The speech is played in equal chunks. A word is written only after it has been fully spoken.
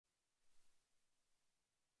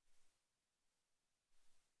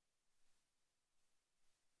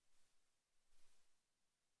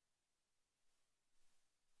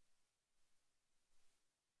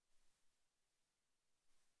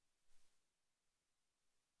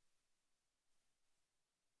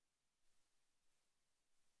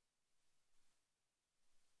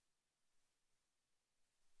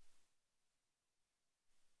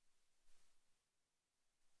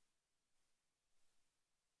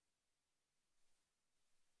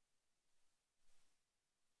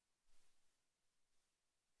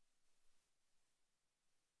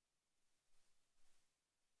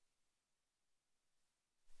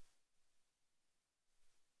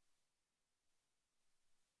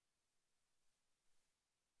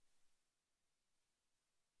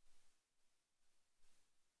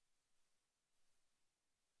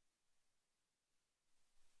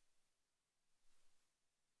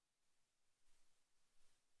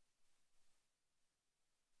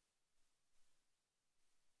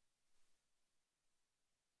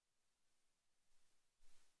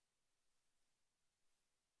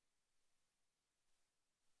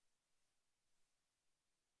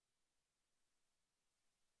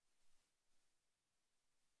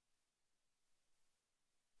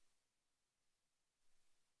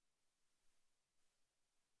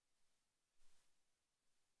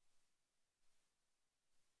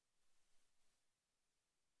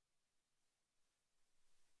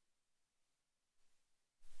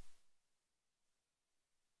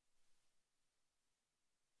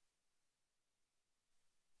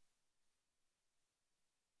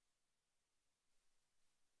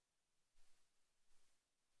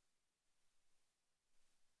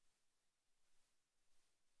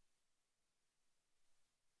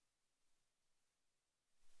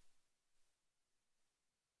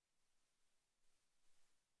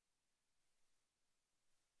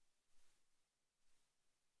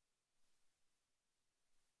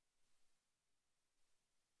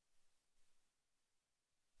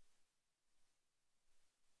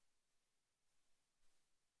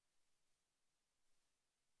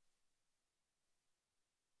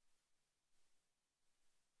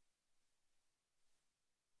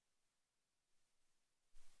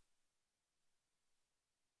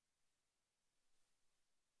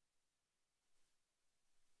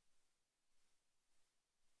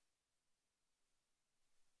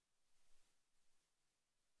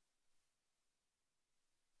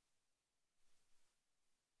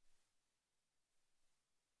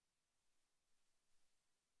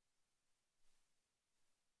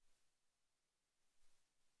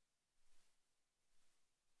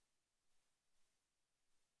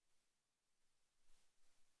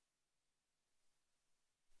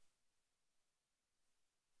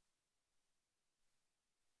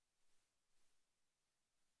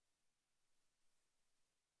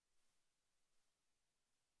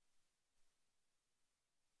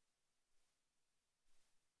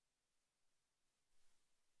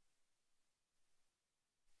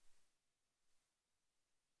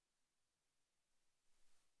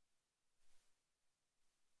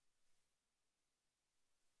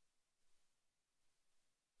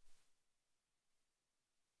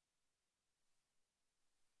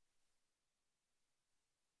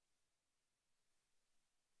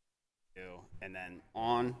and then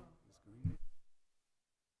on.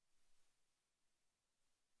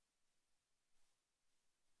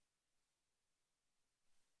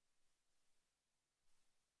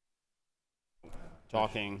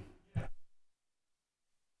 Talking.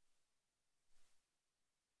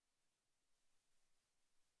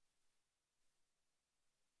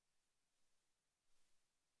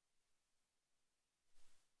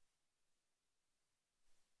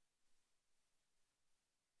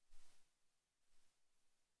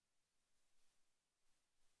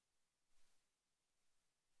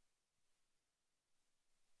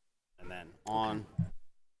 And then on.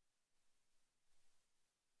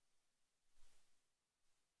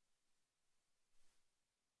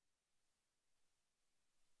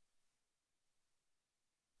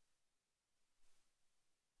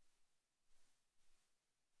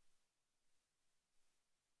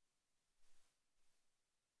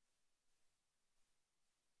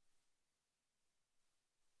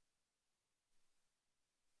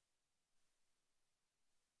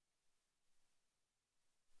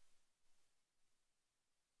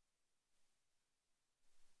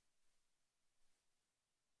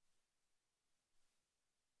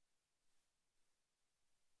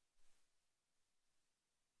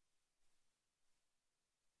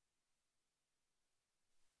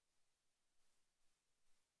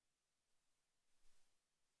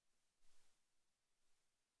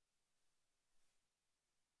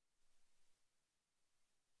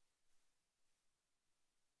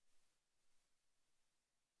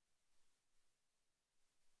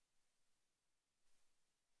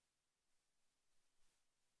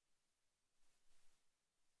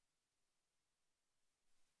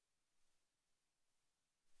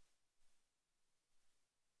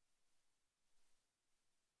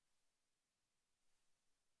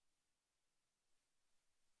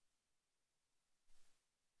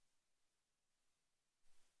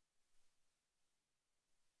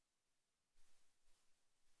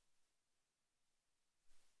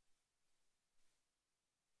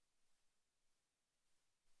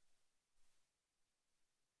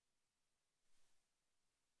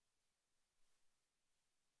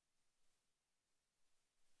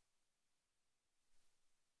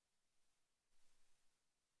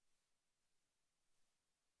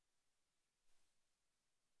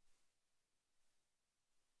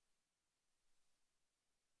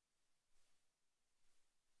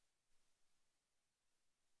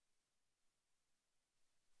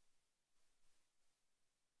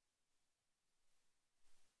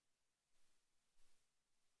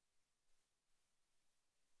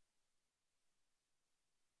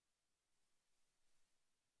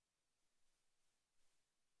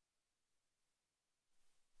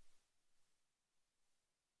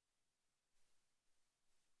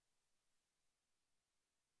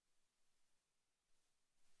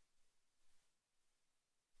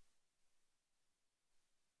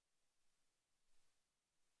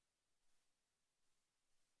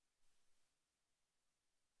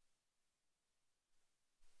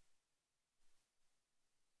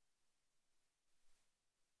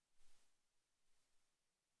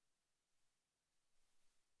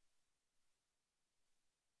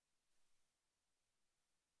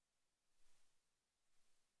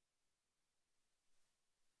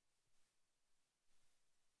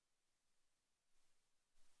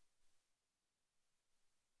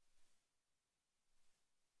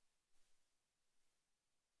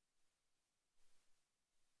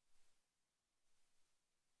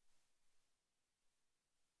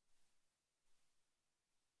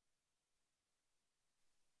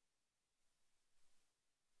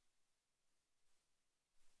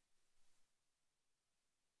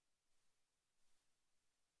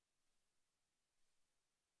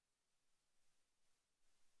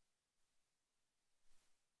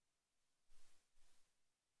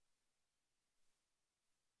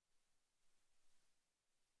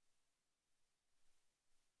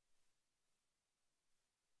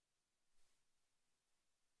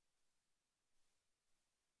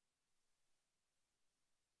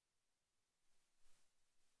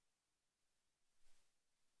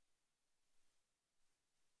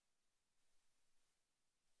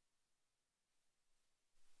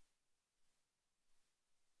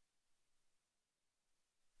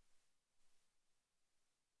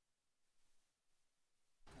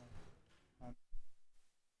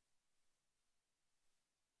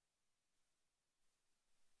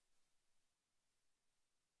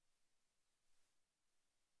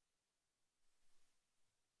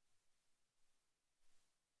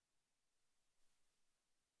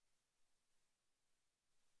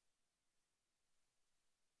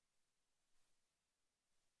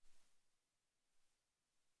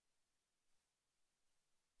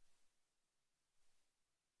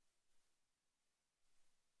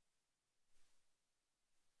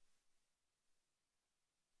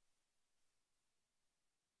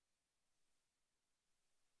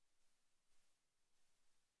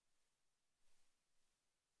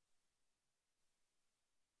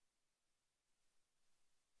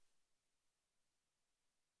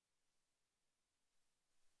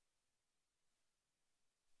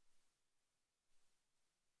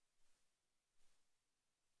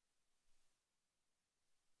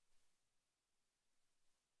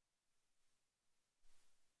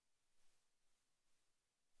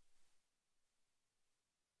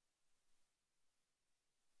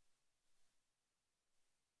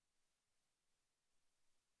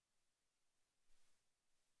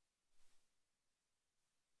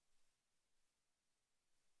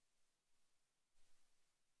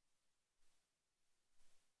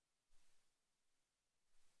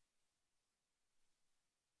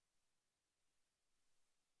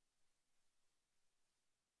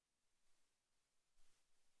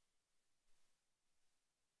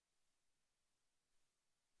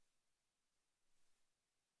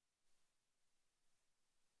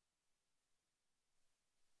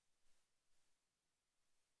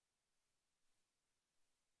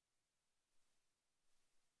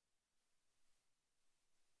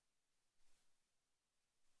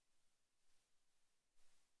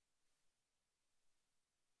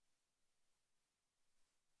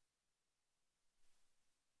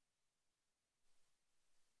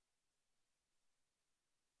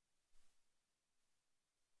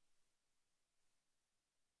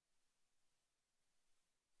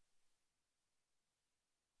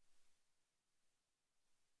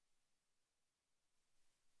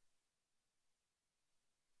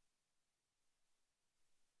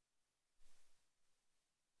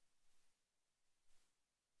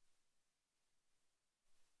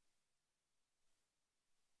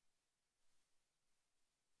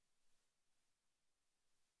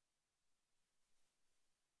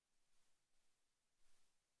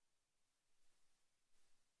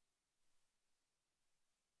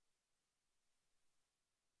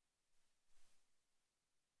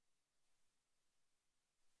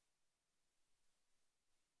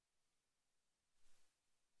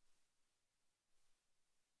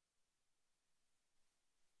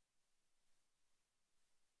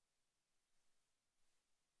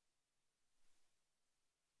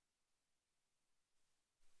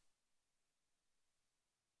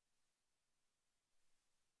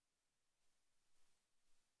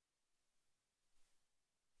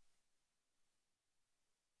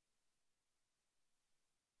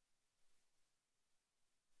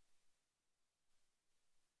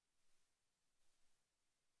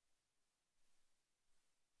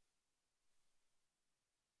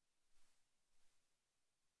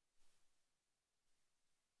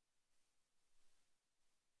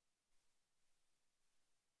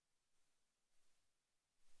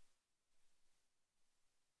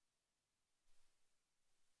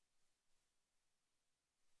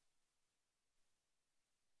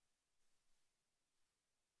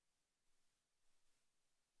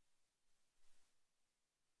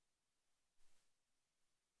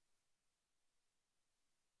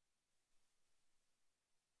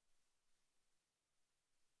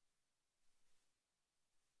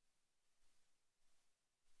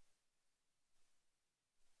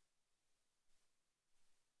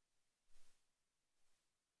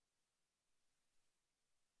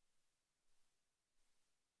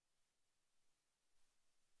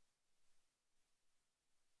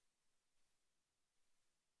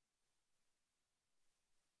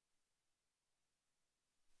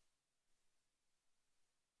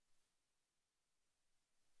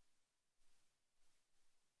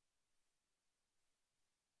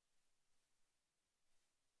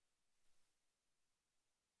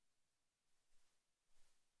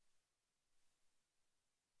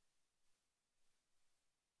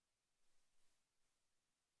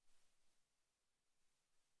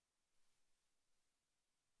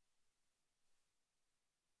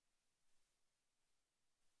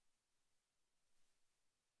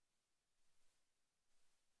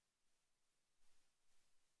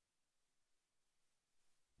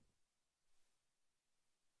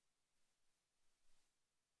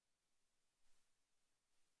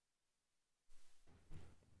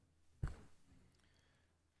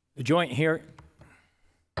 The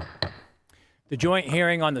joint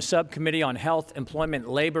hearing on the Subcommittee on Health, Employment,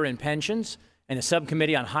 Labor, and Pensions and the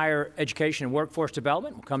Subcommittee on Higher Education and Workforce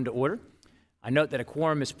Development will come to order. I note that a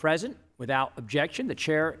quorum is present. Without objection, the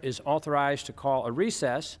chair is authorized to call a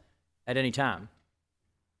recess at any time.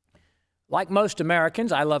 Like most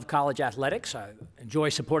Americans, I love college athletics. I enjoy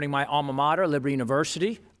supporting my alma mater, Liberty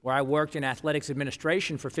University, where I worked in athletics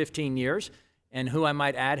administration for 15 years, and who I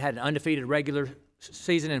might add had an undefeated regular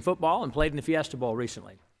season in football and played in the Fiesta Bowl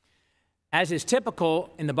recently. As is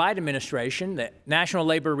typical in the Biden administration, the National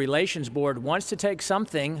Labor Relations Board wants to take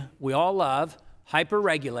something we all love,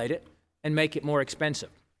 hyper-regulate it, and make it more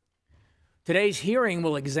expensive. Today's hearing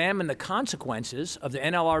will examine the consequences of the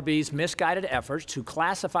NLRB's misguided efforts to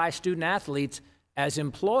classify student athletes as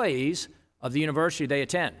employees of the university they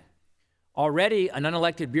attend. Already, an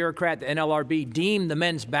unelected bureaucrat at the NLRB deemed the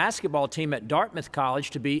men's basketball team at Dartmouth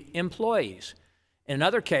College to be employees. In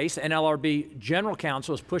another case, the NLRB General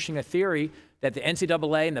Counsel is pushing a theory that the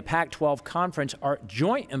NCAA and the Pac-12 Conference are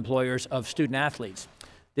joint employers of student athletes.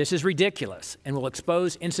 This is ridiculous and will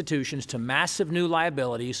expose institutions to massive new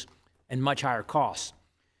liabilities and much higher costs.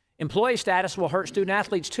 Employee status will hurt student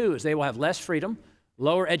athletes too, as they will have less freedom,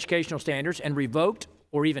 lower educational standards, and revoked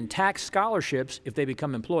or even taxed scholarships if they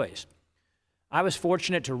become employees. I was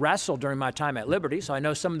fortunate to wrestle during my time at Liberty, so I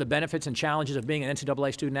know some of the benefits and challenges of being an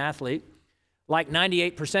NCAA student athlete. Like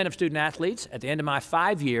 98% of student athletes, at the end of my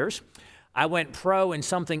 5 years, I went pro in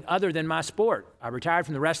something other than my sport. I retired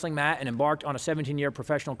from the wrestling mat and embarked on a 17-year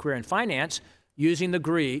professional career in finance using the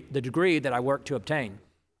degree that I worked to obtain.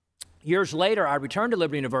 Years later, I returned to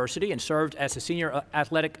Liberty University and served as the senior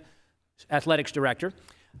athletics director,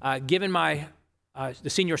 the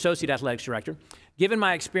senior associate athletics director. Given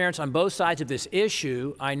my experience on both sides of this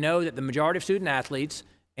issue, I know that the majority of student athletes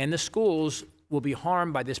and the schools will be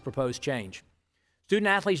harmed by this proposed change. Student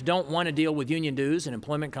athletes don't want to deal with union dues and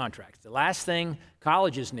employment contracts. The last thing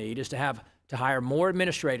colleges need is to hire more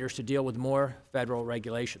administrators to deal with more federal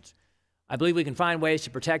regulations. I believe we can find ways to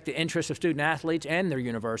protect the interests of student athletes and their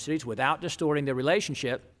universities without distorting their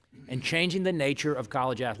relationship and changing the nature of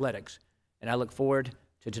college athletics. And I look forward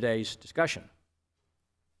to today's discussion.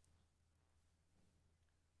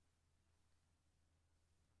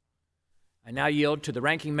 I now yield to the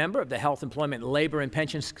ranking member of the Health, Employment, Labor, and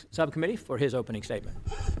Pensions Subcommittee for his opening statement.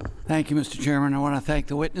 Thank you, Mr. Chairman. I want to thank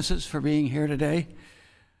the witnesses for being here today.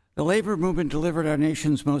 The labor movement delivered our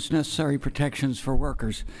nation's most necessary protections for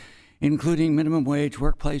workers, including minimum wage,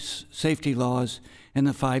 workplace safety laws, and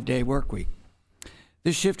the 5-day work week.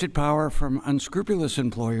 This shifted power from unscrupulous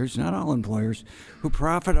employers, not all employers, who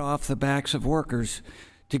profit off the backs of workers,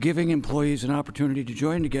 to giving employees an opportunity to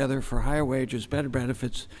join together for higher wages, better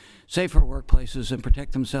benefits, safer workplaces, and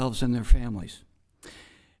protect themselves and their families.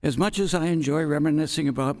 As much as I enjoy reminiscing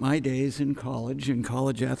about my days in college and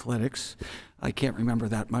college athletics, I can't remember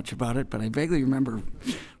that much about it, but I vaguely remember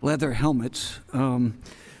leather helmets,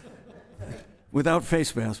 without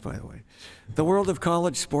face masks, by the way. The world of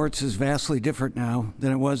college sports is vastly different now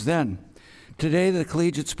than it was then. Today, the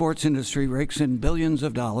collegiate sports industry rakes in billions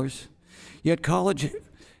of dollars, yet college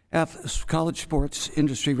sports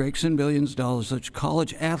industry rakes in billions of dollars, such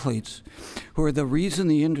college athletes, who are the reason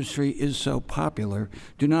the industry is so popular,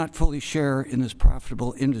 do not fully share in this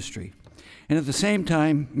profitable industry. And at the same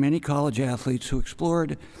time, many college athletes who are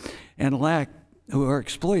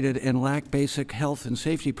exploited and lack basic health and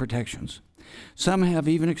safety protections. Some have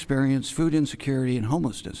even experienced food insecurity and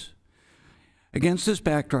homelessness. Against this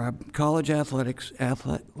backdrop, college athletics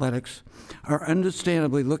are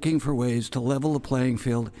understandably looking for ways to level the playing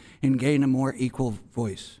field and gain a more equal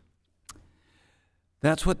voice.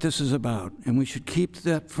 That's what this is about, and we should keep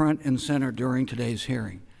that front and center during today's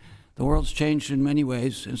hearing. The world's changed in many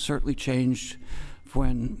ways, and certainly changed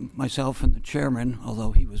when myself and the chairman,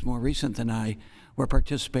 although he was more recent than I, were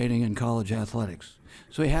participating in college athletics.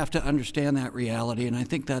 So we have to understand that reality, and I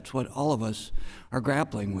think that's what all of us are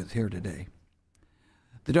grappling with here today.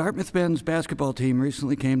 The Dartmouth men's basketball team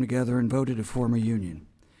recently came together and voted to form a union,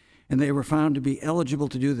 and they were found to be eligible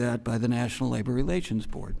to do that by the National Labor Relations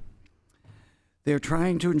Board. They are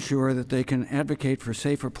trying to ensure that they can advocate for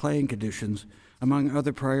safer playing conditions, among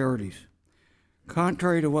other priorities.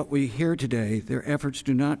 Contrary to what we hear today, their efforts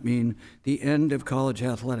do not mean the end of college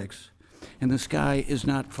athletics, and the sky is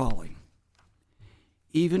not falling.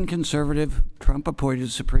 Even conservative,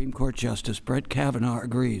 Trump-appointed Supreme Court Justice Brett Kavanaugh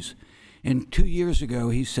agrees. And 2 years ago,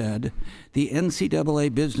 he said, the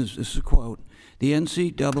NCAA business, this is a quote, the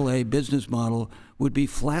NCAA business model would be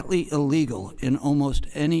flatly illegal in almost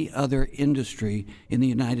any other industry in the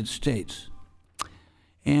United States.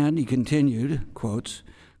 And he continued, quotes,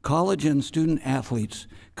 college and student athletes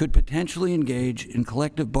could potentially engage in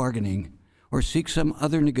collective bargaining or seek some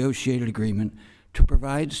other negotiated agreement to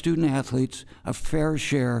provide student athletes a fair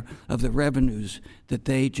share of the revenues that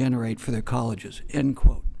they generate for their colleges, end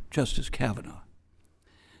quote, Justice Kavanaugh.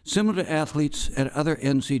 Similar to athletes at other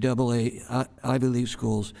NCAA Ivy League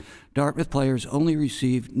schools, Dartmouth players only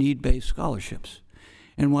receive need-based scholarships.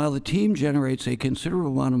 And while the team generates a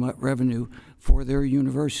considerable amount of revenue for their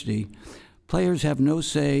university, players have no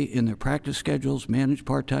say in their practice schedules, manage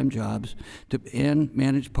part-time jobs to pay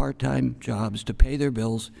their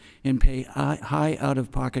bills and pay high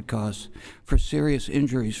out-of-pocket costs for serious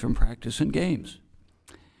injuries from practice and games.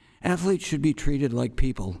 Athletes should be treated like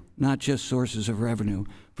people, not just sources of revenue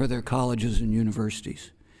for their colleges and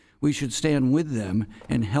universities. We should stand with them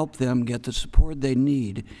and help them get the support they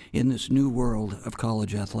need in this new world of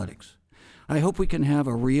college athletics. I hope we can have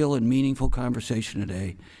a real and meaningful conversation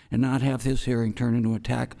today and not have this hearing turn into an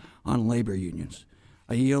attack on labor unions.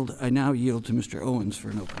 I now yield to Mr. Owens for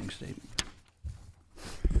an opening statement.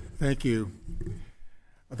 Thank you.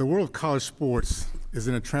 The world of college sports is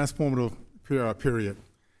in a transformative period.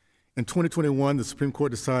 In 2021, the Supreme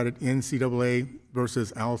Court decided NCAA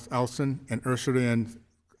versus Alston and ushered in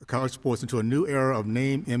college sports into a new era of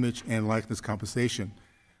name, image, and likeness compensation,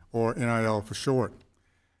 or NIL for short.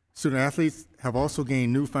 Student athletes have also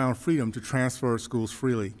gained newfound freedom to transfer schools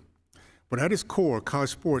freely. But at its core, college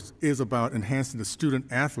sports is about enhancing the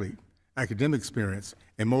student-athlete academic experience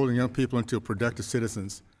and molding young people into productive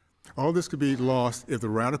citizens. All this could be lost if the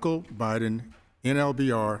radical Biden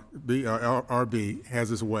NLRB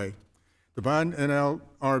has its way. The Biden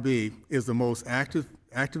NLRB is the most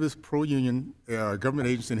activist pro-union government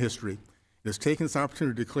agency in history. It has taken this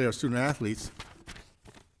opportunity to declare student athletes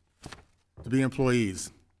to be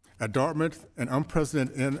employees. At Dartmouth, an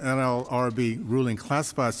unprecedented NLRB ruling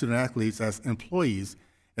classified student athletes as employees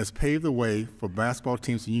has paved the way for basketball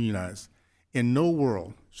teams to unionize. In no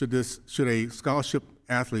world should a scholarship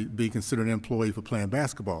athlete be considered an employee for playing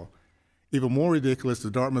basketball. Even more ridiculous,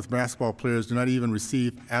 the Dartmouth basketball players do not even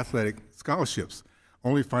receive athletic scholarships,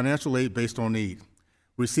 only financial aid based on need.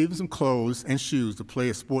 Receiving some clothes and shoes to play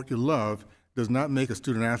a sport you love does not make a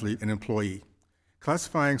student athlete an employee.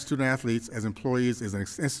 Classifying student athletes as employees is an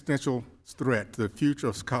existential threat to the future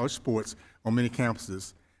of college sports on many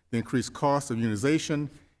campuses. The increased cost of unionization,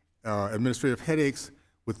 administrative headaches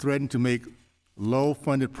would threaten to make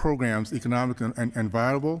low-funded programs economic and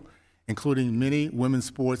viable, including many women's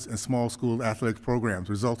sports and small school athletic programs,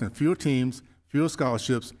 resulting in fewer teams, fewer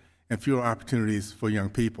scholarships, and fewer opportunities for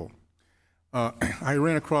young people. I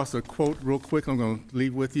ran across a quote real quick I'm going to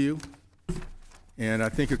leave with you, and I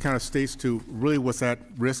think it kind of states to really what's at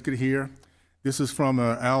risk here. This is from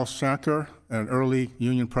Al Shanker, an early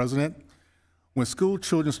union president. When school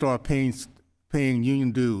children start paying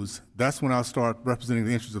union dues, that's when I'll start representing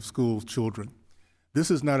the interests of school children.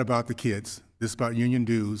 This is not about the kids. This is about union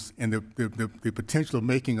dues and the potential of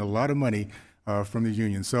making a lot of money from the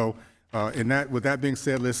union. So with that being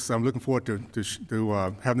said, I'm looking forward to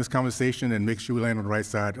having this conversation and make sure we land on the right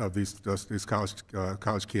side of these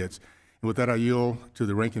college kids. And with that, I yield to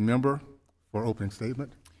the ranking member for opening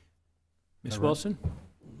statement. Ms. Wilson.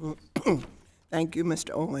 Thank you,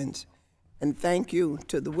 Mr. Owens, and thank you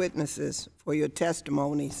to the witnesses for your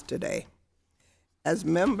testimonies today. As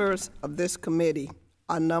members of this committee,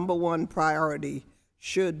 our number one priority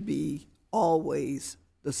should be always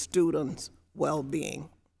the students' well-being.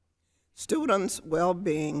 Students'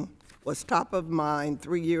 well-being was top of mind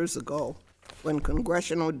 3 years ago when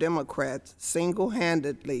congressional Democrats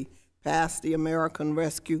single-handedly passed the American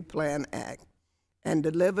Rescue Plan Act and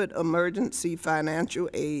delivered emergency financial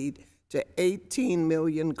aid to 18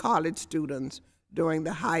 million college students during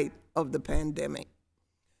the height of the pandemic.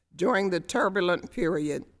 During the turbulent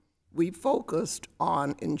period, we focused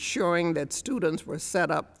on ensuring that students were set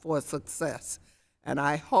up for success, and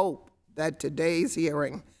I hope that today's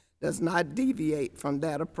hearing does not deviate from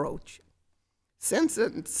that approach. Since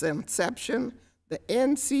its inception, the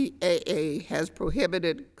NCAA has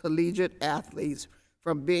prohibited collegiate athletes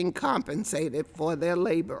from being compensated for their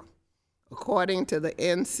labor. According to the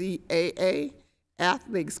NCAA,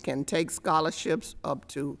 athletes can take scholarships up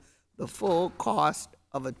to the full cost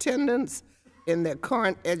of attendance in their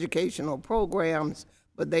current educational programs,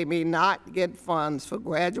 but they may not get funds for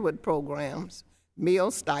graduate programs,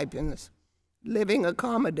 meal stipends, living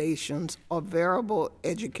accommodations, or variable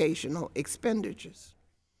educational expenditures.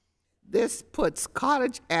 This puts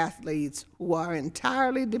college athletes who are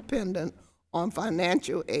entirely dependent on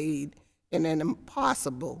financial aid in an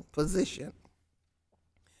impossible position.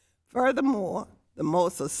 Furthermore, the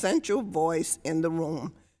most essential voice in the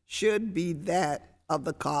room should be that of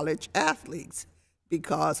the college athletes.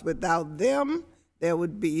 because without them, there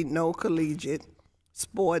would be no collegiate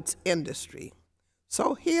sports industry.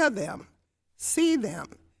 So hear them, see them,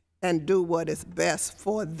 and do what is best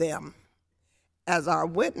for them. As our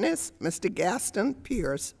witness, Mr. Gaston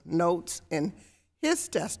Pierce, notes in his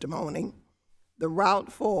testimony, the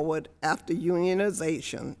route forward after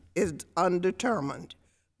unionization is undetermined,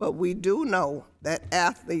 but we do know that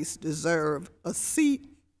athletes deserve a seat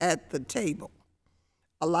at the table.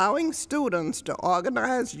 Allowing students to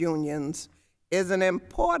organize unions is an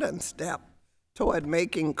important step toward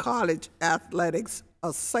making college athletics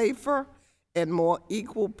a safer and more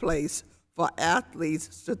equal place for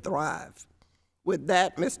athletes to thrive. With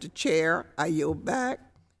that, Mr. Chair, I yield back,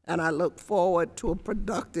 and I look forward to a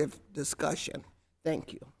productive discussion.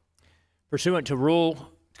 Thank you. Pursuant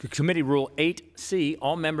to Committee Rule 8C,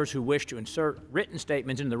 all members who wish to insert written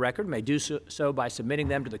statements into the record may do so by submitting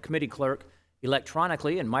them to the committee clerk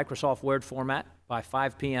electronically in Microsoft Word format by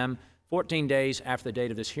 5 p.m. 14 days after the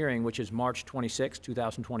date of this hearing, which is March 26,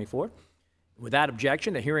 2024. Without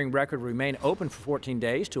objection, the hearing record will remain open for 14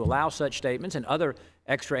 days to allow such statements and other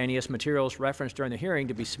extraneous materials referenced during the hearing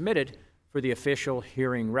to be submitted for the official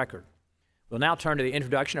hearing record. We'll now turn to the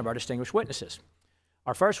introduction of our distinguished witnesses.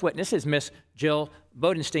 Our first witness is Ms. Jill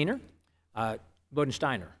Bodensteiner,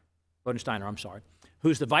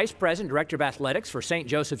 who's the Vice President, Director of Athletics for St.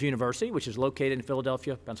 Joseph University, which is located in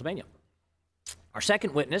Philadelphia, Pennsylvania. Our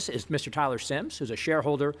second witness is Mr. Tyler Sims, who's a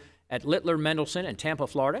shareholder at Littler Mendelson in Tampa,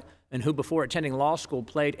 Florida, and who before attending law school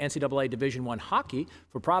played NCAA Division I hockey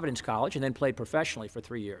for Providence College and then played professionally for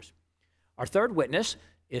 3 years. Our third witness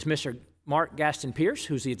is Mr. Mark Gaston Pierce,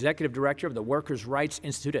 who's the Executive Director of the Workers' Rights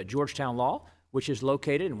Institute at Georgetown Law, which is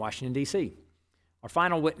located in Washington, D.C. Our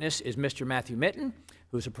final witness is Mr. Matthew Minton,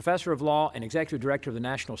 who's a professor of law and executive director of the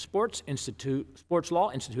National Sports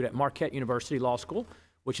Law Institute at Marquette University Law School,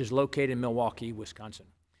 which is located in Milwaukee, Wisconsin.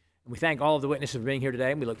 And we thank all of the witnesses for being here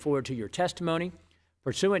today, and we look forward to your testimony.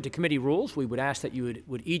 Pursuant to committee rules, we would ask that you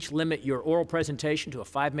would each limit your oral presentation to a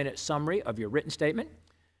 5-minute summary of your written statement.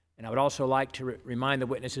 And I would also like to remind the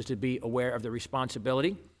witnesses to be aware of the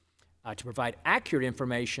responsibility to provide accurate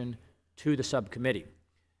information to the subcommittee.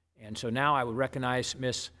 And so now I would recognize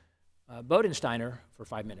Ms. Bodensteiner for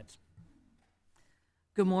 5 minutes.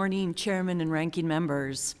 Good morning, Chairman and Ranking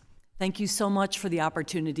Members. Thank you so much for the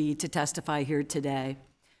opportunity to testify here today.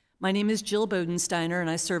 My name is Jill Bodensteiner, and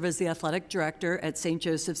I serve as the Athletic Director at St.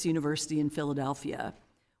 Joseph's University in Philadelphia.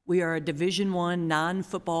 We are a Division I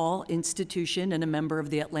non-football institution and a member of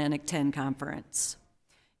the Atlantic 10 Conference.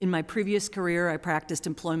 In my previous career, I practiced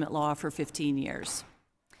employment law for 15 years.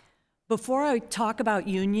 Before I talk about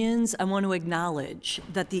unions, I want to acknowledge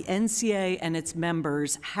that the NCAA and its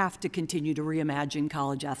members have to continue to reimagine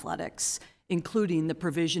college athletics, including the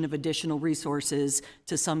provision of additional resources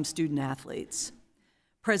to some student athletes.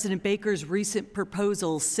 President Baker's recent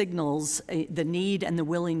proposal signals the need and the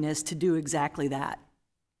willingness to do exactly that.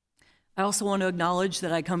 I also want to acknowledge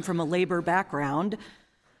that I come from a labor background,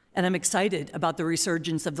 and I'm excited about the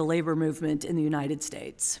resurgence of the labor movement in the United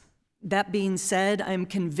States. That being said, I'm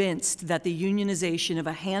convinced that the unionization of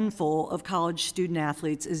a handful of college student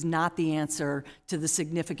athletes is not the answer to the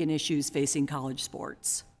significant issues facing college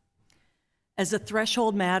sports. As a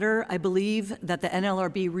threshold matter, I believe that the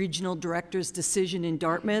NLRB regional director's decision in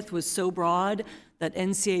Dartmouth was so broad that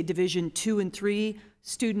NCAA Division II and III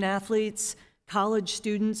student athletes, college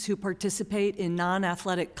students who participate in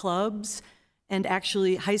non-athletic clubs, and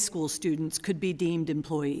actually high school students could be deemed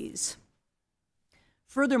employees.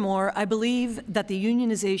 Furthermore, I believe that the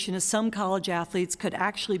unionization of some college athletes could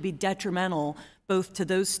actually be detrimental both to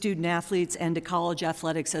those student athletes and to college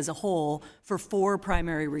athletics as a whole for 4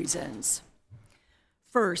 primary reasons.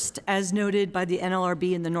 First, as noted by the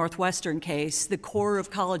NLRB in the Northwestern case, the core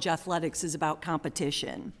of college athletics is about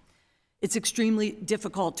competition. It's extremely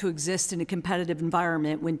difficult to exist in a competitive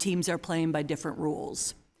environment when teams are playing by different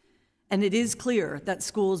rules. And it is clear that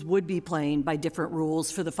schools would be playing by different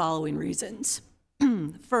rules for the following reasons.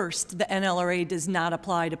 First, the NLRA does not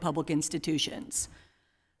apply to public institutions.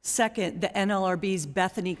 Second, the NLRB's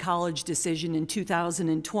Bethany College decision in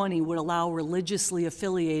 2020 would allow religiously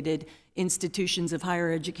affiliated institutions of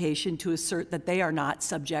higher education to assert that they are not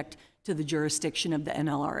subject to the jurisdiction of the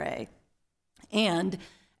NLRA. And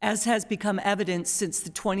as has become evident since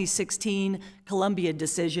the 2016 Columbia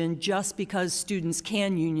decision, just because students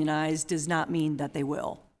can unionize does not mean that they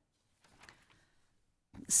will.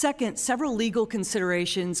 Second, several legal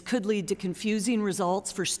considerations could lead to confusing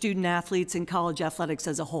results for student athletes and college athletics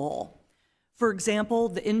as a whole. For example,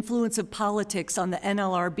 the influence of politics on the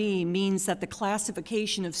NLRB means that the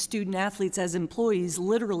classification of student athletes as employees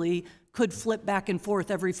literally could flip back and forth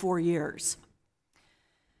every 4 years.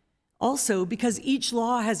 Also, because each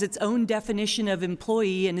law has its own definition of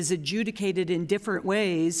employee and is adjudicated in different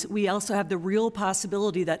ways, we also have the real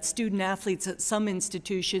possibility that student athletes at some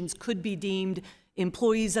institutions could be deemed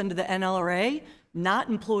employees under the NLRA, not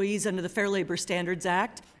employees under the Fair Labor Standards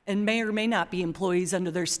Act, and may or may not be employees under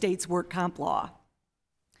their state's work comp law.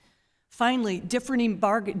 Finally, different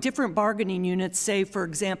bargaining units, say, for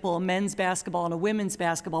example, a men's basketball and a women's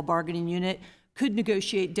basketball bargaining unit, could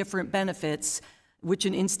negotiate different benefits, which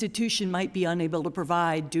an institution might be unable to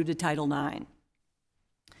provide due to Title IX.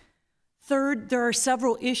 Third, there are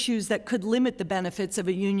several issues that could limit the benefits of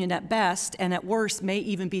a union at best, and at worst may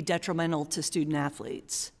even be detrimental to student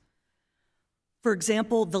athletes. For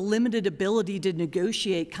example, the limited ability to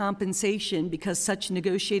negotiate compensation because such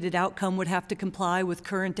negotiated outcome would have to comply with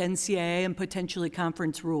current NCAA and potentially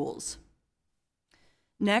conference rules.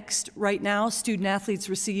 Next, right now, student athletes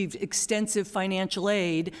receive extensive financial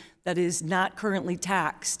aid that is not currently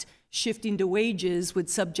taxed. Shifting to wages would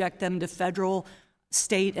subject them to federal,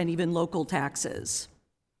 state, and even local taxes.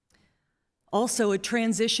 Also, a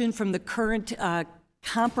transition from the current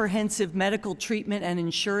comprehensive medical treatment and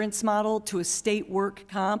insurance model to a state work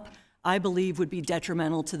comp, I believe, would be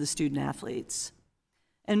detrimental to the student athletes.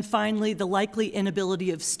 And finally, the likely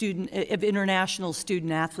inability of international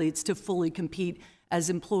student athletes to fully compete as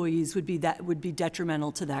employees would be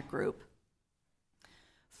detrimental to that group.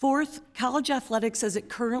 Fourth, college athletics as it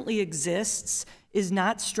currently exists is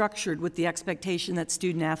not structured with the expectation that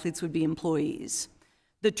student athletes would be employees.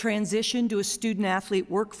 The transition to a student athlete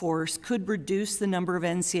workforce could reduce the number of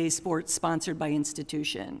NCAA sports sponsored by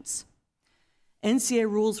institutions. NCAA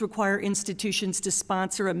rules require institutions to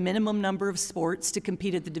sponsor a minimum number of sports to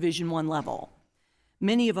compete at the Division I level.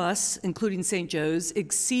 Many of us, including St. Joe's,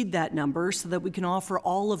 exceed that number so that we can offer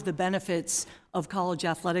all of the benefits of college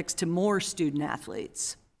athletics to more student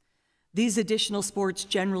athletes. These additional sports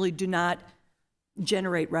generally do not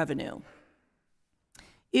generate revenue.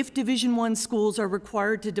 If Division I schools are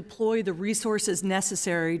required to deploy the resources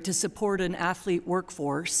necessary to support an athlete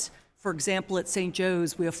workforce, for example, at St.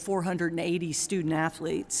 Joe's, we have 480 student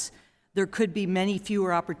athletes, there could be many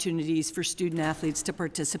fewer opportunities for student athletes to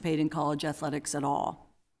participate in college athletics at all.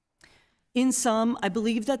 In sum, I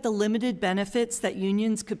believe that the limited benefits that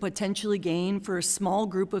unions could potentially gain for a small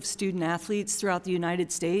group of student athletes throughout the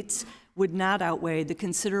United States would not outweigh the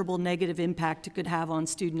considerable negative impact it could have on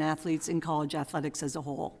student athletes in college athletics as a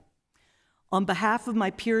whole. On behalf of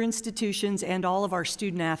my peer institutions and all of our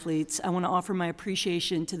student athletes, I want to offer my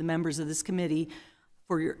appreciation to the members of this committee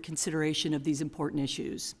for your consideration of these important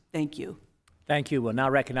issues. Thank you. Thank you. We'll now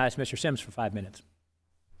recognize Mr. Sims for 5 minutes.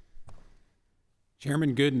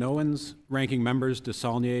 Chairman Good and Owens, ranking members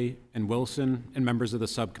DeSaulnier and Wilson, and members of the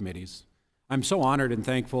subcommittees. I'm so honored and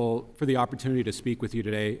thankful for the opportunity to speak with you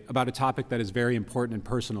today about a topic that is very important and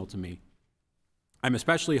personal to me. I'm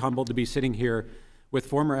especially humbled to be sitting here with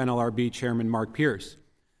former NLRB Chairman Mark Pierce,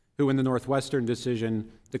 who in the Northwestern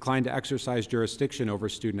decision declined to exercise jurisdiction over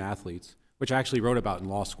student athletes, which I actually wrote about in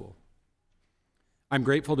law school. I'm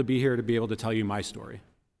grateful to be here to be able to tell you my story.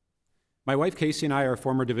 My wife Casey and I are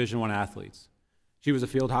former Division I athletes. She was a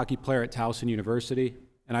field hockey player at Towson University,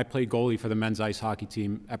 and I played goalie for the men's ice hockey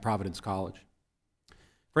team at Providence College.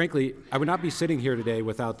 Frankly, I would not be sitting here today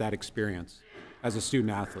without that experience as a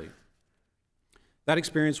student athlete. That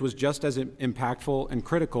experience was just as impactful and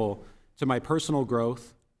critical to my personal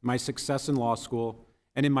growth, my success in law school,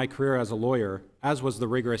 and in my career as a lawyer, as was the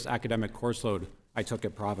rigorous academic course load I took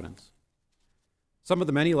at Providence. Some of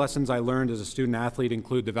the many lessons I learned as a student athlete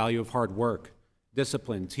include the value of hard work,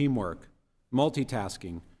 discipline, teamwork,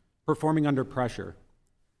 multitasking, performing under pressure,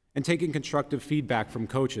 and taking constructive feedback from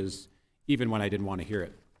coaches, even when I didn't want to hear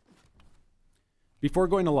it. Before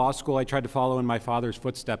going to law school, I tried to follow in my father's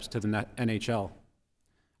footsteps to the NHL.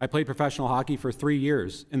 I played professional hockey for 3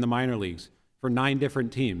 years in the minor leagues for 9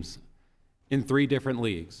 different teams in 3 different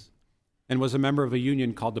leagues, and was a member of a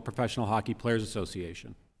union called the Professional Hockey Players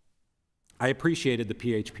Association. I appreciated the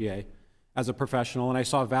PHPA as a professional, and I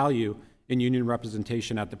saw value in union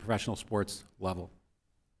representation at the professional sports level.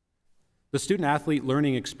 The student-athlete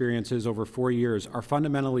learning experiences over 4 years are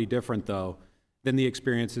fundamentally different, though, than the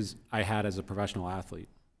experiences I had as a professional athlete.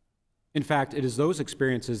 In fact, it is those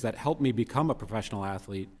experiences that helped me become a professional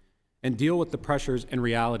athlete and deal with the pressures and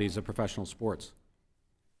realities of professional sports.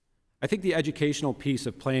 I think the educational piece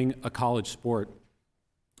of playing a college sport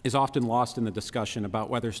is often lost in the discussion about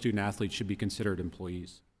whether student-athletes should be considered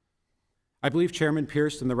employees. I believe Chairman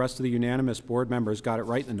Pierce and the rest of the unanimous board members got it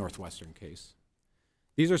right in the Northwestern case.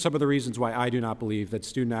 These are some of the reasons why I do not believe that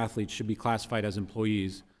student-athletes should be classified as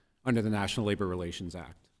employees under the National Labor Relations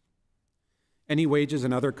Act. Any wages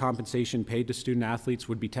and other compensation paid to student athletes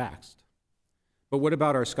would be taxed. But what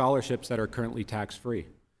about our scholarships that are currently tax-free?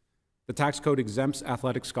 The tax code exempts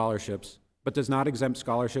athletic scholarships, but does not exempt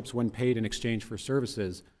scholarships when paid in exchange for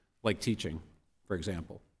services like teaching, for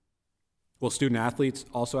example. Will student athletes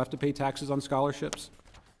also have to pay taxes on scholarships?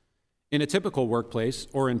 In a typical workplace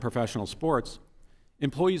or in professional sports,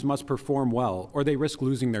 employees must perform well or they risk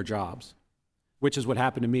losing their jobs, which is what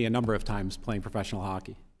happened to me a number of times playing professional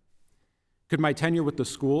hockey. Could my tenure with the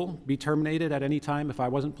school be terminated at any time if I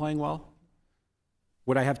wasn't playing well?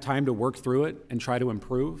 Would I have time to work through it and try to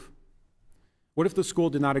improve? What if the school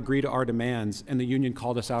did not agree to our demands and the union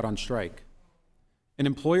called us out on strike? An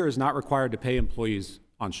employer is not required to pay employees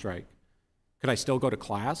on strike. Could I still go to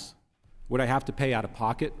class? Would I have to pay out of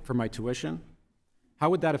pocket for my tuition? How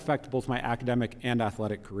would that affect both my academic and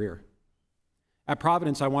athletic career? At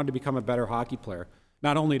Providence, I wanted to become a better hockey player,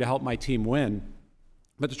 not only to help my team win,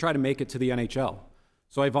 but to try to make it to the NHL.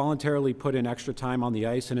 So I voluntarily put in extra time on the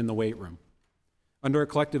ice and in the weight room. Under a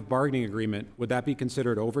collective bargaining agreement, would that be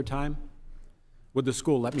considered overtime? Would the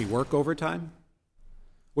school let me work overtime?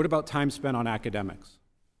 What about time spent on academics?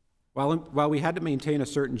 While we had to maintain a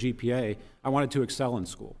certain GPA, I wanted to excel in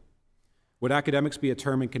school. Would academics be a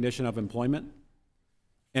term and condition of employment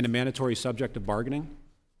and a mandatory subject of bargaining?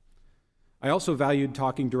 I also valued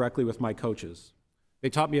talking directly with my coaches.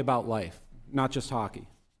 They taught me about life, not just hockey.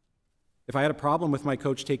 If I had a problem with my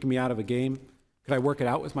coach taking me out of a game, could I work it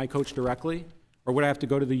out with my coach directly, or would I have to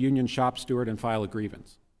go to the union shop steward and file a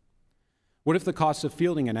grievance? What if the cost of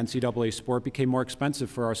fielding an NCAA sport became more expensive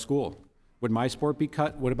for our school? Would my sport be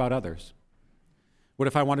cut? What about others? What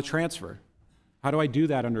if I want to transfer? How do I do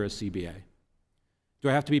that under a CBA? Do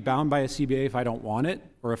I have to be bound by a CBA if I don't want it,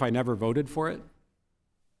 or if I never voted for it?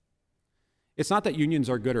 It's not that unions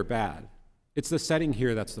are good or bad. It's the setting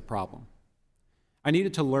here that's the problem. I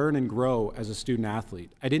needed to learn and grow as a student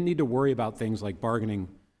athlete. I didn't need to worry about things like bargaining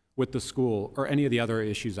with the school or any of the other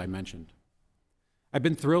issues I mentioned. I've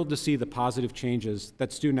been thrilled to see the positive changes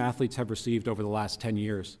that student athletes have received over the last 10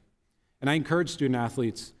 years. And I encourage student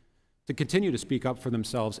athletes to continue to speak up for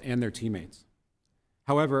themselves and their teammates.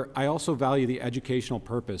 However, I also value the educational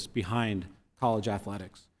purpose behind college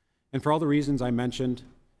athletics. And for all the reasons I mentioned,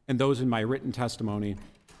 and those in my written testimony,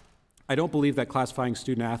 I don't believe that classifying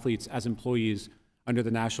student athletes as employees under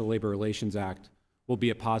the National Labor Relations Act will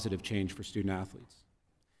be a positive change for student athletes.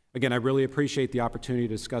 Again, I really appreciate the opportunity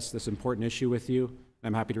to discuss this important issue with you, and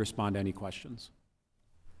I'm happy to respond to any questions.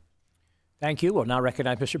 Thank you. We'll now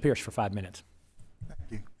recognize Mr. Pierce for 5 minutes.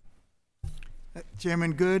 Thank you.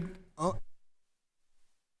 Chairman Good.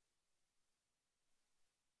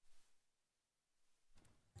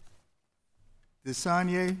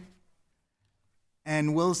 DeSaulnier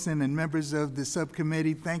and Wilson and members of the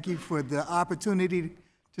subcommittee, thank you for the opportunity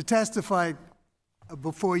to testify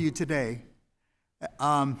before you today.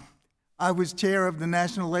 I was chair of the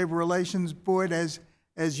National Labor Relations Board, as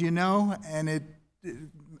you know, and it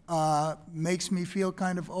makes me feel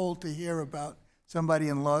kind of old to hear about somebody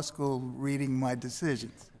in law school reading my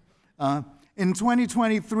decisions. In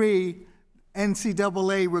 2023,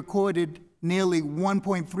 NCAA recorded nearly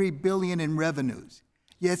 $1.3 billion in revenues.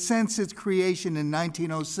 Yet since its creation in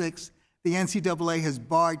 1906, the NCAA has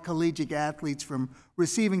barred collegiate athletes from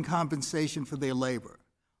receiving compensation for their labor.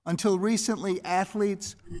 Until recently,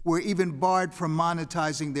 athletes were even barred from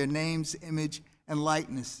monetizing their names, image, and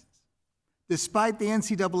likenesses. Despite the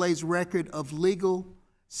NCAA's record of legal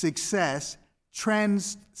success,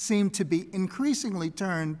 trends seem to be increasingly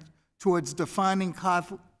turned towards defining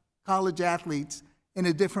college athletes in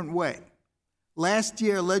a different way. Last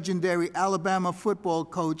year, legendary Alabama football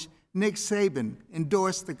coach Nick Saban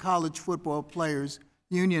endorsed the college football players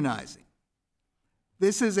unionizing.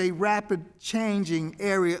 This is a rapid changing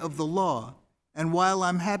area of the law, and while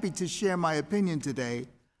I'm happy to share my opinion today,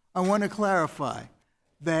 I want to clarify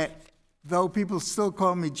that though people still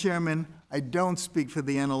call me chairman, I don't speak for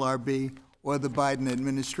the NLRB or the Biden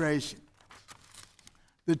administration.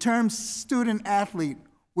 The term student athlete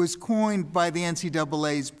was coined by the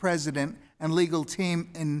NCAA's president and legal team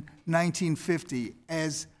in 1950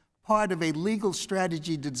 as part of a legal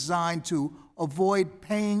strategy designed to avoid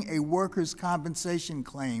paying a workers' compensation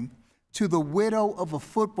claim to the widow of a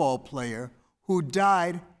football player who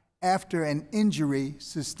died after an injury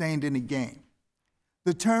sustained in a game.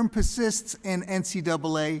 The term persists in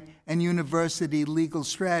NCAA and university legal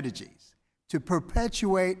strategies to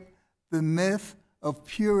perpetuate the myth of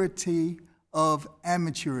purity of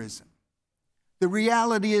amateurism. The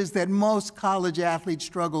reality is that most college athletes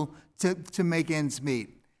struggle to make ends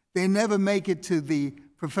meet. They never make it to the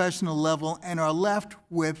professional level and are left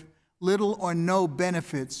with little or no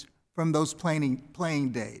benefits from those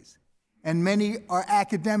playing days, and many are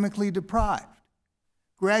academically deprived.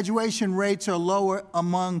 Graduation rates are lower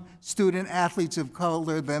among student athletes of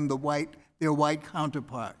color than their white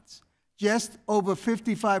counterparts. Just over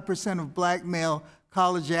 55% of black male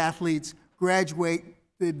college athletes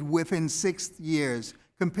graduated within 6 years,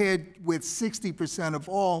 compared with 60% of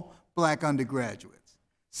all black undergraduates.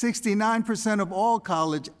 69% of all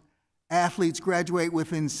college athletes graduate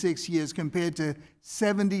within 6 years, compared to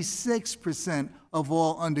 76% of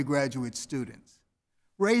all undergraduate students.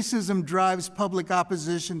 Racism drives public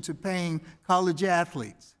opposition to paying college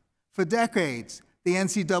athletes. For decades, the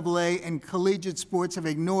NCAA and collegiate sports have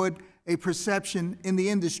ignored a perception in the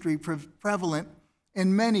industry prevalent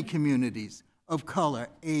in many communities of color,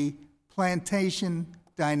 a plantation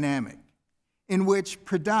dynamic, in which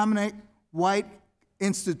predominant white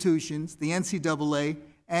institutions, the NCAA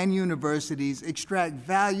and universities, extract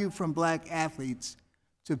value from black athletes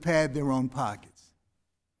to pad their own pockets.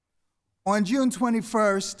 On June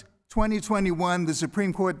 21st, 2021, the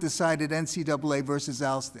Supreme Court decided NCAA versus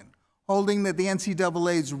Alston, holding that the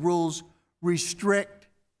NCAA's rules restrict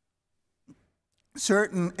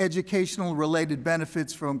certain educational-related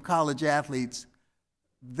benefits from college athletes,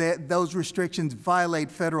 that those restrictions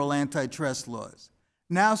violate federal antitrust laws.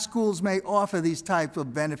 Now schools may offer these types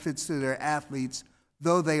of benefits to their athletes,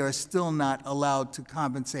 though they are still not allowed to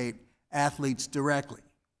compensate athletes directly.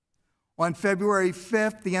 On February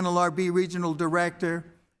 5th, the NLRB regional director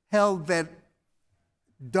held that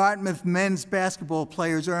Dartmouth men's basketball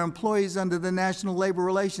players are employees under the National Labor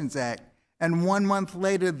Relations Act, and 1 month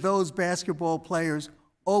later, those basketball players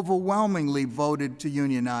overwhelmingly voted to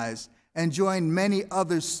unionize and joined many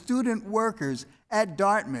other student workers at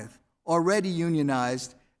Dartmouth, already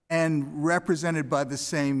unionized and represented by the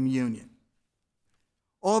same union.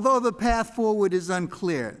 Although the path forward is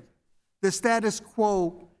unclear, the status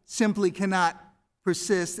quo simply cannot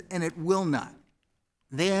persist, and it will not.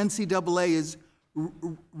 The NCAA is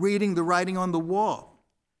reading the writing on the wall,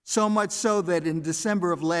 so much so that in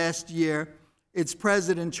December of last year, its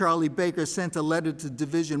president, Charlie Baker, sent a letter to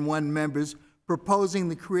Division I members proposing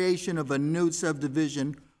the creation of a new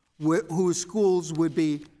subdivision whose schools would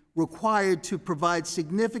be required to provide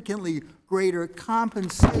significantly greater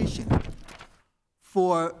compensation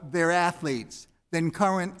for their athletes than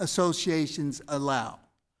current associations allow.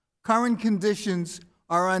 Current conditions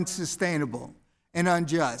are unsustainable and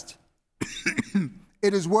unjust.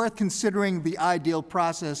 It is worth considering the ideal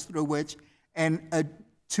process through which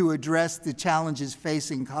to address the challenges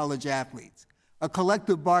facing college athletes. A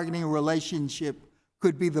collective bargaining relationship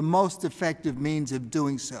could be the most effective means of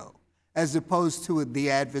doing so, as opposed to the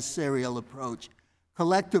adversarial approach.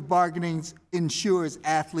 Collective bargaining ensures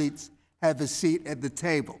athletes have a seat at the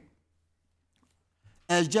table.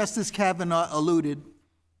 As Justice Kavanaugh alluded,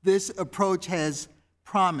 this approach has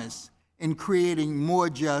promise in creating more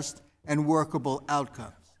just and workable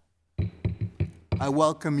outcomes. I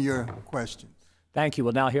welcome your questions. Thank you.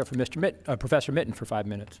 We'll now hear from Professor Mitten for 5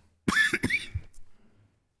 minutes.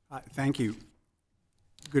 Thank you.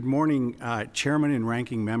 Good morning, Chairman and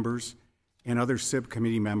Ranking Members and other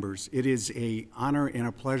subcommittee members. It is an honor and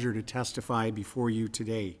a pleasure to testify before you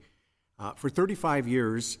today. For 35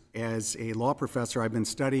 years, as a law professor, I've been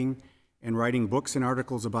studying and writing books and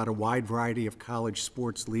articles about a wide variety of college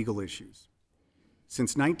sports legal issues.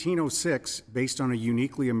 Since 1906, based on a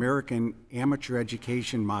uniquely American amateur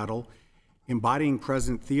education model embodying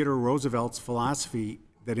President Theodore Roosevelt's philosophy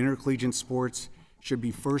that intercollegiate sports should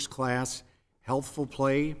be first-class, healthful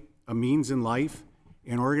play, a means in life,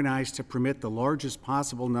 and organized to permit the largest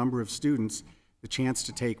possible number of students the chance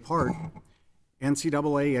to take part,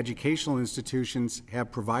 NCAA educational institutions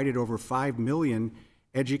have provided over 5 million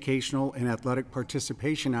educational and athletic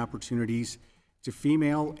participation opportunities to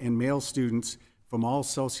female and male students from all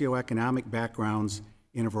socioeconomic backgrounds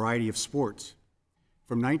in a variety of sports.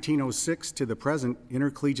 From 1906 to the present,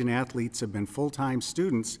 intercollegiate athletes have been full-time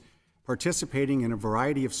students participating in a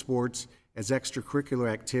variety of sports as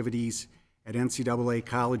extracurricular activities at NCAA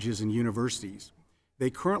colleges and universities. They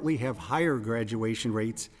currently have higher graduation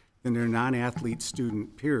rates than their non-athlete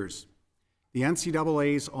student peers. The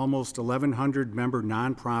NCAA's almost 1,100 member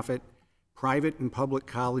nonprofit, private and public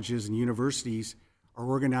colleges and universities are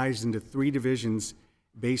organized into 3 divisions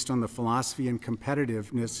based on the philosophy and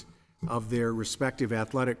competitiveness of their respective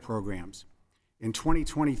athletic programs. In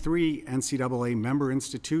 2023, NCAA member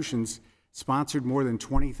institutions sponsored more than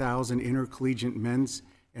 20,000 intercollegiate men's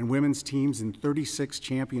and women's teams in 36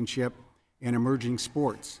 championship and emerging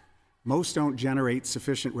sports. Most don't generate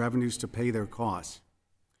sufficient revenues to pay their costs.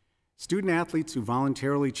 Student athletes who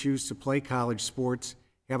voluntarily choose to play college sports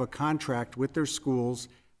have a contract with their schools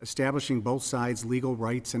establishing both sides' legal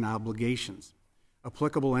rights and obligations.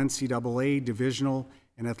 Applicable NCAA, divisional,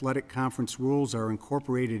 and athletic conference rules are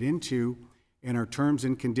incorporated into and are terms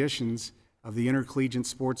and conditions of the intercollegiate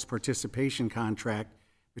sports participation contract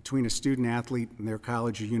between a student athlete and their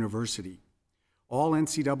college or university. All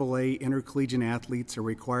NCAA intercollegiate athletes are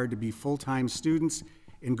required to be full-time students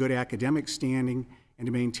in good academic standing and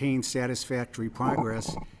to maintain satisfactory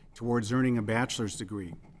progress towards earning a bachelor's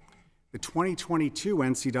degree. The 2022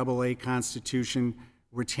 NCAA Constitution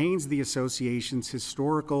retains the association's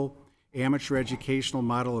historical amateur educational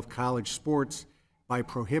model of college sports by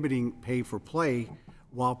prohibiting pay for play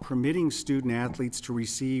while permitting student athletes to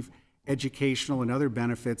receive educational and other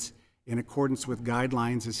benefits in accordance with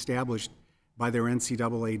guidelines established by their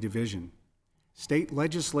NCAA division. State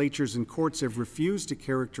legislatures and courts have refused to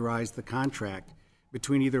characterize the contract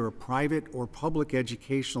between either a private or public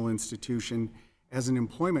educational institution as an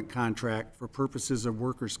employment contract for purposes of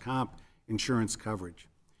workers' comp insurance coverage.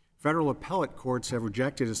 Federal appellate courts have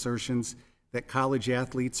rejected assertions that college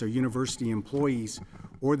athletes are university employees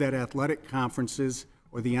or that athletic conferences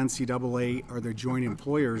or the NCAA are their joint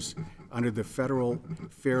employers under the Federal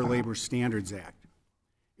Fair Labor Standards Act.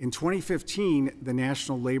 In 2015, the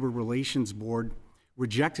National Labor Relations Board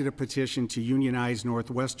rejected a petition to unionize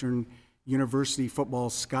Northwestern University football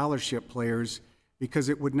scholarship players because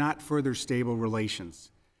it would not further stable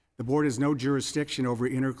relations. The board has no jurisdiction over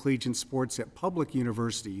intercollegiate sports at public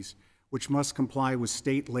universities, which must comply with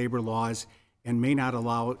state labor laws and may not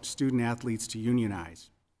allow student athletes to unionize.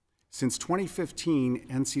 Since 2015,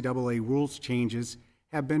 NCAA rules changes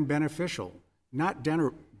have been beneficial, not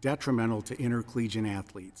detrimental to intercollegiate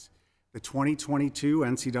athletes. The 2022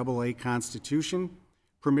 NCAA Constitution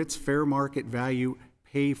permits fair market value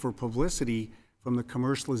pay for publicity from the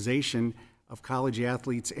commercialization of college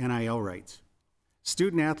athletes' NIL rights.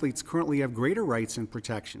 Student athletes currently have greater rights and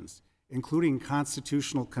protections, including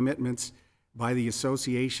constitutional commitments by the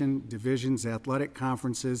association, divisions, athletic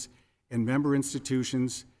conferences, and member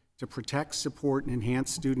institutions to protect, support, and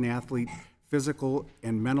enhance student athlete physical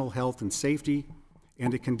and mental health and safety,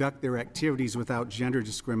 and to conduct their activities without gender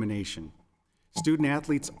discrimination. Student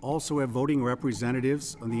athletes also have voting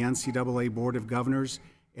representatives on the NCAA Board of Governors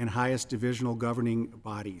and highest divisional governing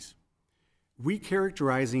bodies.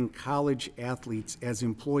 Recharacterizing college athletes as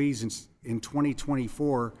employees in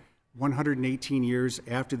 2024, 118 years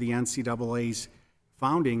after the NCAA's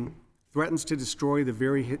founding, threatens to destroy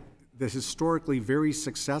the historically very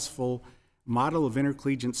successful model of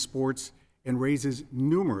intercollegiate sports and raises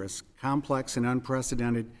numerous complex and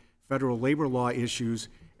unprecedented federal labor law issues,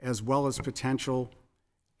 as well as potential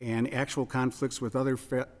and actual conflicts with other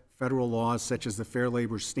federal laws such as the Fair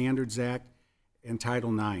Labor Standards Act and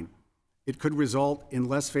Title IX. It could result in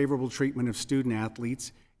less favorable treatment of student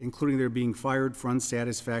athletes, including their being fired for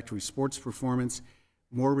unsatisfactory sports performance,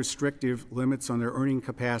 more restrictive limits on their earning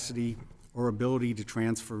capacity or ability to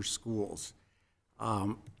transfer schools.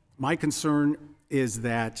 My concern is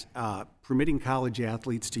that permitting college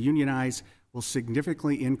athletes to unionize will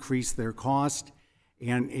significantly increase their cost,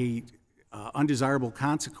 and a undesirable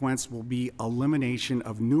consequence will be elimination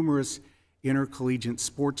of numerous intercollegiate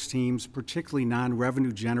sports teams, particularly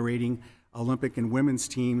non-revenue generating Olympic and women's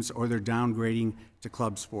teams, or their downgrading to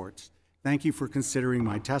club sports. Thank you for considering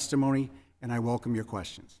my testimony, and I welcome your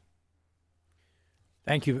questions.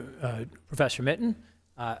 Thank you, Professor Mitten.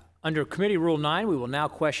 Under Committee Rule 9, we will now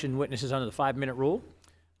question witnesses under the 5-minute rule.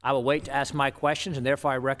 I will wait to ask my questions, and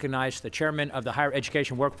therefore I recognize the chairman of the Higher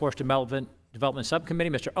Education Workforce Development Subcommittee,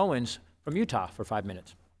 Mr. Owens from Utah, for 5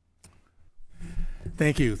 minutes.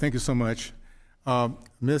 Thank you so much.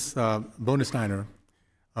 Ms. Bonesteiner,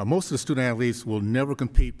 most of the student athletes will never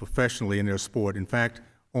compete professionally in their sport. In fact,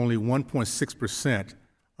 only 1.6%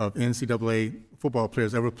 of NCAA football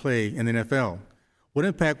players ever play in the NFL. What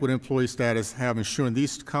impact would employee status have ensuring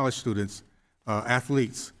these college students,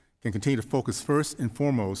 athletes, can continue to focus first and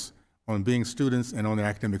foremost on being students and on their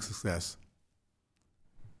academic success?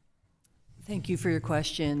 Thank you for your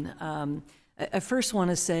question. I first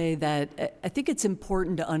want to say that I think it's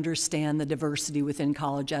important to understand the diversity within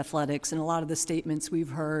college athletics, and a lot of the statements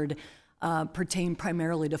we've heard pertain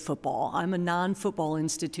primarily to football. I'm a non-football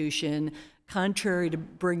institution. Contrary to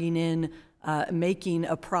bringing in, making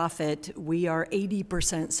a profit, we are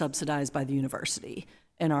 80% subsidized by the university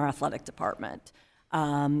in our athletic department.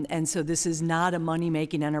 And so this is not a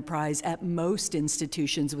money-making enterprise at most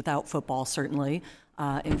institutions without football, certainly,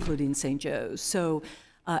 including St. Joe's. So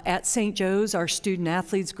at St. Joe's, our student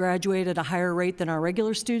athletes graduate at a higher rate than our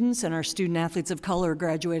regular students, and our student athletes of color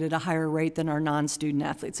graduate at a higher rate than our non-student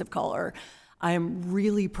athletes of color. I am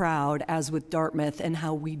really proud, as with Dartmouth and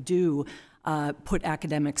how we do, put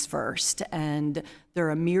academics first. And there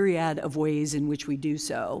are a myriad of ways in which we do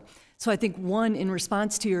so. So I think one, in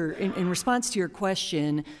response to your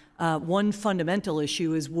question, one fundamental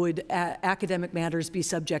issue is, would academic matters be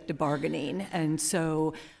subject to bargaining? And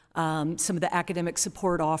so some of the academic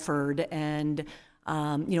support offered and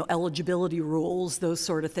eligibility rules, those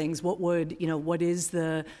sort of things. What is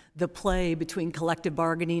the play between collective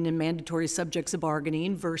bargaining and mandatory subjects of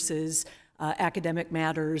bargaining versus academic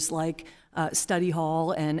matters like study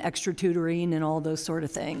hall and extra tutoring and all those sort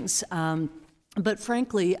of things. But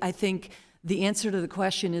frankly, I think the answer to the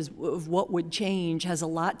question of what would change has a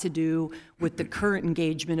lot to do with the current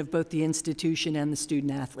engagement of both the institution and the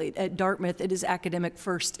student athlete. At Dartmouth, it is academic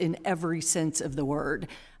first in every sense of the word.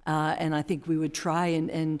 And I think we would try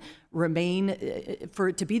and remain for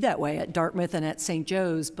it to be that way at Dartmouth and at St.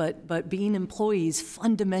 Joe's, but being employees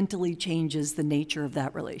fundamentally changes the nature of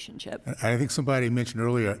that relationship. I think somebody mentioned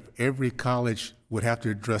earlier, every college would have to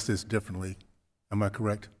address this differently. Am I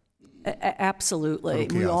correct? Absolutely.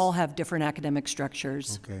 Okay, we all have different academic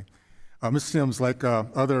structures. Okay. Ms. Sims, like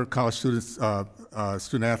other college students,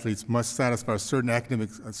 student athletes must satisfy certain academic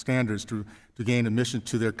standards to gain admission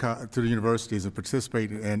to the universities and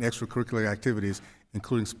participate in extracurricular activities,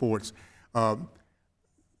 including sports. There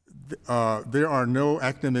are no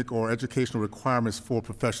academic or educational requirements for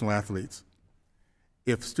professional athletes.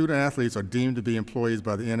 If student athletes are deemed to be employees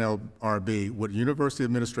by the NLRB, would university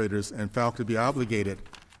administrators and faculty be obligated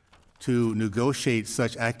to negotiate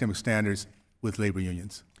such academic standards with labor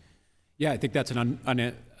unions? Yeah, I think that's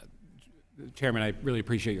Chairman, I really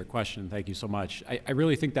appreciate your question. Thank you so much. I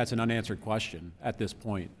really think that's an unanswered question at this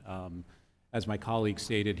point. As my colleague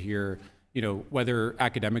stated here, whether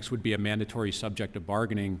academics would be a mandatory subject of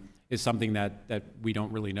bargaining is something that we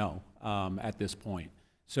don't really know at this point.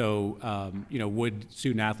 So, would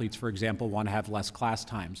student athletes, for example, want to have less class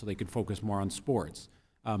time so they could focus more on sports?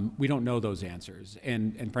 We don't know those answers.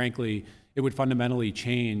 And frankly, it would fundamentally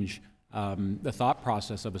change the thought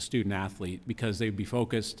process of a student athlete, because they'd be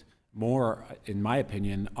focused more, in my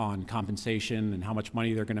opinion, on compensation and how much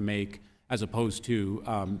money they're going to make, as opposed to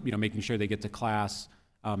making sure they get to class,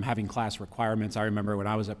 having class requirements. I remember when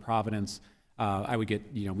I was at Providence, I would get,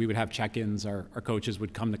 we would have check-ins. Our coaches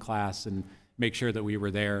would come to class and make sure that we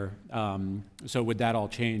were there. So would that all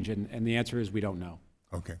change? And the answer is we don't know.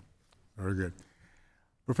 Okay, very good.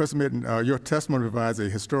 Professor Mitten, your testimony provides a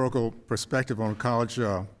historical perspective on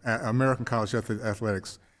American college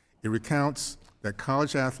athletics. It recounts that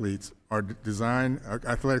college athletics are designed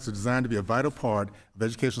to be a vital part of the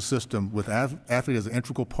educational system, with athlete as an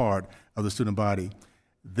integral part of the student body.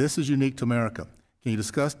 This is unique to America. Can you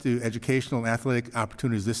discuss the educational and athletic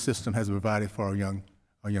opportunities this system has provided for our young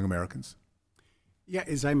Americans? Yeah,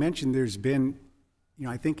 as I mentioned, there's been,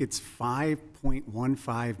 I think it's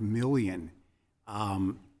 5.15 million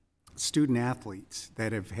student athletes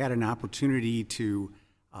that have had an opportunity to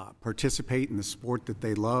participate in the sport that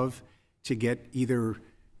they love, to get either,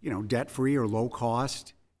 debt-free or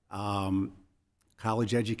low-cost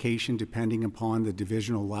college education, depending upon the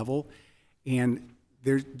divisional level. And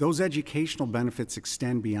those educational benefits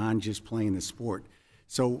extend beyond just playing the sport.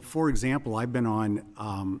 So, for example, I've been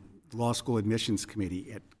on law school admissions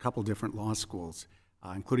committee at a couple different law schools,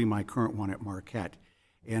 including my current one at Marquette.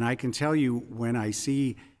 And I can tell you, when I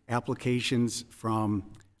see applications from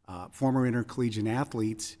former intercollegiate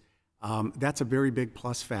athletes, that's a very big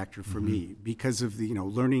plus factor for me, because of the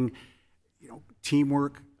learning,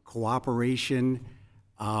 teamwork, cooperation.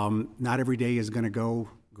 Not every day is going to go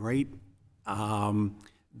great.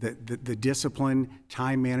 The discipline,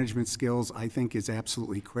 time management skills, I think, is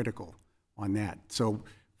absolutely critical on that. So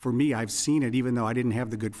for me, I've seen it, even though I didn't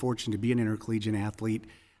have the good fortune to be an intercollegiate athlete.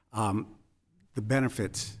 The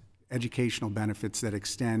benefits, educational benefits that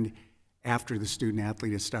extend after the student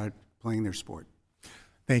athlete has started playing their sport.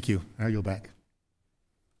 Thank you. Now you're back.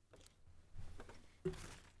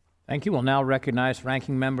 Thank you. We'll now recognize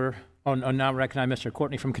Mr.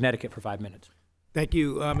 Courtney from Connecticut for 5 minutes. Thank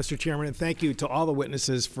you, Mr. Chairman, and thank you to all the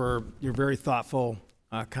witnesses for your very thoughtful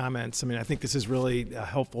comments. I mean, I think this is really a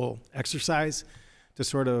helpful exercise to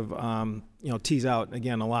sort of, tease out,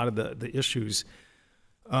 again, a lot of the issues.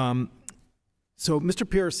 So, Mr.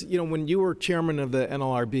 Pierce, when you were chairman of the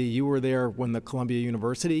NLRB, you were there when the Columbia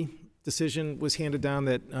University decision was handed down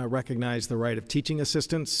that recognized the right of teaching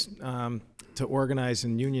assistants to organize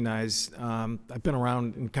and unionize. I've been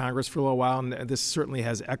around in Congress for a little while, and this certainly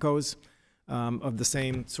has echoes of the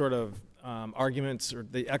same sort of arguments, or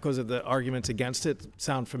the echoes of the arguments against it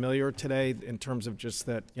sound familiar today, in terms of just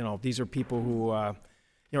that, these are people who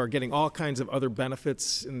are getting all kinds of other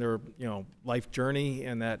benefits in their life journey,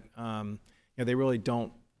 and that they really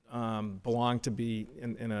don't belong to be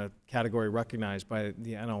in a category recognized by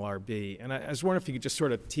the NLRB. And I was wondering if you could just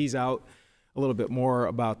sort of tease out a little bit more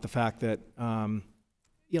about the fact that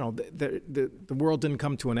you know, the world didn't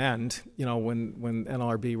come to an end, you know, when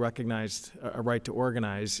NLRB recognized a right to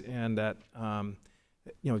organize, and that,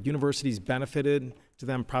 you know, universities benefited to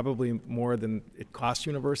them probably more than it cost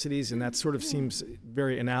universities, and that sort of seems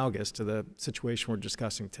very analogous to the situation we're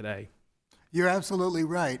discussing today. You're absolutely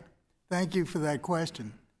right. Thank you for that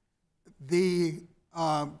question. The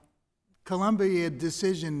Columbia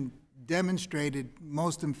decision demonstrated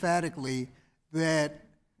most emphatically that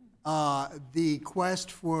the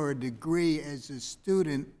quest for a degree as a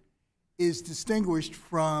student is distinguished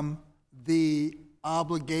from the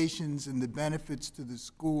obligations and the benefits to the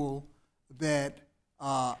school that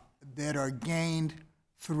are gained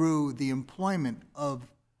through the employment of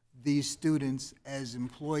these students as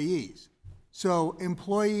employees. So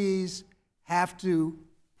employees have to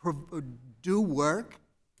do work.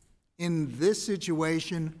 In this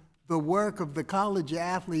situation, the work of the college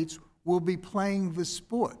athletes will be playing the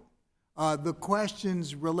sport. The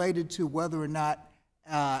questions related to whether or not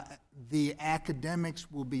the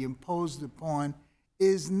academics will be imposed upon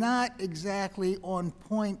is not exactly on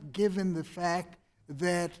point, given the fact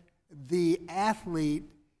that the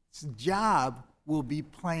athlete's job will be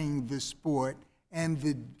playing the sport, and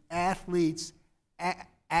the athlete's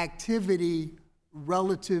activity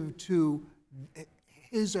relative to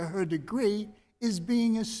his or her degree is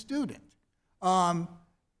being a student.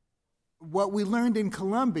 What we learned in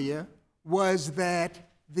Columbia was that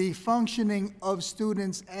the functioning of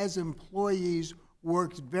students as employees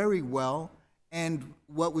worked very well, and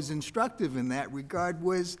what was instructive in that regard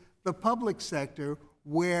was the public sector,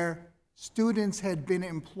 where students had been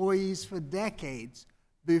employees for decades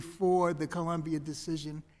before the Columbia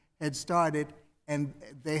decision had started, and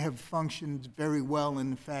they have functioned very well.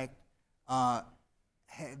 In fact,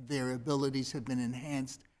 their abilities have been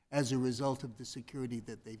enhanced as a result of the security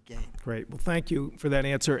that they've gained. Great. Well, thank you for that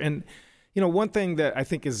answer. And, you know, one thing that I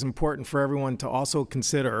think is important for everyone to also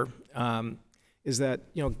consider is that,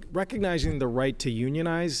 you know, recognizing the right to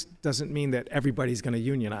unionize doesn't mean that everybody's going to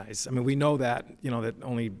unionize. I mean, we know that, you know, that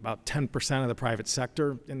only about 10% of the private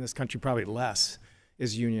sector in this country, probably less,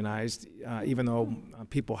 is unionized, even though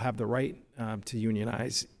people have the right to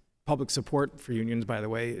unionize. Public support for unions, by the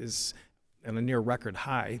way, is at a near record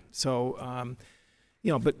high. So,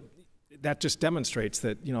 you know, but that just demonstrates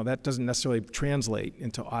that, you know, that doesn't necessarily translate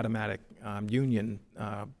into automatic union,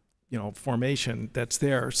 you know, formation that's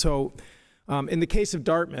there. So in the case of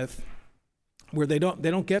Dartmouth, where they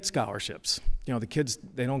don't get scholarships, you know, the kids,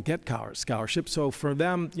 they don't get scholarships. So for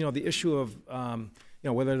them, you know, the issue of, you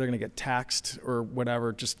know, whether they're going to get taxed or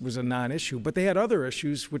whatever just was a non-issue. But they had other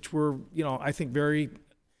issues which were, you know, I think very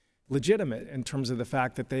legitimate in terms of the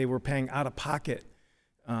fact that they were paying out-of-pocket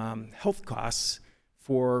health costs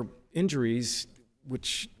for injuries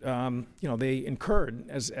which, you know, they incurred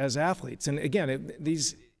as athletes. And again,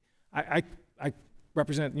 I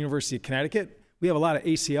represent the University of Connecticut. We have a lot of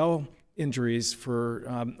ACL injuries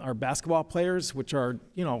for our basketball players, which are,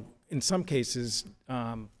 you know, in some cases,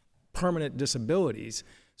 permanent disabilities.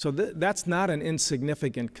 So that's not an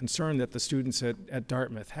insignificant concern that the students at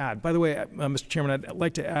Dartmouth had. By the way, Mr. Chairman, I'd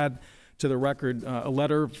like to add to the record a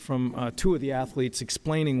letter from two of the athletes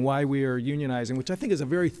explaining why we are unionizing, which I think is a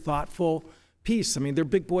very thoughtful piece. I mean, they're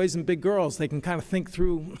big boys and big girls. They can kind of think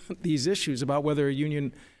through these issues about whether a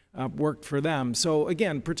union worked for them. So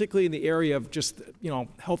again, particularly in the area of just, you know,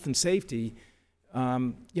 health and safety,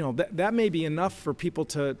 you know, that may be enough for people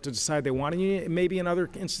to decide they want a union. Maybe in other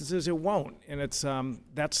instances it won't. And it's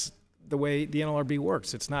that's the way the NLRB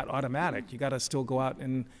works. It's not automatic. You got to still go out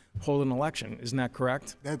and hold an election. Isn't that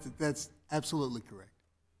correct? That's absolutely correct.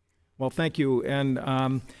 Well, thank you. And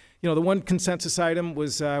you know, the one consensus item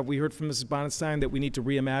was we heard from Mrs. Bonenstein that we need to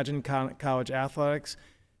reimagine college athletics.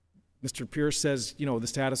 Mr. Pierce says, you know, the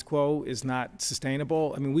status quo is not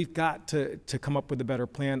sustainable. I mean, we've got to come up with a better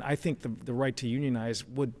plan. I think the right to unionize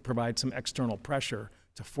would provide some external pressure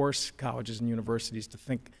to force colleges and universities to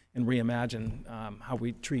think and reimagine how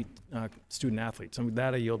we treat student athletes. And with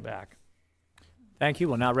that, I yield back. Thank you.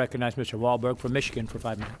 We'll now recognize Mr. Wahlberg from Michigan for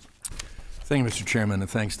 5 minutes. Thank you, Mr. Chairman, and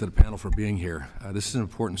thanks to the panel for being here. This is an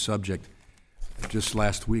important subject. Just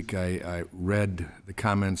last week, I read the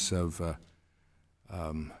comments of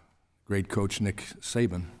great coach Nick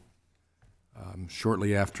Saban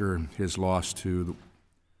shortly after his loss to the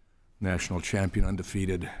national champion,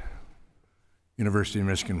 undefeated University of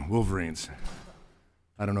Michigan Wolverines.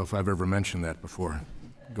 I don't know if I've ever mentioned that before.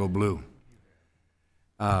 Go Blue.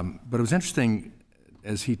 But it was interesting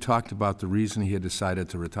as he talked about the reason he had decided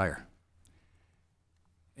to retire.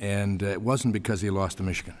 And it wasn't because he lost to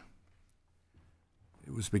Michigan.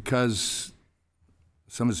 It was because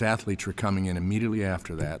some of his athletes were coming in immediately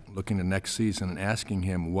after that, looking to next season and asking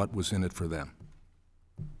him what was in it for them.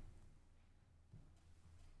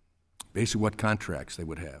 Basically what contracts they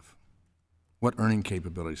would have, what earning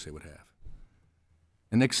capabilities they would have.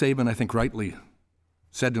 And Nick Saban, I think rightly,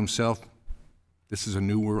 said to himself, this is a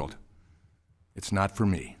new world. It's not for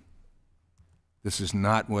me. This is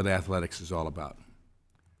not what athletics is all about.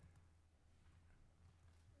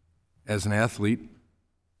 As an athlete,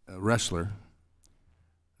 a wrestler,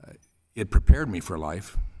 it prepared me for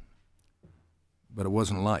life, but it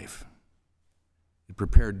wasn't life. It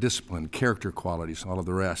prepared discipline, character qualities, all of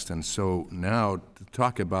the rest. And so now to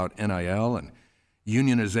talk about NIL and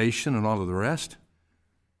unionization and all of the rest,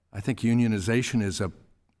 I think unionization is a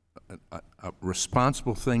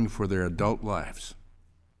responsible thing for their adult lives.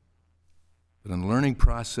 But in the learning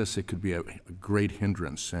process, it could be a great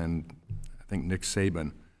hindrance, and I think Nick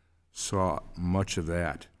Saban saw much of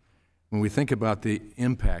that. When we think about the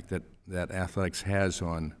impact that athletics has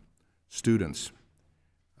on students,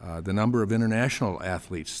 the number of international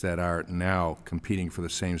athletes that are now competing for the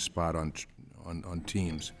same spot on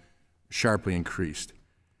teams sharply increased.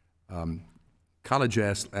 College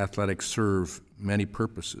athletics serve many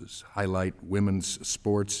purposes: highlight women's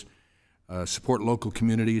sports, support local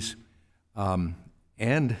communities,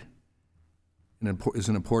 and is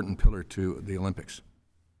an important pillar to the Olympics.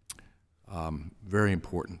 Very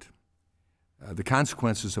important. The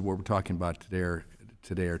consequences of what we're talking about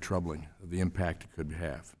today are troubling, the impact it could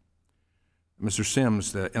have. Mr.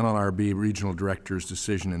 Sims, the NLRB regional director's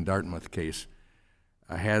decision in Dartmouth case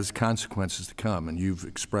has consequences to come, and you've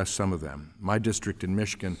expressed some of them. My district in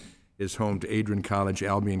Michigan is home to Adrian College,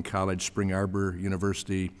 Albion College, Spring Arbor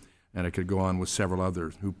University, and I could go on with several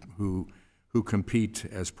others who compete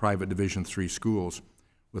as private Division III schools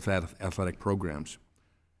with athletic programs.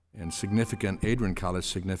 And Adrian College,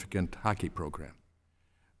 significant hockey program.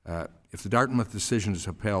 If the Dartmouth decision is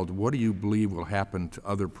upheld, what do you believe will happen to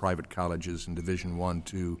other private colleges in Division I,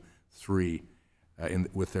 II, III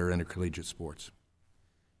with their intercollegiate sports?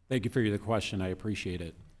 Thank you for the question. I appreciate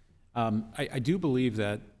it. I do believe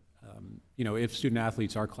that if student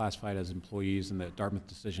athletes are classified as employees and the Dartmouth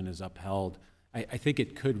decision is upheld, I think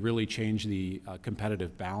it could really change the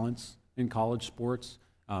competitive balance in college sports.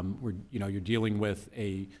 You're dealing with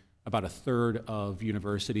about a third of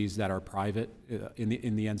universities that are private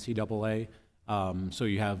in the NCAA. So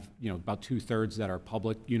you have about 2/3 that are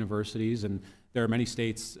public universities, and there are many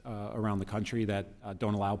states around the country that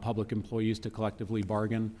don't allow public employees to collectively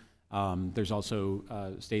bargain. There's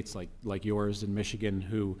also states like yours in Michigan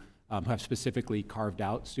who have specifically carved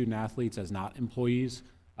out student athletes as not employees,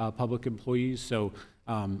 public employees. So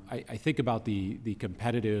I think about the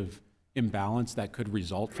competitive imbalance that could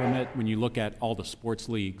result from it. When you look at all the sports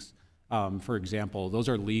leagues, for example, those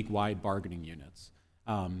are league-wide bargaining units.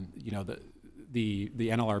 The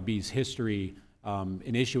NLRB's history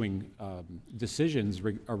in issuing decisions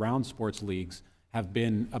around sports leagues have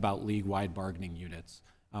been about league-wide bargaining units.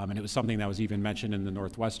 And it was something that was even mentioned in the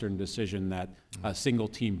Northwestern decision that a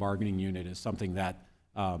single-team bargaining unit is something that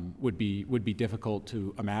would be difficult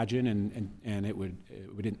to imagine, and it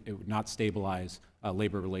would not stabilize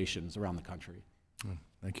labor relations around the country.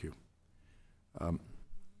 Thank you.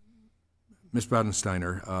 Ms.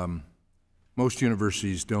 Bodensteiner, most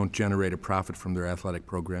universities don't generate a profit from their athletic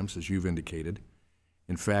programs, as you've indicated.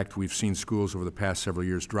 In fact, we've seen schools over the past several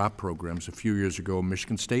years drop programs. A few years ago,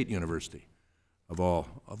 Michigan State University, of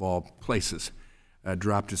all places,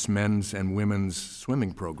 dropped its men's and women's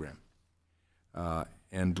swimming program.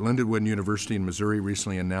 And Lindenwood University in Missouri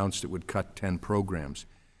recently announced it would cut 10 programs.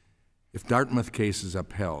 If Dartmouth case is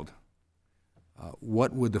upheld,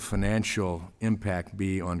 what would the financial impact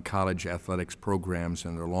be on college athletics programs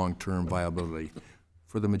and their long-term viability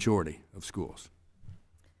for the majority of schools?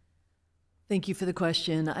 Thank you for the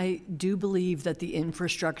question. I do believe that the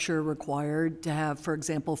infrastructure required to have, for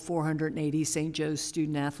example, 480 St. Joe's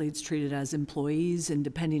student athletes treated as employees, and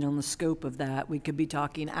depending on the scope of that, we could be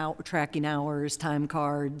talking tracking hours, time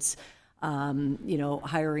cards,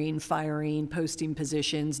 hiring, firing, posting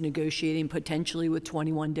positions, negotiating potentially with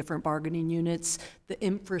 21 different bargaining units. The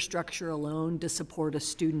infrastructure alone to support a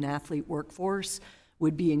student athlete workforce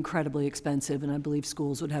would be incredibly expensive, and I believe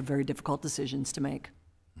schools would have very difficult decisions to make.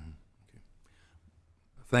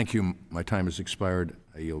 Thank you. My time has expired.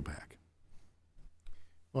 I yield back.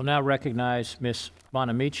 We'll now recognize Ms.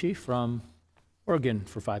 Bonamici from Oregon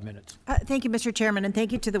for 5 minutes. Thank you, Mr. Chairman, and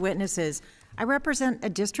thank you to the witnesses. I represent a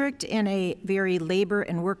district in a very labor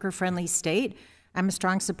and worker-friendly state. I'm a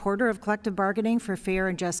strong supporter of collective bargaining for fair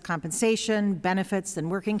and just compensation, benefits,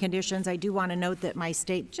 and working conditions. I do want to note that my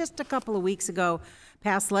state just a couple of weeks ago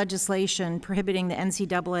passed legislation prohibiting the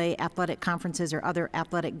NCAA athletic conferences or other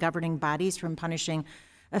athletic governing bodies from punishing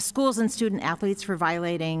schools and student athletes for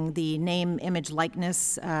violating the name, image,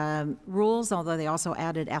 likeness rules, although they also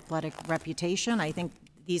added athletic reputation. I think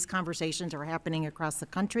these conversations are happening across the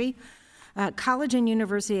country. College and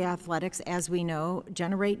university athletics, as we know,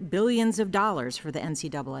 generate billions of dollars for the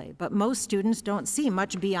NCAA, but most students don't see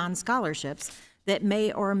much beyond scholarships that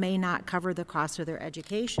may or may not cover the cost of their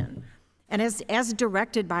education. And as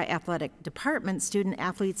directed by athletic departments, student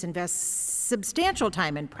athletes invest substantial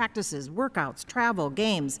time in practices, workouts, travel,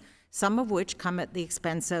 games, some of which come at the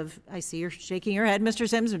expense of, I see you're shaking your head, Mr.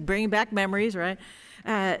 Sims, bringing back memories, right?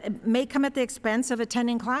 May come at the expense of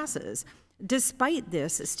attending classes. Despite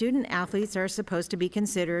this, student athletes are supposed to be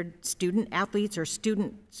considered student athletes or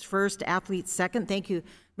students first, athletes second. Thank you,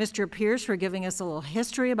 Mr. Pierce, for giving us a little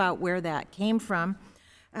history about where that came from.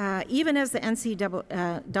 Even as the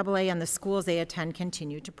NCAA and the schools they attend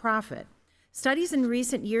continue to profit. Studies in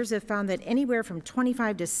recent years have found that anywhere from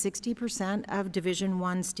 25 to 60% of Division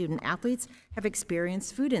I student athletes have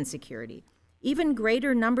experienced food insecurity. Even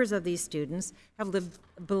greater numbers of these students have lived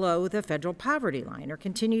below the federal poverty line or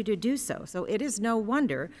continue to do so. So it is no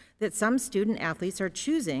wonder that some student athletes are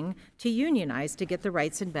choosing to unionize to get the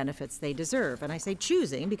rights and benefits they deserve. And I say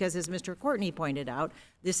choosing because, as Mr. Courtney pointed out,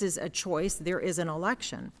 this is a choice. There is an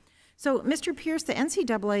election. So, Mr. Pierce, the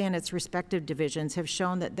NCAA and its respective divisions have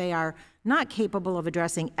shown that they are not capable of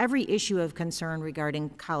addressing every issue of concern regarding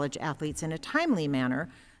college athletes in a timely manner.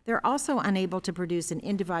 They're also unable to produce an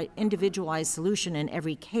individualized solution in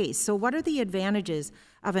every case. So what are the advantages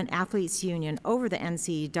of an athletes union over the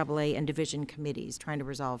NCAA and division committees trying to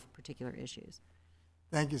resolve particular issues?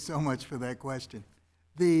 Thank you so much for that question.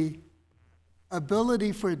 The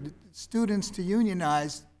ability for students to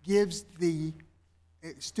unionize gives the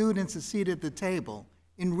students a seat at the table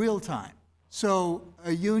in real time. So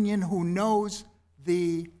a union who knows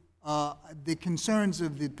the concerns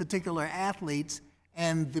of the particular athletes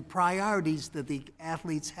and the priorities that the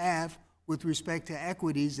athletes have with respect to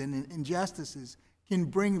equities and injustices can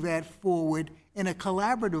bring that forward in a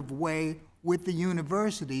collaborative way with the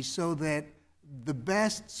university so that the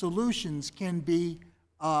best solutions can be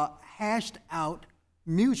hashed out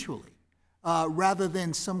mutually rather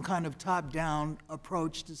than some kind of top-down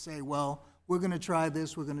approach to say, well, we're going to try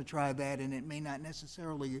this, we're going to try that, and it may not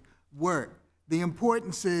necessarily work. The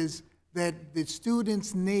importance is that the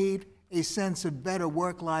students need a sense of better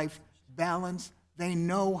work-life balance. They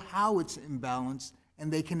know how it's imbalanced,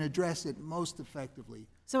 and they can address it most effectively.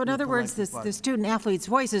 So in other words, the student athletes'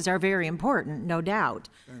 voices are very important, no doubt.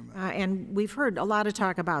 And we've heard a lot of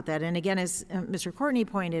talk about that. And again, as Mr. Courtney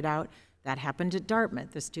pointed out, that happened at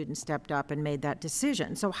Dartmouth. The students stepped up and made that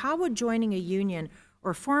decision. So how would joining a union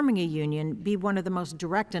or forming a union be one of the most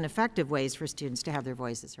direct and effective ways for students to have their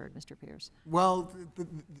voices heard, Mr. Pierce? Well,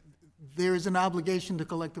 there is an obligation to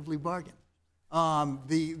collectively bargain.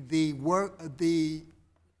 The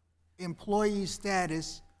employee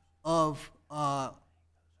status of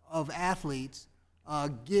athletes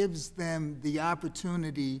gives them the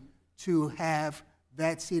opportunity to have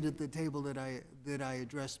that seat at the table that I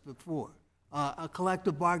addressed before. A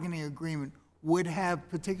collective bargaining agreement would have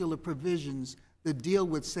particular provisions that deal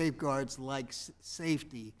with safeguards like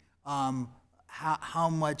safety, how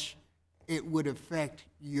much it would affect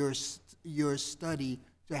your study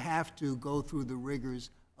to have to go through the rigors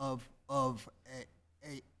of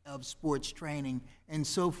sports training and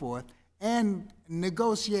so forth, and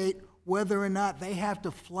negotiate whether or not they have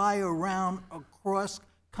to fly around across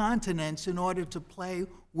continents in order to play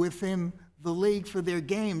within the league for their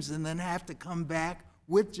games and then have to come back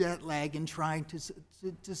with jet lag and trying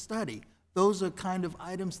to study. Those are kind of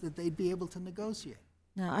items that they'd be able to negotiate.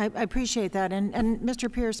 No, I appreciate that. And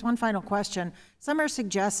Mr. Pierce, one final question. Some are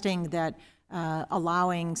suggesting that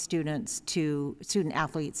allowing student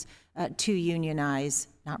athletes to unionize,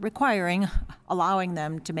 not requiring, allowing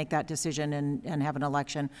them to make that decision and have an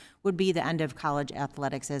election would be the end of college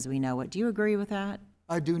athletics as we know it. Do you agree with that?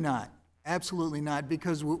 I do not. Absolutely not,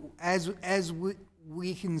 because as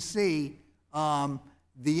we can see, all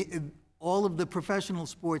of the professional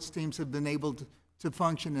sports teams have been able to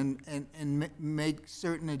function and make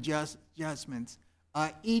certain adjustments.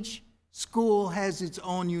 Each school has its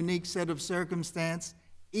own unique set of circumstance.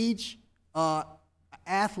 Each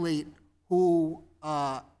athlete who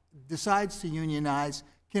decides to unionize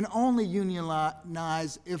can only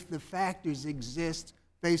unionize if the factors exist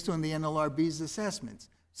based on the NLRB's assessments.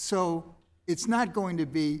 So it's not going to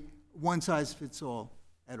be one size fits all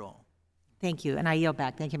at all. Thank you, and I yield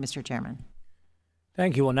back. Thank you, Mr. Chairman.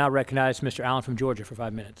 Thank you. We'll now recognize Mr. Allen from Georgia for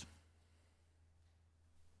 5 minutes.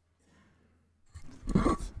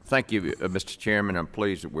 Thank you, Mr. Chairman. I'm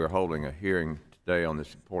pleased that we're holding a hearing today on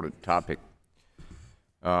this important topic.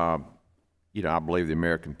 You know, I believe the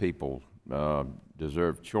American people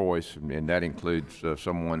deserve choice, and that includes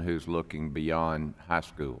someone who's looking beyond high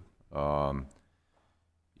school.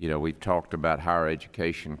 You know, we've talked about higher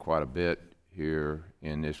education quite a bit here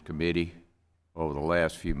in this committee over the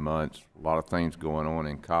last few months. A lot of things going on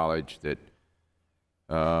in college that,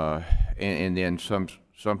 and then some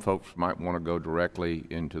folks might want to go directly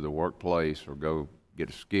into the workplace or go get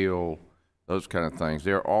a skill, those kind of things.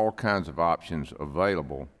 There are all kinds of options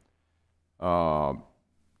available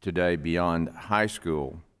today beyond high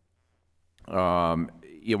school. You know,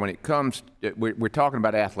 when it comes, we're talking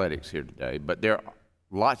about athletics here today, but there are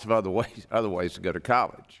lots of other ways to go to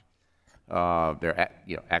college. There are,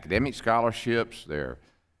 you know, academic scholarships. There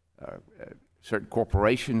certain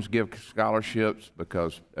corporations give scholarships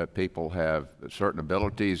because people have certain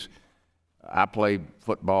abilities. I played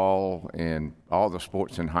football and all the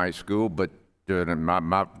sports in high school, but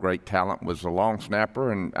my great talent was a long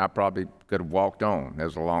snapper, and I probably could have walked on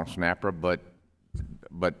as a long snapper, but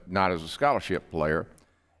not as a scholarship player.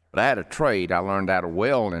 But I had a trade. I learned how to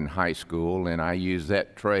weld in high school, and I used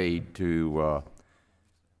that trade to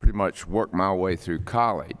pretty much work my way through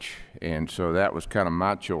college, and so that was kind of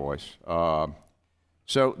my choice.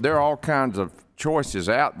 So there are all kinds of choices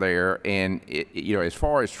out there, and you know, as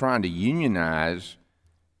far as trying to unionize,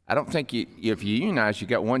 I don't think if you unionize, you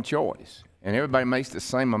got one choice, and everybody makes the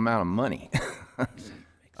same amount of money.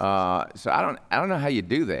 So I don't know how you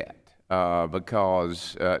do that.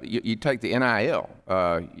 Because you take the NIL,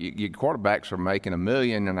 your quarterbacks are making $1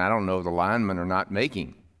 million, and I don't know, the linemen are not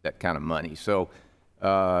making that kind of money. So,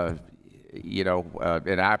 you know,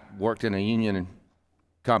 and I worked in a union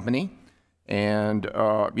company, and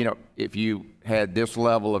you know, if you had this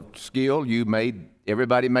level of skill,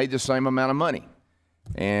 everybody made the same amount of money.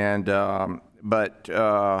 And but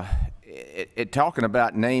talking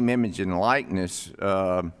about name, image, and likeness.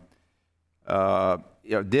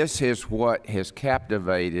 You know, this is what has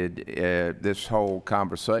captivated this whole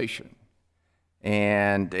conversation,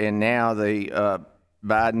 and now the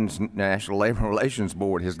Biden's National Labor Relations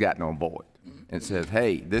Board has gotten on board and says,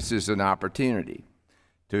 "Hey, this is an opportunity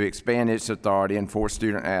to expand its authority and force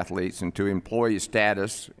student athletes into employee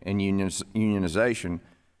status and unionization,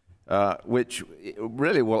 which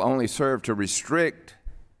really will only serve to restrict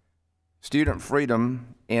student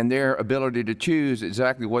freedom and their ability to choose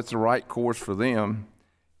exactly what's the right course for them."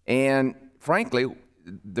 And frankly,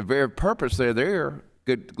 the very purpose they're there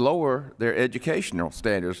could lower their educational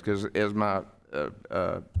standards, because as my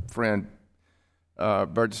friend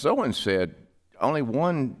Burgess Owens said, only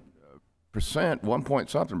 1%,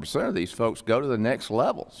 1-point-something% of these folks go to the next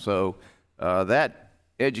level. So that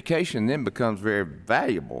education then becomes very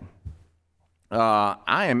valuable.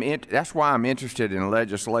 That's why I'm interested in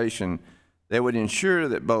legislation that would ensure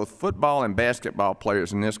that both football and basketball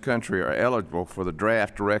players in this country are eligible for the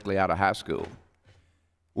draft directly out of high school.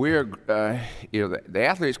 You know, the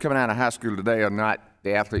athletes coming out of high school today are not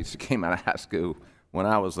the athletes that came out of high school when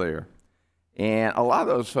I was there. And a lot of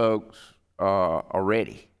those folks are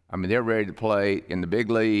ready. I mean, they're ready to play in the big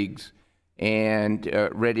leagues and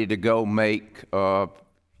ready to go make,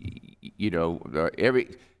 you know,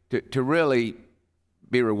 to really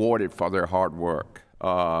be rewarded for their hard work.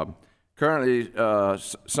 Currently,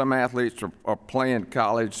 some athletes are playing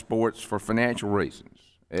college sports for financial reasons,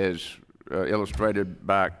 as illustrated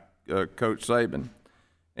by Coach Saban.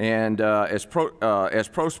 And as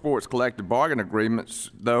pro sports collective bargaining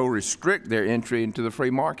agreements, though, restrict their entry into the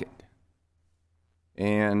free market.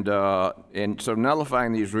 And so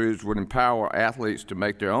nullifying these rules would empower athletes to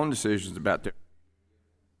make their own decisions about their...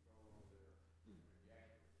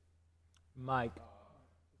 Mike.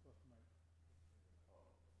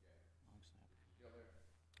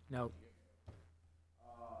 No.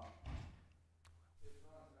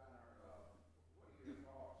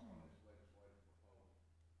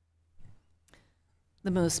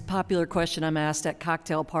 The most popular question I'm asked at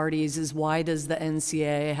cocktail parties is, why does the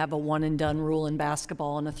NCAA have a one-and-done rule in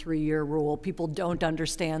basketball and a 3-year rule? People don't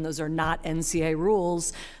understand those are not NCAA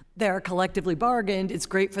rules. They're collectively bargained. It's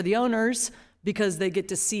great for the owners because they get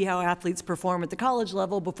to see how athletes perform at the college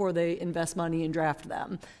level before they invest money and draft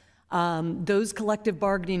them. Those collective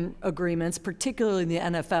bargaining agreements, particularly in the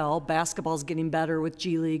NFL, basketball's getting better with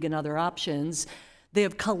G League and other options, they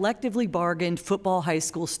have collectively bargained football high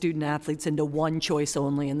school student athletes into one choice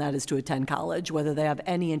only, and that is to attend college, whether they have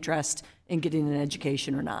any interest in getting an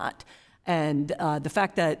education or not. And the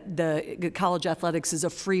fact that the college athletics is a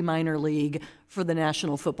free minor league for the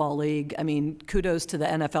National Football League, I mean, kudos to the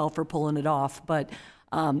NFL for pulling it off, but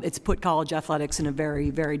it's put college athletics in a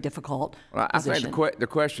very, very difficult position. I think the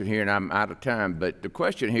question here, and I'm out of time, but the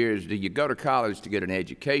question here is, do you go to college to get an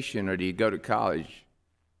education, or do you go to college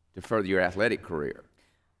to further your athletic career?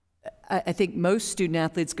 I think most student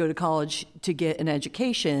athletes go to college to get an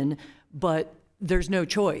education, but there's no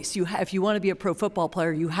choice. If you want to be a pro football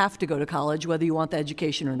player, you have to go to college, whether you want the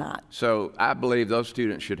education or not. So I believe those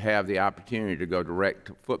students should have the opportunity to go direct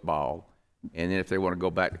to football, and then if they want to go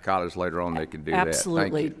back to college later on, they can do that.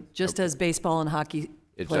 Absolutely, Thank you. just as baseball and hockey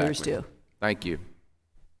players do. Thank you.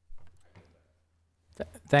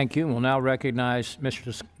 Thank you. We'll now recognize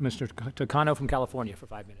Mr. Takano from California for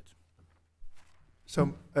 5 minutes.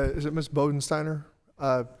 So is it Ms. Bodensteiner?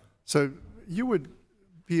 So you would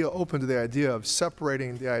be open to the idea of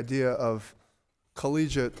separating the idea of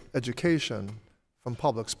collegiate education from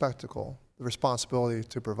public spectacle, the responsibility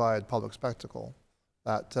to provide public spectacle,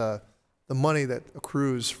 that the money that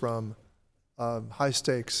accrues from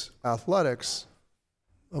high-stakes athletics,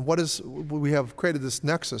 we have created this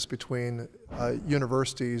nexus between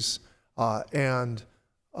universities and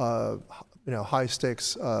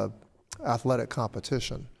high-stakes athletic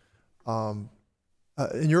competition.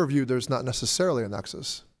 In your view, there's not necessarily a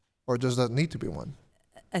nexus, or does that need to be one?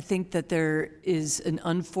 I think that there is an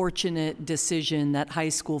unfortunate decision that high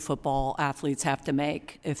school football athletes have to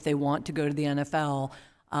make if they want to go to the NFL.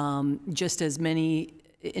 Just as many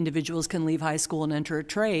individuals can leave high school and enter a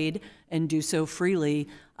trade and do so freely,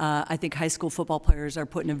 I think high school football players are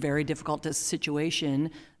put in a very difficult situation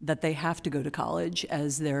that they have to go to college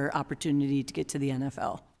as their opportunity to get to the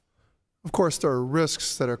NFL. Of course, there are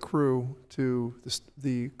risks that accrue to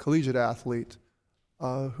the collegiate athlete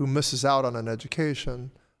who misses out on an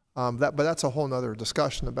education. But that's a whole other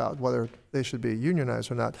discussion about whether they should be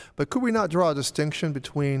unionized or not. But could we not draw a distinction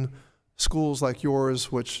between schools like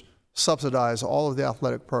yours, which subsidize all of the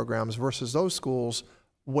athletic programs, versus those schools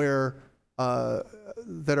where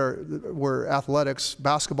where athletics,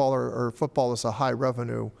 basketball or football, is a high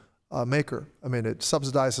revenue maker? I mean, it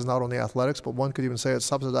subsidizes not only athletics, but one could even say it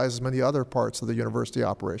subsidizes many other parts of the university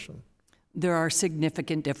operation. There are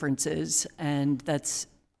significant differences, and that's,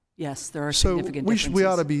 yes, there are significant differences. So we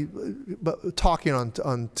ought to be talking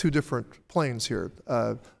on two different planes here.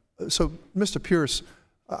 So, Mr. Pierce,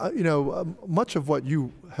 much of what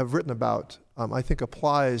you have written about, I think,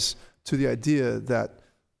 applies to the idea that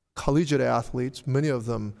collegiate athletes, many of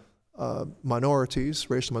them minorities,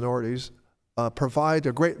 racial minorities, provide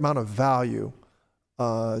a great amount of value.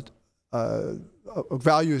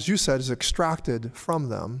 Value, as you said, is extracted from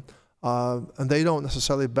them, and they don't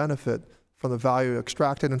necessarily benefit from the value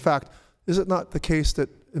extracted. In fact, is it not the case that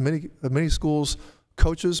in many schools,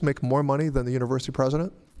 coaches make more money than the university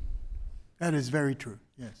president? That is very true,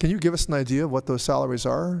 yes. Can you give us an idea of what those salaries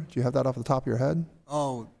are? Do you have that off the top of your head?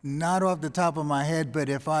 Oh, not off the top of my head, but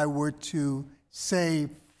if I were to say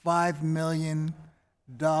 $5 million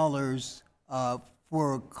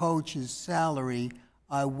for a coach's salary,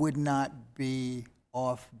 I would not be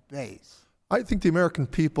off base. I think the American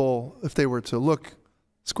people, if they were to look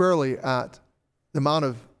squarely at the amount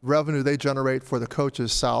of revenue they generate for the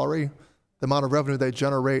coach's salary, the amount of revenue they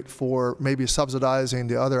generate for maybe subsidizing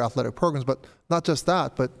the other athletic programs, but not just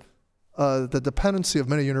that, but the dependency of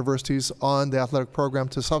many universities on the athletic program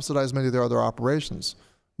to subsidize many of their other operations,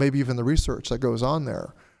 maybe even the research that goes on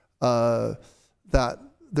there, that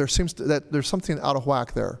there's something out of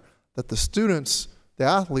whack there, that the students, the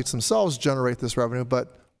athletes themselves generate this revenue,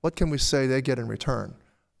 but what can we say they get in return?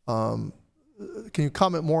 Can you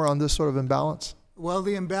comment more on this sort of imbalance? Well,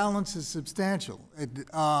 the imbalance is substantial.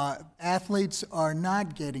 Athletes are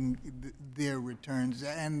not getting their returns,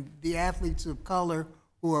 and the athletes of color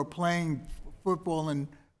who are playing football and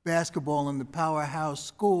basketball in the powerhouse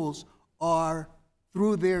schools are,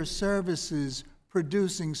 through their services,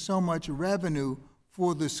 producing so much revenue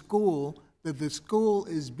for the school that the school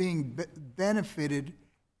is being benefited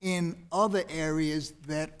in other areas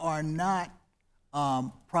that are not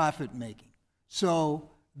profit-making. So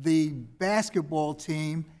the basketball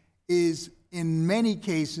team is, in many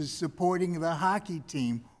cases, supporting the hockey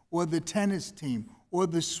team or the tennis team or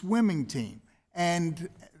the swimming team. And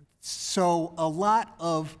so a lot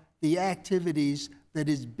of the activities that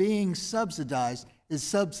is being subsidized is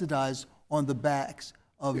subsidized on the backs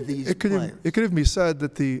of these players. It could even be said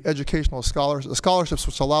that the educational scholarships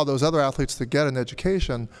which allow those other athletes to get an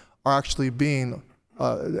education are actually being,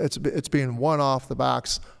 it's being won off the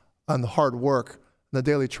backs on the hard work and the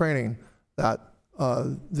daily training that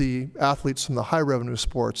the athletes from the high revenue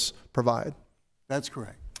sports provide. That's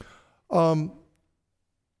correct. And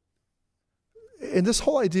this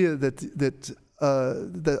whole idea that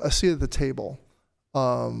a seat at the table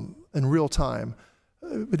in real time,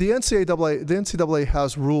 the NCAA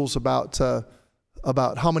has rules about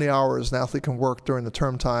how many hours an athlete can work during the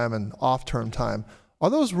term time and off-term time. Are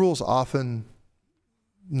those rules often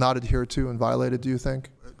not adhered to and violated, do you think?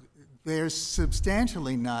 They're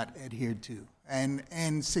substantially not adhered to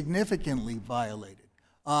and significantly violated.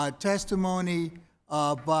 Testimony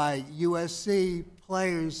by USC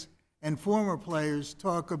players and former players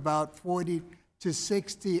talk about 40 to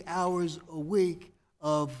 60 hours a week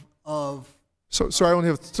of So, sorry, I only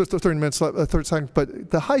have 30 minutes left, 30 seconds, but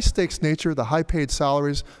the high stakes nature, the high paid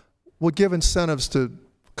salaries would give incentives to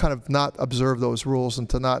kind of not observe those rules and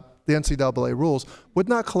to not, the NCAA rules. Would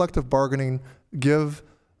not collective bargaining give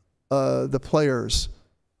the players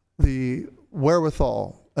the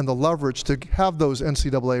wherewithal and the leverage to have those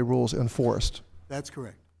NCAA rules enforced? That's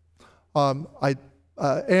correct.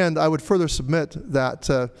 And I would further submit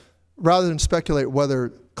that rather than speculate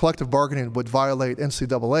whether collective bargaining would violate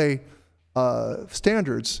NCAA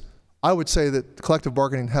standards, I would say that collective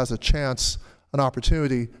bargaining has a chance, an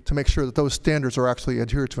opportunity to make sure that those standards are actually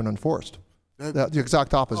adhered to and enforced. The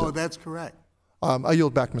exact opposite. Oh, that's correct. I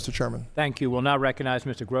yield back, Mr. Chairman. Thank you. We'll now recognize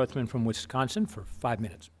Mr. Grothman from Wisconsin for 5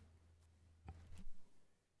 minutes.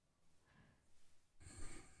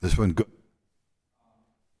 This one go.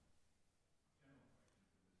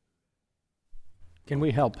 Can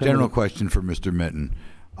we help him? General question for Mr. Minton.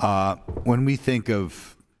 When we think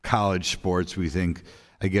of college sports, we think,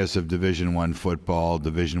 I guess, of Division I football,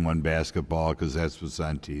 Division I basketball, because that's what's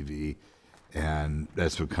on TV, and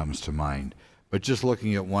that's what comes to mind. But just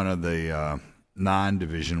looking at one of the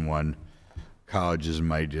non-Division I colleges in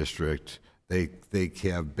my district, they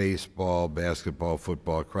have baseball, basketball,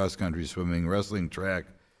 football, cross-country swimming, wrestling, track,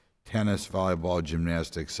 tennis, volleyball,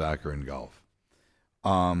 gymnastics, soccer, and golf.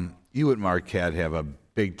 You at Marquette have a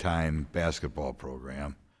big-time basketball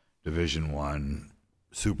program, Division I,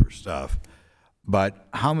 super stuff. But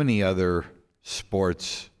how many other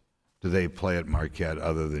sports do they play at Marquette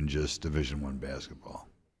other than just Division I basketball?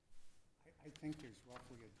 I think there's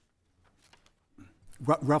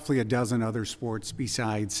roughly a dozen other sports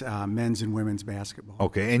besides men's and women's basketball.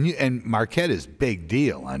 Okay, and Marquette is big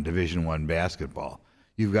deal on Division I basketball.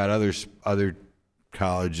 You've got other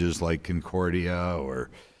colleges like Concordia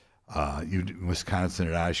or Wisconsin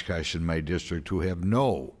at Oshkosh in my district who have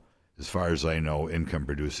no, as far as I know,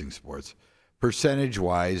 income-producing sports.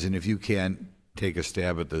 Percentage-wise, and if you can't take a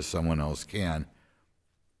stab at this, someone else can,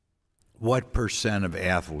 what percent of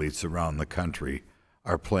athletes around the country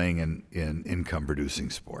are playing in income-producing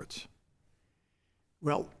sports?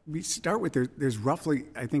 Well, we start with there's roughly,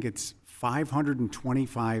 I think it's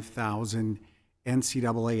 525,000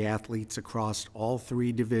 NCAA athletes across all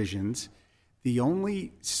three divisions. The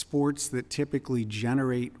only sports that typically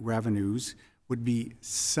generate revenues would be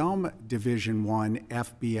some Division I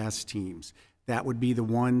FBS teams. That would be the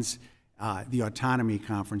ones, the autonomy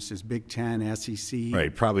conferences, Big Ten, SEC.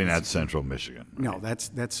 Right, probably not Central Michigan. Right? No,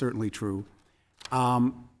 that's certainly true.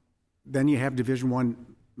 Then you have Division I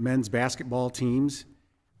men's basketball teams.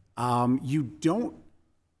 You don't,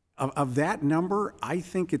 of that number, I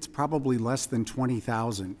think it's probably less than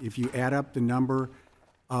 20,000. If you add up the number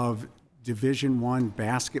of Division I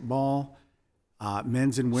basketball,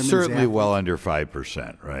 men's and women's certainly athletes. Well under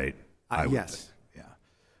 5%, right? Yes. Think.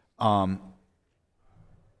 Yeah.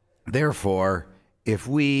 Therefore, if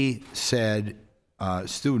we said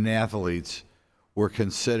student athletes were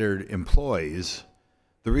considered employees,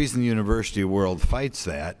 the reason the university world fights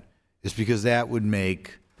that is because that would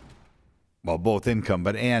make, well, both income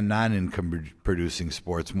and non-income producing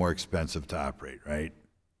sports more expensive to operate, right?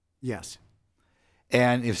 Yes.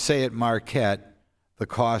 And if, say, at Marquette, the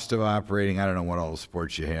cost of operating, I don't know what all the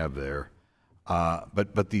sports you have there,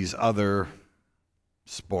 but these other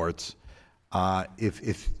sports,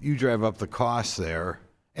 if you drive up the cost there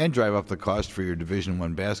and drive up the cost for your Division I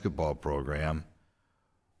basketball program,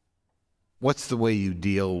 what's the way you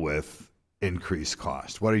deal with increased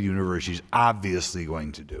cost? What are universities obviously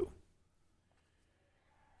going to do?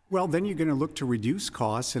 Well, then you're going to look to reduce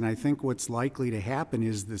costs, and I think what's likely to happen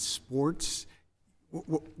is the sports.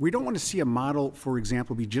 We don't want to see a model, for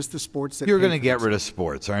example, be just the sports that. You're going to get rid of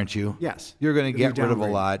sports, aren't you? Yes. You're going to get rid of a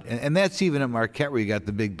lot. And that's even at Marquette where you got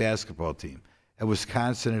the big basketball team. At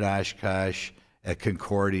Wisconsin, at Oshkosh, at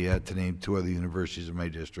Concordia, to name two other universities in my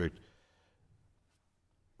district,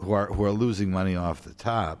 who are losing money off the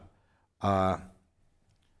top.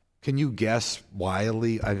 Can you guess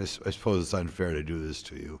wildly? I suppose it's unfair to do this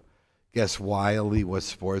to you. Guess wildly what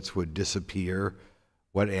sports would disappear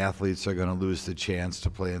what athletes are going to lose the chance to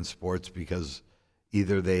play in sports because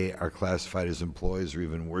either they are classified as employees or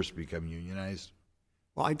even worse, become unionized?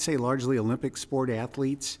 Well, I'd say largely Olympic sport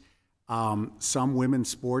athletes. Some women's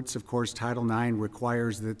sports, of course, Title IX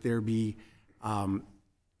requires that there be,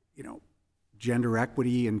 gender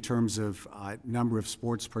equity in terms of number of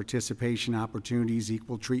sports participation opportunities,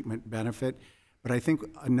 equal treatment benefit. But I think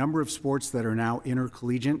a number of sports that are now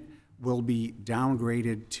intercollegiate will be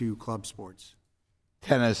downgraded to club sports.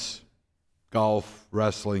 Tennis, golf,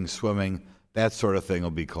 wrestling, swimming, that sort of thing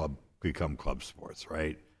will become club sports,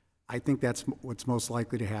 right? I think that's what's most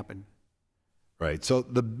likely to happen. Right. So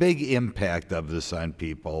the big impact of this on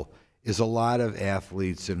people is a lot of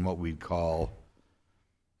athletes in what we'd call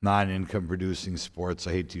non-income producing sports.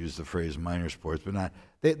 I hate to use the phrase minor sports, but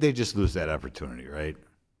they just lose that opportunity, right?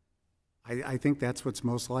 I think that's what's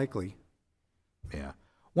most likely. Yeah.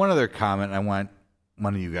 One other comment, I want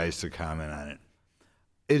one of you guys to comment on it.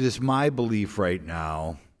 It is my belief right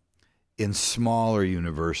now in smaller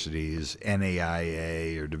universities,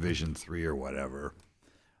 NAIA or Division III or whatever,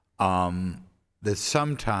 that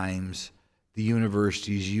sometimes the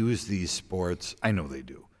universities use these sports, I know they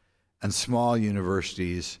do, and small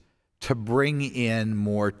universities to bring in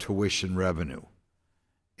more tuition revenue.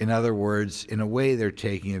 In other words, in a way, they're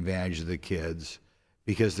taking advantage of the kids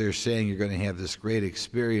because they're saying you're going to have this great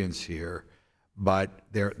experience here, but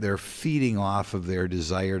they're feeding off of their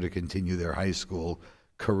desire to continue their high school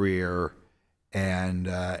career, and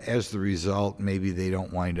as the result, maybe they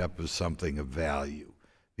don't wind up with something of value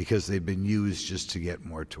because they've been used just to get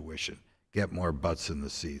more tuition, get more butts in the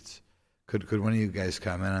seats. Could one of you guys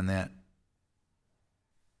comment on that?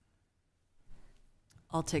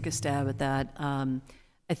 I'll take a stab at that.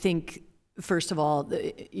 I think, first of all,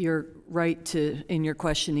 you're right in your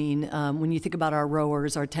questioning. When you think about our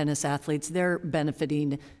rowers, our tennis athletes, they're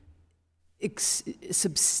benefiting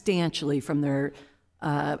substantially from their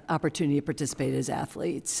opportunity to participate as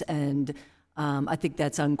athletes. And I think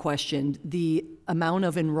that's unquestioned. The amount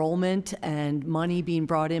of enrollment and money being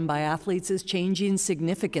brought in by athletes is changing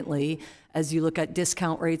significantly as you look at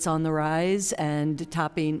discount rates on the rise and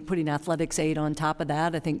putting athletics aid on top of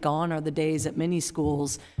that. I think gone are the days at many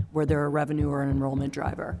schools where they're a revenue or an enrollment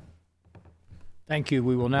driver. Thank you.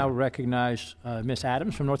 We will now recognize Ms.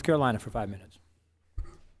 Adams from North Carolina for 5 minutes.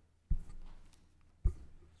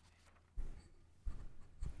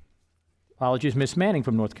 Apologies, Ms. Manning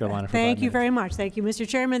from North Carolina for 5 minutes. Thank you very much. Thank you, Mr.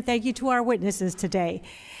 Chairman. Thank you to our witnesses today.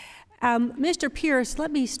 Mr. Pierce,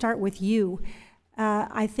 let me start with you.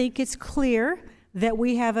 I think it's clear that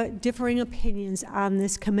we have differing opinions on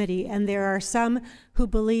this committee, and there are some who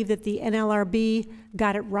believe that the NLRB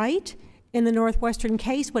got it right in the Northwestern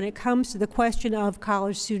case when it comes to the question of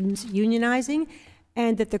college students unionizing,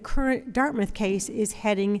 and that the current Dartmouth case is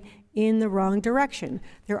heading in the wrong direction.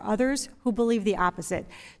 There are others who believe the opposite.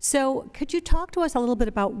 So could you talk to us a little bit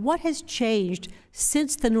about what has changed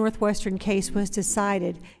since the Northwestern case was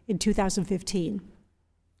decided in 2015?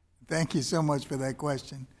 Thank you so much for that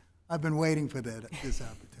question. I've been waiting for this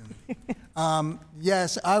opportunity.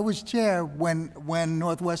 Yes, I was chair when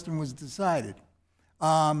Northwestern was decided.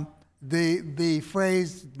 The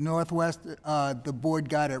phrase the board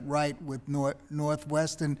got it right with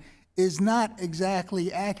Northwestern is not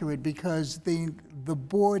exactly accurate because the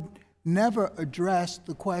board never addressed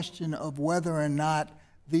the question of whether or not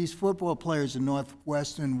these football players in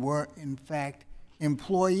Northwestern were in fact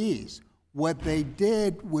employees. What they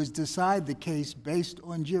did was decide the case based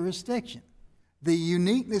on jurisdiction. The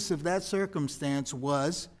uniqueness of that circumstance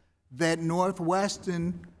was that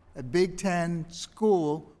Northwestern, a Big Ten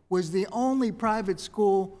school, was the only private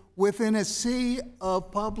school within a sea of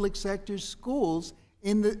public sector schools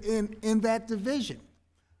in that division.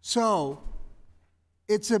 So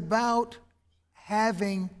it's about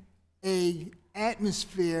having an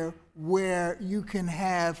atmosphere where you can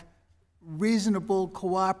have reasonable,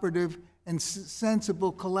 cooperative, and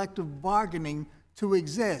sensible collective bargaining to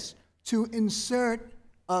exist. To insert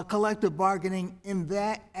collective bargaining in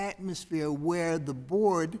that atmosphere where the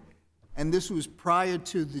board, and this was prior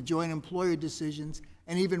to the joint employer decisions,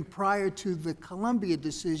 and even prior to the Columbia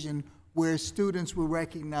decision where students were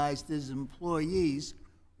recognized as employees,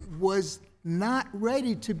 was not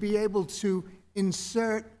ready to be able to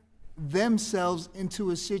insert themselves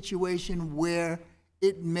into a situation where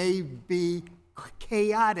it may be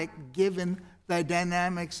chaotic given the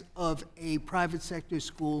dynamics of a private sector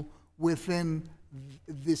school within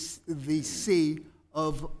the sea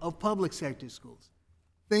of public sector schools.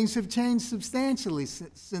 Things have changed substantially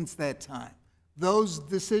since that time. Those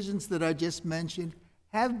decisions that I just mentioned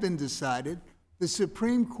have been decided. The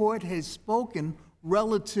Supreme Court has spoken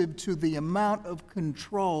relative to the amount of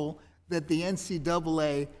control that the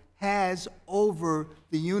NCAA has over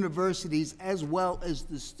the universities as well as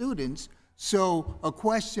the students. So a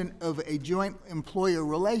question of a joint employer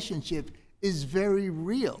relationship is very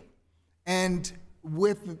real. And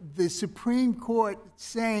with the Supreme Court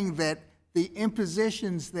saying that the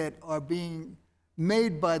impositions that are being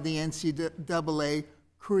made by the NCAA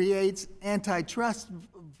creates antitrust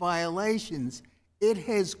violations, it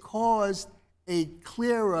has caused a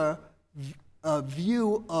clearer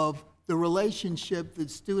view of the relationship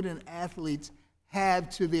that student athletes have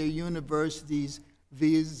to their universities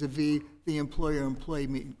vis-a-vis the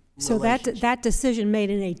employer-employee So that decision made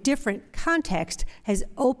in a different context has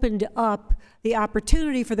opened up the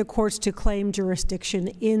opportunity for the courts to claim jurisdiction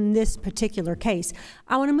in this particular case.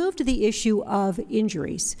 I want to move to the issue of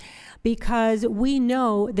injuries, because we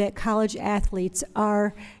know that college athletes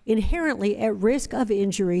are inherently at risk of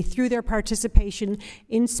injury through their participation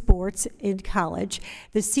in sports in college.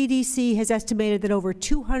 The CDC has estimated that over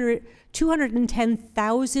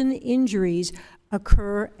 210,000 injuries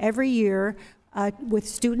occur every year with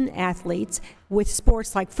student athletes, with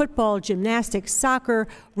sports like football, gymnastics, soccer,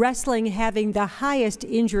 wrestling having the highest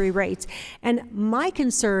injury rates. And my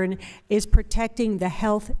concern is protecting the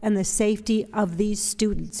health and the safety of these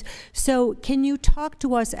students. So can you talk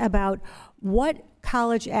to us about what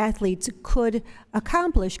college athletes could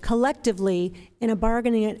accomplish collectively in a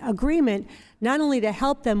bargaining agreement, not only to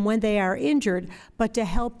help them when they are injured, but to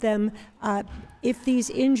help them if these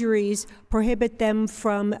injuries prohibit them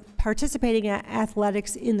from participating in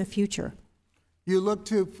athletics in the future? You look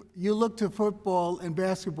to football and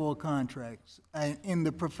basketball contracts in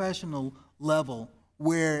the professional level,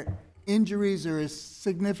 where injuries are a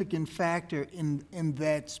significant factor in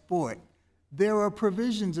that sport. There are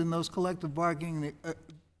provisions in those collective bargaining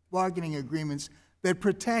agreements that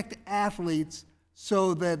protect athletes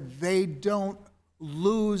so that they don't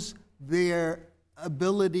lose their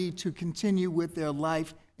ability to continue with their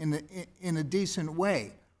life in a decent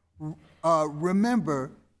way.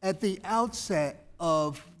 Remember, at the outset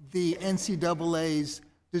of the NCAA's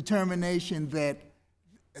determination that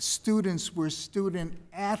students were student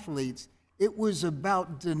athletes, it was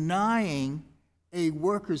about denying a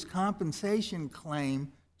workers' compensation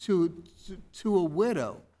claim to a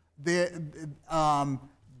widow. There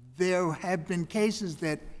have been cases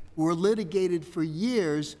that were litigated for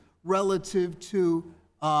years relative to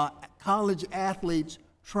college athletes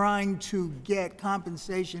trying to get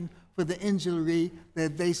compensation for the injury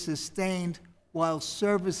that they sustained while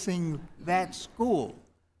servicing that school.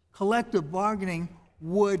 Collective bargaining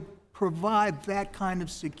would provide that kind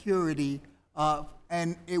of security,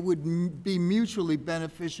 and it would be mutually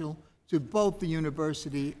beneficial to both the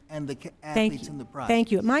university and the athletes in the process.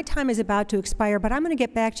 Thank you. My time is about to expire, but I'm going to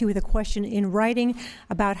get back to you with a question in writing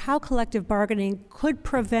about how collective bargaining could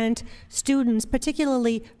prevent students,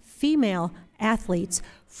 particularly female athletes,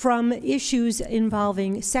 from issues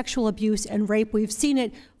involving sexual abuse and rape. We've seen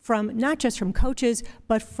it from not just from coaches,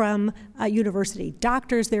 but from university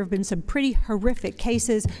doctors. There have been some pretty horrific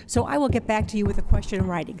cases. So I will get back to you with a question in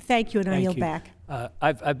writing. Thank you, and I yield back.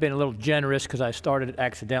 I've been a little generous because I started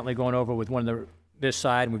accidentally going over with one of this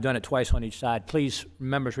side, and we've done it twice on each side. Please,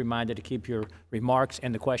 members reminded to keep your remarks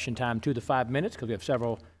and the question time to the 5 minutes, because we have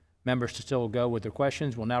several members to still go with their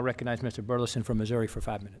questions. We'll now recognize Mr. Burleson from Missouri for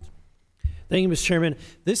 5 minutes. Thank you, Mr. Chairman.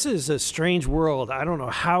 This is a strange world. I don't know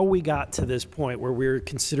how we got to this point where we're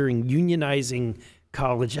considering unionizing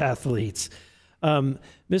college athletes.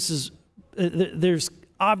 There's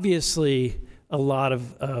obviously a lot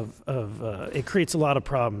it creates a lot of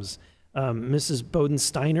problems. Mrs.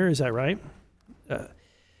 Bodensteiner, is that right?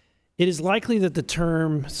 It is likely that the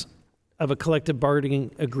terms of a collective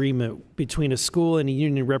bargaining agreement between a school and a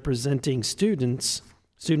union representing student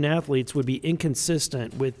athletes would be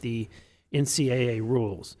inconsistent with the NCAA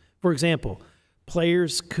rules. For example,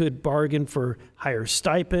 players could bargain for higher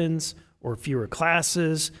stipends or fewer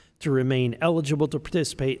classes to remain eligible to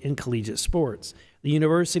participate in collegiate sports. The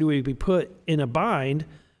university would be put in a bind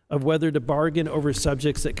of whether to bargain over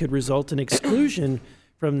subjects that could result in exclusion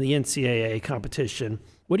from the NCAA competition.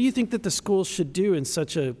 What do you think that the schools should do in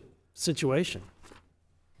such a situation?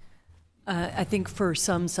 I think for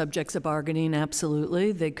some subjects of bargaining,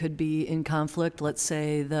 absolutely. They could be in conflict. Let's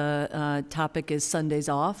say the topic is Sundays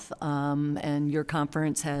off, and your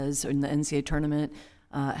conference has, in the NCAA tournament,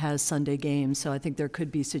 has Sunday games. So I think there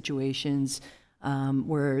could be situations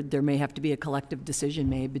where there may have to be a collective decision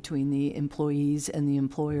made between the employees and the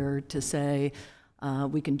employer to say,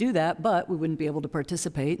 we can do that, but we wouldn't be able to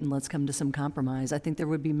participate, and let's come to some compromise. I think there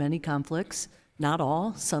would be many conflicts, not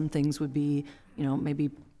all. Some things would be, maybe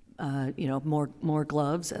more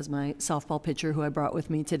gloves, as my softball pitcher who I brought with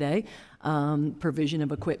me today. Provision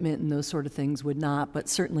of equipment and those sort of things would not, but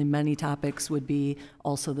certainly many topics would be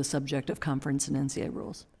also the subject of conference and NCAA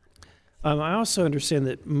rules. I also understand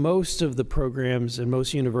that most of the programs and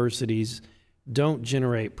most universities don't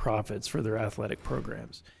generate profits for their athletic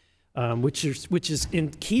programs, which is in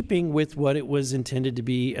keeping with what it was intended to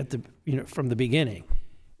be at the from the beginning.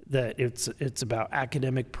 That it's about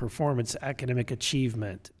academic performance, academic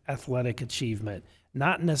achievement, athletic achievement,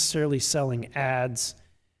 not necessarily selling ads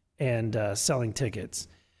and selling tickets.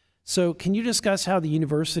 So can you discuss how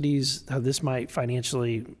how this might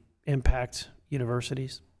financially impact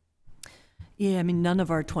universities? Yeah, I mean, none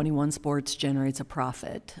of our 21 sports generates a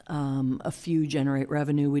profit. A few generate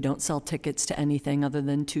revenue. We don't sell tickets to anything other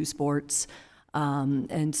than 2 sports.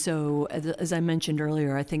 And so, as I mentioned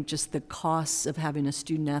earlier, I think just the costs of having a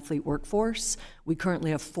student-athlete workforce, we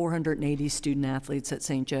currently have 480 student-athletes at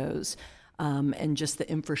St. Joe's, and just the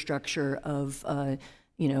infrastructure of,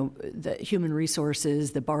 the human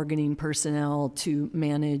resources, the bargaining personnel to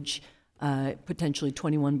manage potentially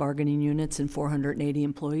 21 bargaining units and 480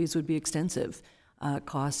 employees would be extensive.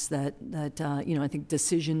 Costs that I think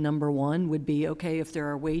decision number one would be, okay, if there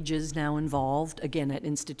are wages now involved, again, at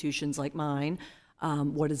institutions like mine,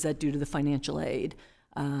 what does that do to the financial aid?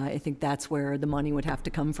 I think that's where the money would have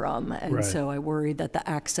to come from. And Right. so I worry that the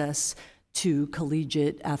access to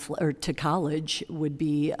collegiate or to college would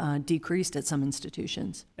be decreased at some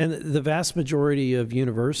institutions. And the vast majority of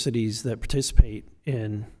universities that participate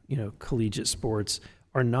in collegiate sports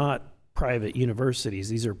are not private universities.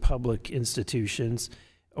 These are public institutions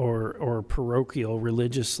or parochial,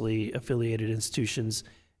 religiously affiliated institutions.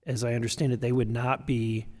 As I understand it, they would not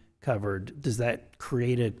be covered. Does that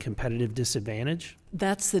create a competitive disadvantage?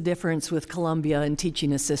 That's the difference with Columbia and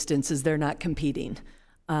teaching assistants, is they're not competing.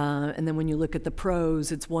 And then when you look at the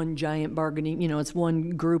pros, it's one giant bargaining, it's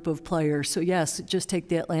one group of players. So yes, just take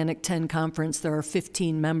the Atlantic 10 conference. There are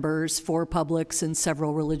 15 members, 4 publics and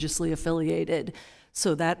several religiously affiliated.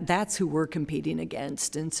 So that's who we're competing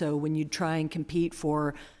against. And so when you try and compete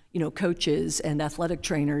for, coaches and athletic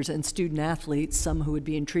trainers and student athletes, some who would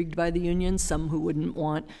be intrigued by the union, some who wouldn't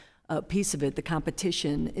want a piece of it, the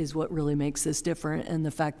competition is what really makes this different. And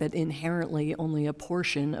the fact that inherently only a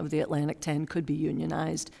portion of the Atlantic 10 could be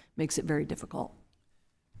unionized makes it very difficult.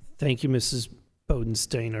 Thank you, Mrs.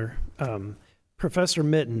 Bodensteiner. Professor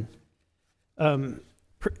Mitten,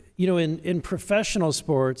 in professional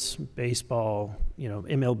sports, baseball,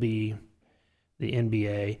 MLB, the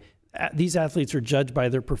NBA, these athletes are judged by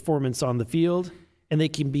their performance on the field, and they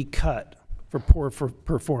can be cut for poor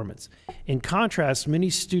performance. In contrast, many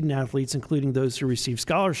student athletes, including those who receive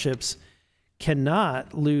scholarships,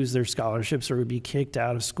 cannot lose their scholarships or would be kicked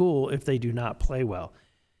out of school if they do not play well.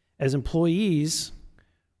 As employees,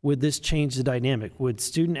 would this change the dynamic? Would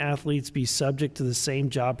student athletes be subject to the same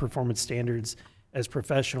job performance standards as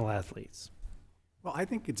professional athletes? Well, I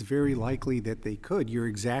think it's very likely that they could. You're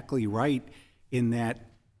exactly right in that,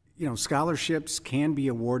 scholarships can be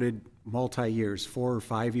awarded multi-years, 4 or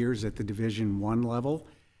 5 years at the Division I level,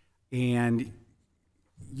 and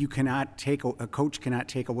you cannot a coach cannot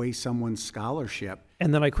take away someone's scholarship.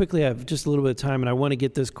 And then I quickly have just a little bit of time, and I want to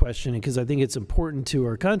get this question because I think it's important to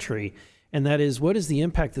our country, and that is, what is the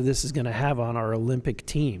impact that this is going to have on our Olympic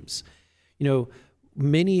teams?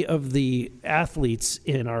 Many of the athletes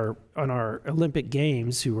on our Olympic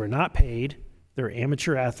Games who are not paid, they're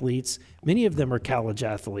amateur athletes. Many of them are college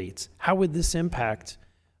athletes. How would this impact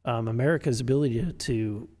America's ability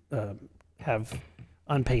to have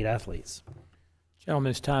unpaid athletes?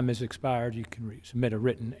 Gentlemen's time has expired. You can submit a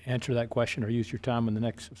written answer to that question or use your time when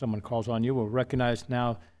if someone calls on you. We'll recognize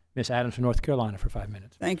now Ms. Adams from North Carolina for 5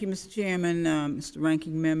 minutes. Thank you, Mr. Chairman, Mr.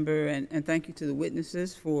 Ranking Member, and thank you to the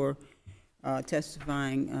witnesses for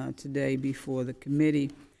testifying today before the committee.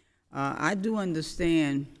 I do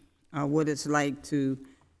understand what it's like to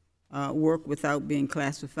work without being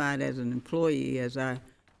classified as an employee. As I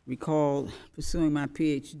recall pursuing my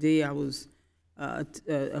PhD, I was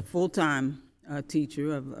a full-time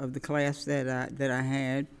teacher of the class that I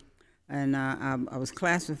had, and I was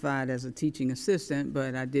classified as a teaching assistant,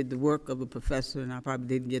 but I did the work of a professor, and I probably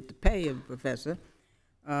didn't get the pay of a professor.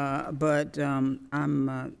 But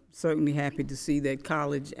I'm certainly happy to see that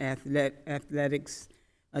college athletics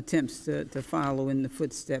attempts to follow in the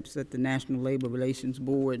footsteps of the National Labor Relations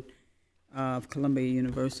Board of Columbia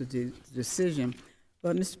University's decision.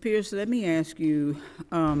 But Mr. Pierce, let me ask you,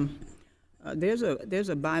 there's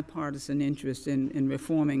a bipartisan interest in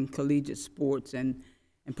reforming collegiate sports and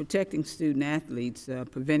protecting student athletes,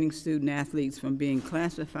 preventing student athletes from being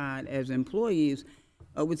classified as employees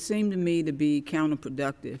would seem to me to be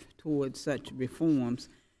counterproductive towards such reforms.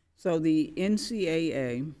 So the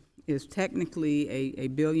NCAA is technically a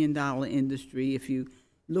billion-dollar industry if you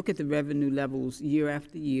look at the revenue levels year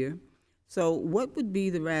after year. So what would be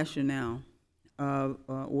the rationale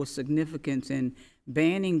or significance in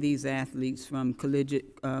banning these athletes from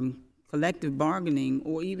collective bargaining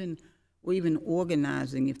or even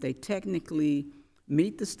organizing if they technically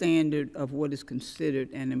meet the standard of what is considered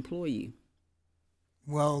an employee?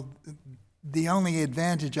 Well, the only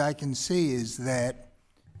advantage I can see is that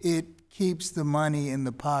it keeps the money in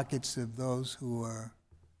the pockets of those who are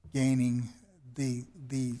gaining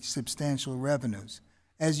the substantial revenues.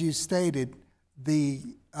 As you stated, the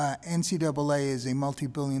NCAA is a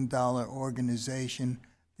multi-billion-dollar organization.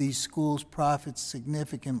 These schools profit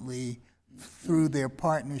significantly through their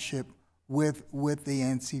partnership with the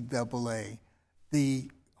NCAA. The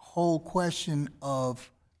whole question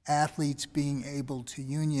of athletes being able to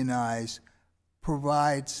unionize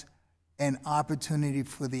provides an opportunity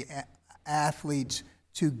for the athletes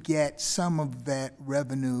to get some of that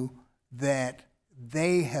revenue that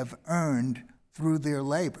they have earned through their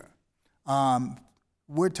labor.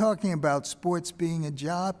 We're talking about sports being a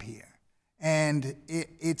job here, and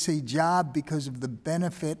it's a job because of the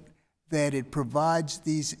benefit that it provides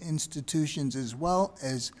these institutions as well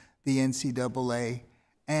as the NCAA,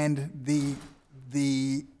 and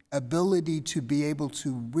the ability to be able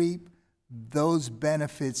to reap those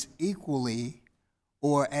benefits equally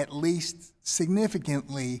or at least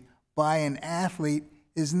significantly by an athlete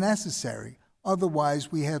is necessary.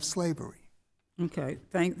 Otherwise, we have slavery. Okay,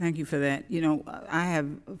 thank you for that. You know, I have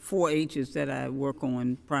 4 H's that I work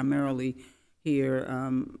on primarily here,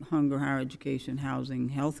 hunger, higher education, housing,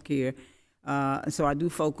 healthcare. So I do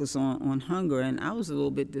focus on hunger, and I was a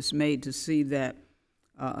little bit dismayed to see that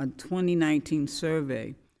a 2019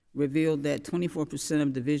 survey revealed that 24%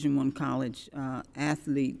 of Division I college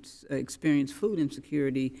athletes experienced food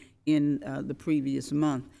insecurity in the previous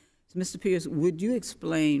month. So, Mr. Pierce, would you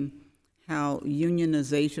explain how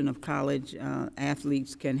unionization of college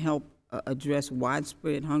athletes can help address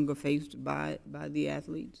widespread hunger faced by the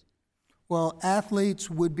athletes? Well, athletes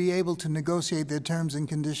would be able to negotiate their terms and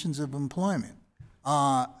conditions of employment.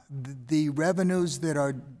 The revenues that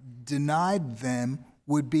are denied them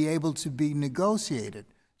would be able to be negotiated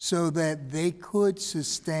so that they could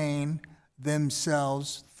sustain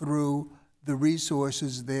themselves through the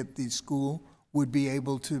resources that the school would be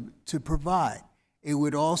able to provide. It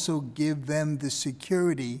would also give them the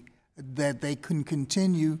security that they can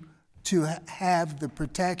continue to have the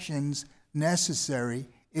protections necessary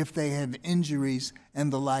if they have injuries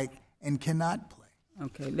and the like and cannot play.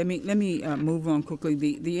 Okay, let me move on quickly.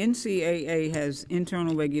 The NCAA has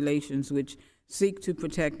internal regulations which seek to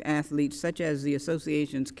protect athletes, such as the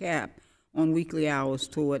association's cap on weekly hours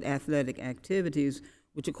toward athletic activities,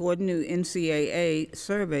 which according to NCAA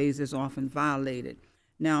surveys is often violated.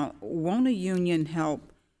 Now, won't a union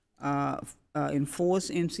help enforce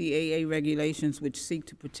NCAA regulations which seek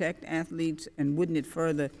to protect athletes, and wouldn't it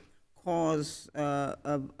further the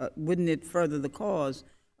cause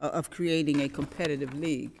of creating a competitive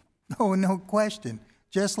league? Oh, no question.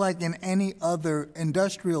 Just like in any other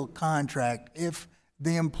industrial contract, if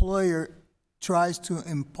the employer tries to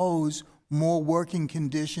impose more working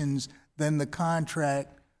conditions than the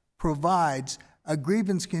contract provides, a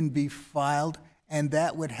grievance can be filed, and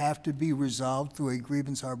that would have to be resolved through a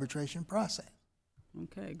grievance arbitration process.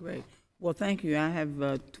 Okay, great. Well, thank you. I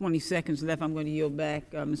have 20 seconds left. I'm going to yield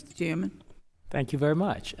back, Mr. Chairman. Thank you very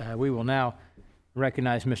much. We will now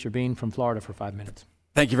recognize Mr. Bean from Florida for 5 minutes.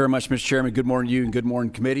 Thank you very much, Mr. Chairman. Good morning to you, and good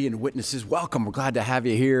morning, committee and witnesses. Welcome. We're glad to have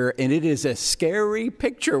you here. And it is a scary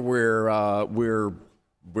picture we're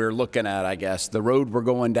looking at, I guess. The road we're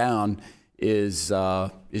going down is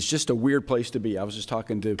just a weird place to be. I was just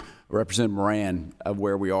talking to Representative Moran of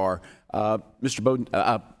where we are.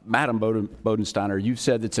 Madam Bodensteiner, you've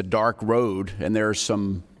said it's a dark road, and there are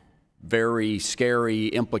some very scary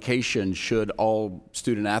implications should all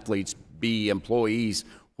student athletes be employees.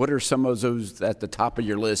 What are some of those at the top of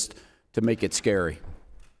your list to make it scary?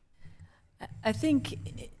 I think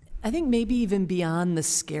maybe even beyond the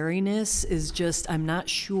scariness is just I'm not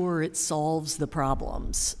sure it solves the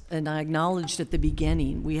problems. And I acknowledged at the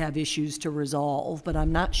beginning we have issues to resolve, but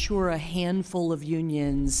I'm not sure a handful of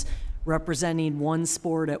unions representing one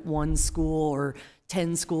sport at one school or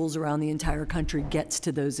 10 schools around the entire country gets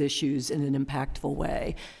to those issues in an impactful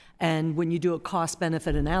way. And when you do a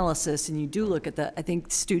cost-benefit analysis and you do look at I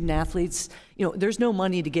think student athletes, there's no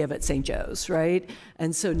money to give at St. Joe's, right?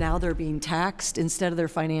 And so now they're being taxed instead of their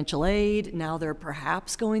financial aid. Now they're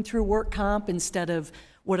perhaps going through work comp instead of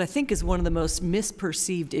what I think is one of the most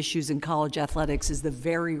misperceived issues in college athletics is the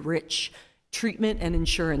very rich treatment and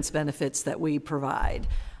insurance benefits that we provide.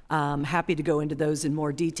 Happy to go into those in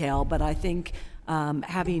more detail, but I think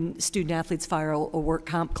having student athletes file a work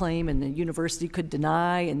comp claim and the university could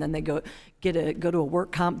deny, and then they go to a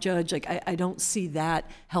work comp judge. I don't see that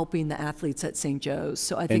helping the athletes at St. Joe's.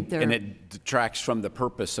 So I think and it detracts from the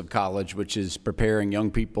purpose of college, which is preparing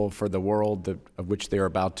young people for the world of which they are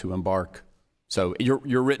about to embark. So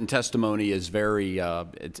your written testimony is very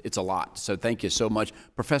it's a lot. So thank you so much,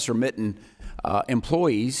 Professor Mitten.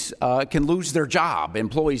 Employees can lose their job.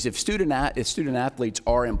 Employees, if student athletes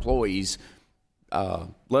are employees,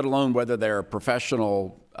 let alone whether they're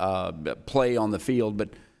professional play on the field,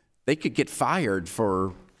 but they could get fired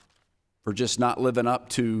for just not living up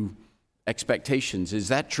to expectations. Is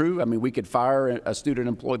that true? I mean, we could fire a student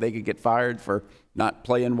employee, they could get fired for not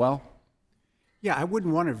playing well? Yeah, I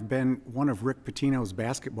wouldn't want to have been one of Rick Pitino's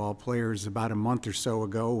basketball players about a month or so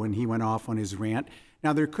ago when he went off on his rant.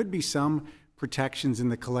 Now, there could be some protections in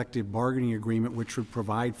the collective bargaining agreement which would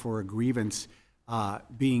provide for a grievance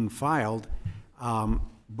being filed,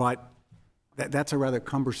 but that's a rather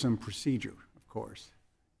cumbersome procedure, of course.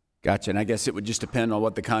 Gotcha, and I guess it would just depend on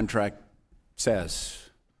what the contract says.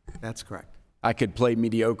 That's correct. I could play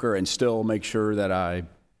mediocre and still make sure that I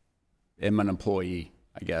am an employee,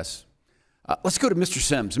 I guess. Let's go to Mr.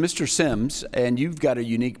 Sims. Mr. Sims, and you've got a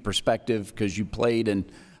unique perspective because you played in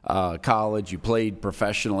college, you played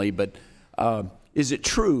professionally, but is it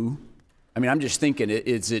true, I mean, I'm just thinking,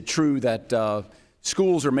 is it true that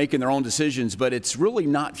schools are making their own decisions, but it's really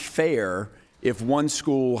not fair if one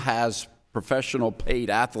school has professional paid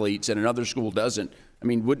athletes and another school doesn't? I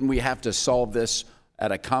mean, wouldn't we have to solve this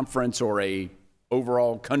at a conference or a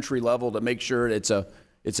overall country level to make sure it's a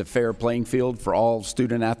fair playing field for all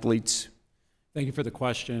student athletes? Thank you for the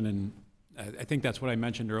question, and I think that's what I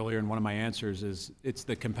mentioned earlier in one of my answers is it's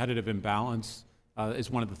the competitive imbalance is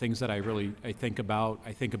one of the things that I think about.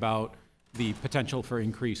 I think about the potential for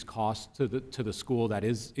increased cost to the school that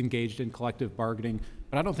is engaged in collective bargaining,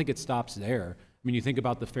 but I don't think it stops there. I mean, you think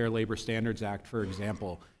about the Fair Labor Standards Act, for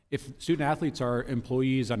example. If student athletes are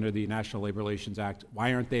employees under the National Labor Relations Act,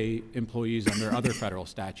 why aren't they employees under other federal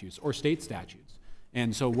statutes or state statutes?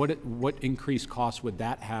 And so what increased costs would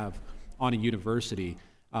that have on a university?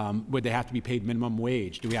 Would they have to be paid minimum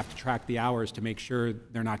wage? Do we have to track the hours to make sure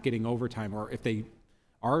they're not getting overtime? Or if they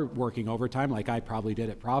are working overtime, like I probably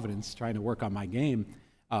did at Providence, trying to work on my game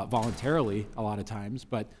voluntarily a lot of times,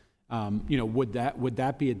 but would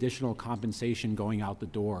that be additional compensation going out the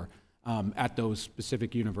door at those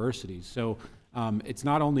specific universities? So it's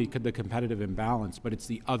not only the competitive imbalance, but it's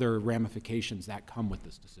the other ramifications that come with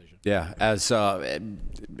this decision. Yeah,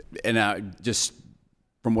 just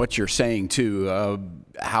from what you're saying too,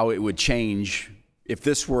 how it would change if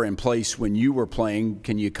this were in place when you were playing.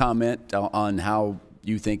 Can you comment on how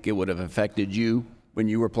you think it would have affected you when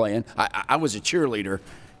you were playing? I was a cheerleader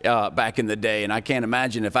back in the day, and I can't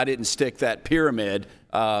imagine if I didn't stick that pyramid,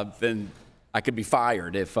 then I could be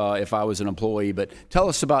fired if I was an employee. But tell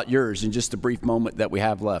us about yours in just the brief moment that we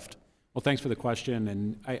have left. Well, thanks for the question,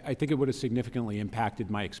 and I think it would have significantly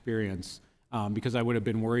impacted my experience because I would have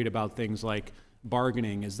been worried about things like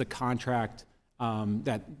bargaining. Is the contract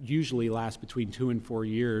that usually lasts between 2 and 4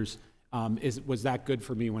 years, was that good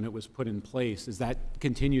for me when it was put in place? Does that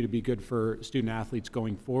continue to be good for student athletes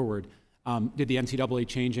going forward? Did the NCAA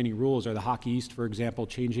change any rules, or the Hockey East, for example,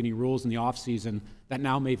 change any rules in the offseason that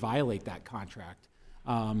now may violate that contract?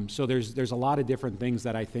 So there's a lot of different things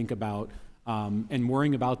that I think about, and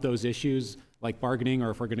worrying about those issues like bargaining, or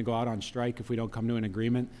if we're going to go out on strike if we don't come to an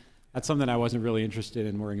agreement. That's something I wasn't really interested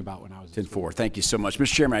in worrying about when I was in school. 10-4. Thank you so much.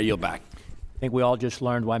 Mr. Chairman, I yield back. I think we all just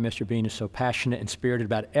learned why Mr. Bean is so passionate and spirited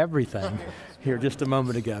about everything here just a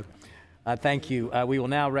moment ago. Thank you. We will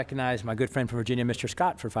now recognize my good friend from Virginia, Mr.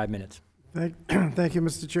 Scott, for 5 minutes. Thank you,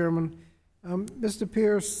 Mr. Chairman. Mr.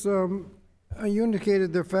 Pierce, you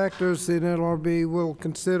indicated the factors the NLRB will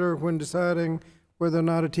consider when deciding whether or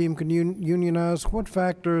not a team can unionize. What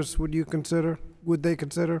factors would they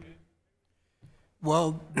consider?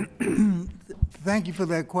 Well, thank you for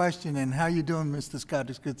that question, and how you doing, Mr.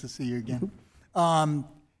 Scott? It's good to see you again. The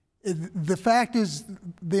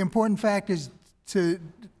important factors to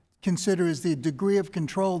consider is the degree of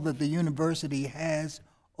control that the university has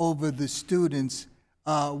over the students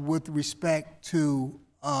with respect to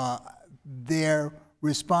their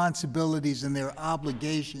responsibilities and their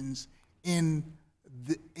obligations in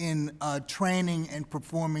training and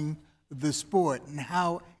performing the sport, and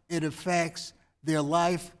how it affects their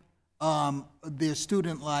life, their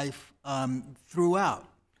student life throughout.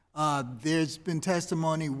 There's been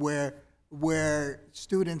testimony where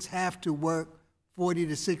students have to work 40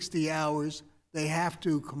 to 60 hours. They have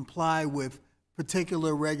to comply with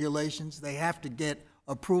particular regulations. They have to get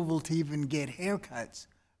approval to even get haircuts.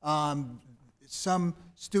 Some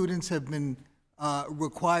students have been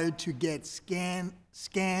required to get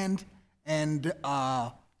scanned, and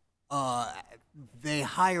they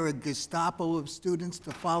hire a Gestapo of students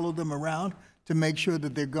to follow them around to make sure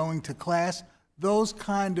that they're going to class. Those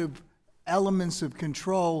kind of elements of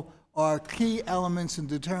control are key elements in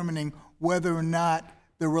determining whether or not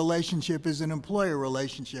the relationship is an employer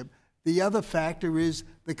relationship. The other factor is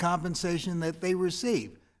the compensation that they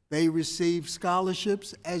receive. They receive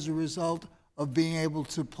scholarships as a result of being able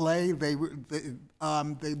to play.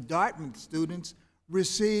 The Dartmouth students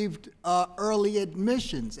received early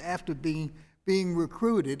admissions after being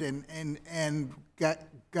recruited and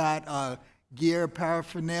got gear,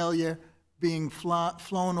 paraphernalia, being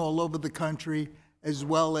flown all over the country, as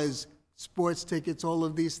well as sports tickets, all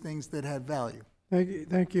of these things that have value.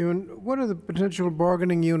 Thank you. And what are the potential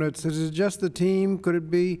bargaining units? Is it just the team? Could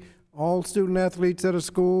it be all student athletes at a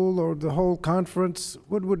school, or the whole conference?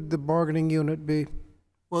 What would the bargaining unit be?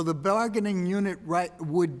 Well, the bargaining unit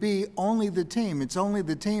would be only the team. It's only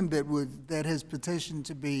the team that has petitioned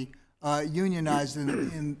to be unionized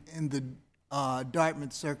in the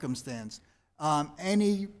Dartmouth circumstance.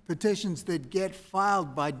 Any petitions that get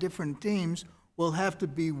filed by different teams will have to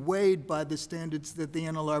be weighed by the standards that the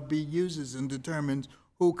NLRB uses and determines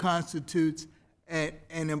who constitutes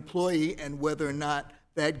an employee and whether or not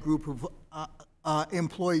that group of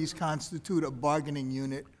employees constitute a bargaining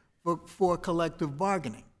unit for collective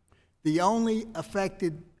bargaining. The only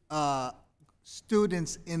affected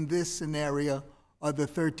students in this scenario are the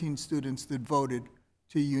 13 students that voted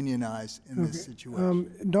to unionize in this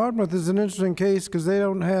situation. Dartmouth is an interesting case because they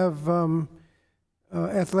don't have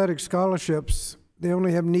athletic scholarships. They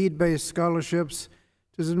only have need-based scholarships.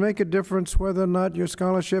 Does it make a difference whether or not your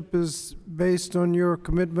scholarship is based on your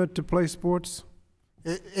commitment to play sports?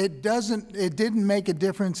 It doesn't. It didn't make a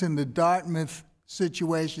difference in the Dartmouth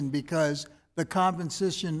situation because the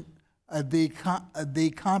compensation,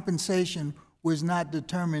 the compensation was not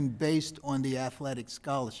determined based on the athletic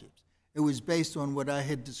scholarships. It was based on what I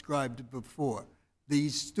had described before.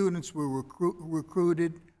 These students were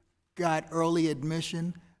recruited, got early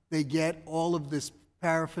admission. They get all of this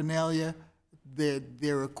paraphernalia,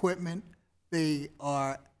 their equipment. They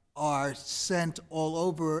are sent all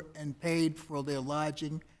over and paid for their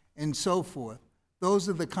lodging and so forth. Those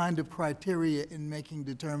are the kind of criteria in making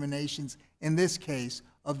determinations, in this case,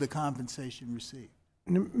 of the compensation received.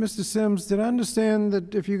 Mr. Sims, did I understand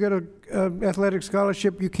that if you get an athletic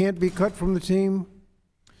scholarship, you can't be cut from the team?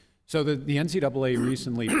 So the NCAA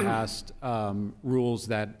recently passed rules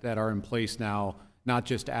that are in place now, not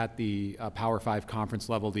just at the Power 5 conference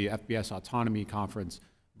level, the FBS Autonomy Conference,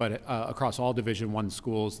 but across all Division I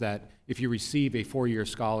schools, that if you receive a 4-year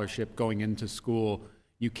scholarship going into school,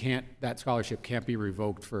 that scholarship can't be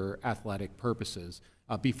revoked for athletic purposes.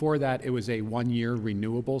 Before that, it was a 1-year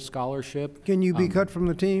renewable scholarship. Can you be cut from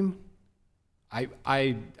the team?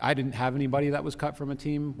 I didn't have anybody that was cut from a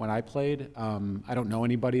team when I played. I don't know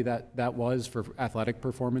anybody that was for athletic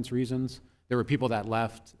performance reasons. There were people that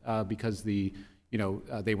left because they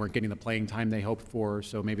weren't getting the playing time they hoped for,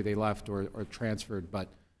 so maybe they left or transferred, but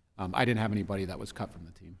I didn't have anybody that was cut from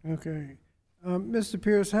the team. Okay. Mr.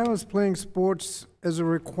 Pierce, how is playing sports as a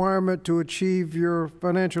requirement to achieve your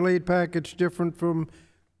financial aid package different from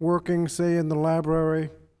working, say, in the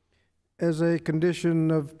library as a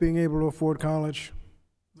condition of being able to afford college?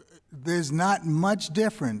 There's not much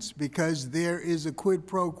difference because there is a quid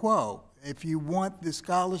pro quo. If you want the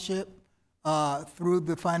scholarship through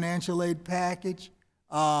the financial aid package,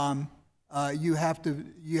 you have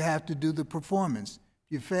to do the performance.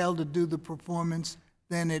 If you fail to do the performance,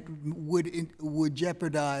 then it would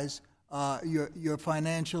jeopardize your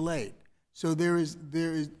financial aid. So there is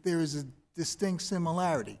a distinct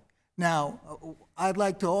similarity. Now, I'd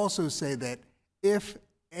like to also say that if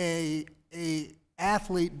a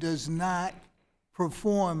athlete does not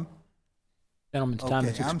perform, gentleman's time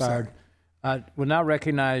has expired. We'll now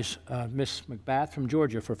recognize Ms. McBath from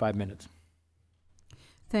Georgia for 5 minutes.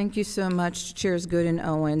 Thank you so much, Chairs Good and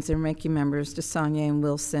Owens and ranking members DeSaulnier and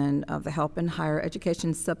Wilson of the Help and Higher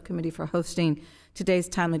Education Subcommittee for hosting today's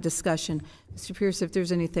timely discussion. Mr. Pierce, if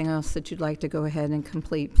there's anything else that you'd like to go ahead and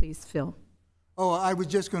complete, please fill. Oh, I was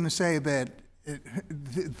just going to say that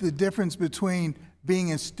the difference between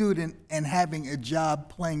being a student and having a job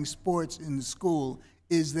playing sports in the school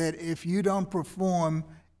is that if you don't perform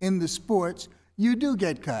in the sports, you do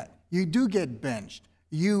get cut. You do get benched.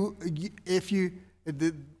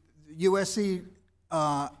 The USC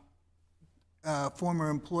former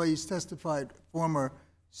employees testified, former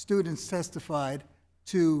students testified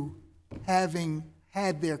to having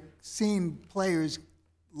had their seen players'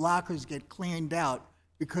 lockers get cleaned out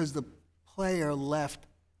because the player left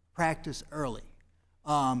practice early.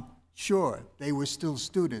 Sure, they were still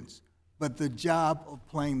students, but the job of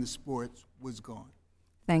playing the sports was gone.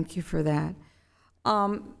 Thank you for that.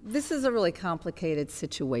 This is a really complicated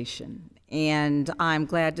situation, and I'm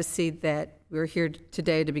glad to see that we're here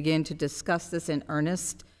today to begin to discuss this in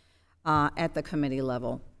earnest at the committee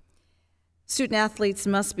level. Student athletes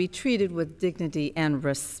must be treated with dignity and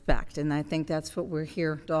respect, and I think that's what we're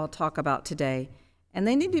here to all talk about today. And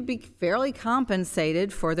they need to be fairly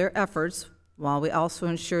compensated for their efforts, while we also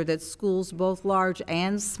ensure that schools, both large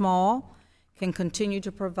and small, can continue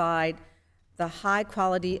to provide the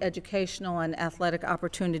high-quality educational and athletic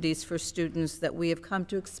opportunities for students that we have come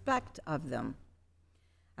to expect of them.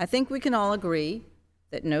 I think we can all agree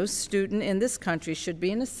that no student in this country should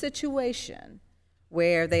be in a situation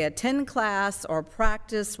where they attend class or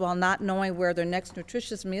practice while not knowing where their next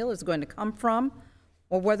nutritious meal is going to come from,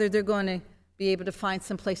 or whether they're going to be able to find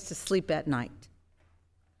some place to sleep at night.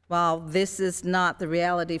 While this is not the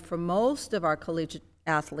reality for most of our collegiate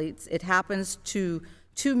athletes, it happens to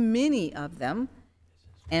too many of them,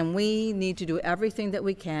 and we need to do everything that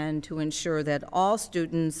we can to ensure that all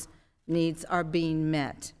students' needs are being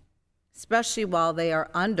met, especially while they are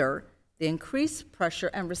under the increased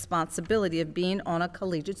pressure and responsibility of being on a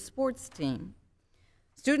collegiate sports team.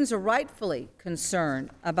 Students are rightfully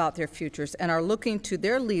concerned about their futures and are looking to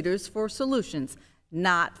their leaders for solutions,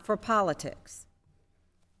 not for politics.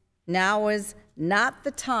 Now is not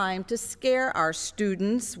the time to scare our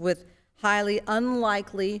students with highly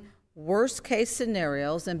unlikely worst-case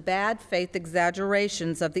scenarios and bad faith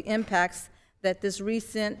exaggerations of the impacts that this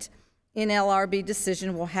recent NLRB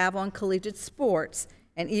decision will have on collegiate sports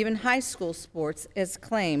and even high school sports, as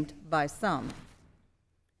claimed by some.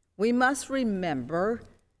 We must remember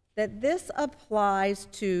that this applies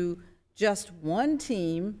to just one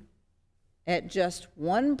team at just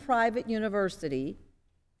one private university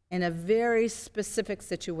in a very specific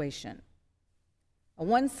situation. A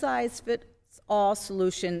one-size-fits-all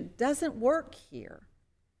solution doesn't work here,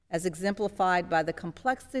 as exemplified by the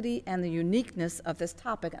complexity and the uniqueness of this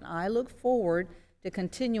topic, and I look forward to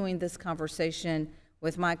continuing this conversation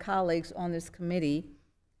with my colleagues on this committee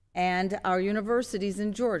and our universities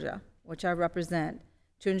in Georgia, which I represent,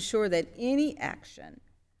 to ensure that any action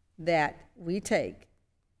that we take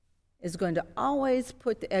is going to always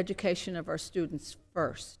put the education of our students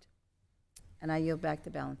first. And I yield back the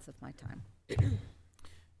balance of my time.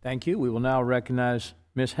 Thank you. We will now recognize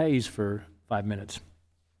Ms. Hayes for 5 minutes.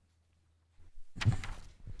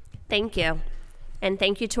 Thank you. And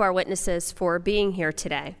thank you to our witnesses for being here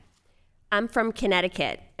today. I'm from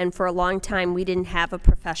Connecticut, and for a long time we didn't have a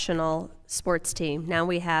professional sports team. Now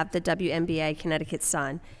we have the WNBA Connecticut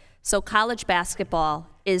Sun. So college basketball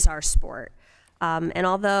is our sport. And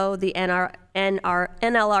although the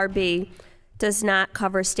NLRB does not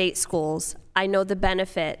cover state schools, I know the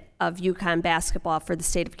benefit of UConn basketball for the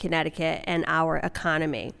state of Connecticut and our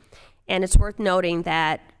economy. And it's worth noting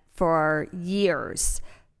that for years,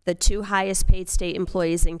 the two highest paid state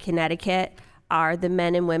employees in Connecticut are the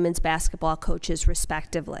men and women's basketball coaches,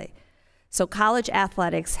 respectively. So college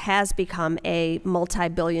athletics has become a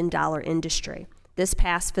multi-billion-dollar industry. This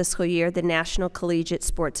past fiscal year, the National Collegiate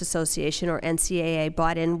Sports Association, or NCAA,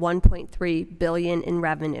 brought in $1.3 billion in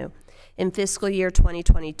revenue. In fiscal year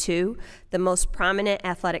 2022, the most prominent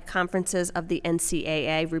athletic conferences of the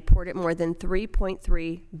NCAA reported more than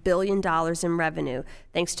 $3.3 billion in revenue,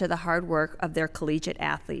 thanks to the hard work of their collegiate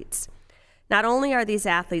athletes. Not only are these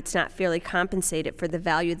athletes not fairly compensated for the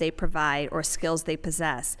value they provide or skills they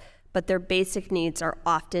possess, but their basic needs are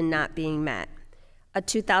often not being met. A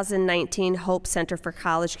 2019 Hope Center for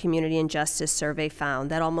College Community and Justice survey found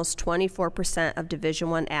that almost 24% of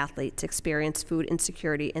Division I athletes experienced food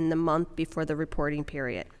insecurity in the month before the reporting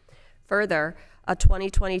period. Further, a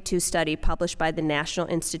 2022 study published by the National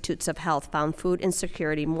Institutes of Health found food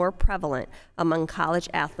insecurity more prevalent among college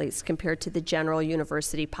athletes compared to the general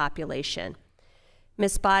university population.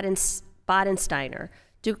 Ms. Bodensteiner,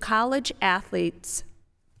 do college athletic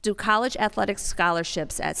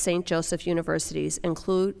scholarships at St. Joseph University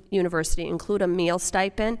include a meal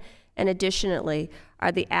stipend? And additionally,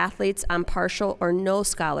 are the athletes on partial or no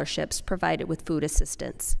scholarships provided with food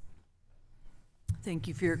assistance? Thank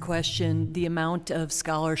you for your question. The amount of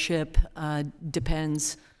scholarship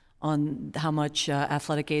depends on how much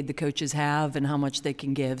athletic aid the coaches have and how much they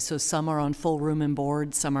can give. So some are on full room and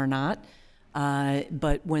board, some are not.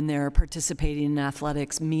 But when they're participating in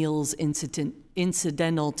athletics, meals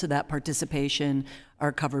incidental to that participation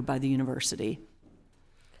are covered by the university.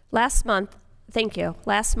 Last month, thank you.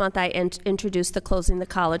 Last month, I introduced the Closing the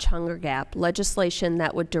College Hunger Gap, legislation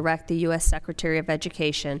that would direct the U.S. Secretary of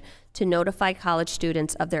Education to notify college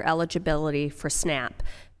students of their eligibility for SNAP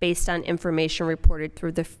based on information reported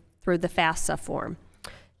through the FAFSA form.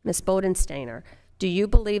 Ms. Bodensteiner, do you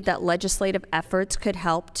believe that legislative efforts could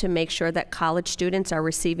help to make sure that college students are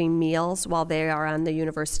receiving meals while they are on the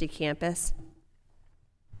university campus?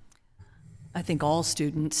 I think all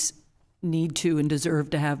students need to and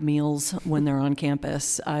deserve to have meals when they're on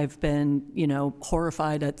campus. I've been,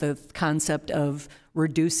 horrified at the concept of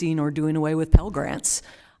reducing or doing away with Pell Grants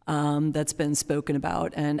that's been spoken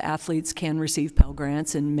about. And athletes can receive Pell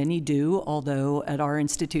Grants, and many do, although at our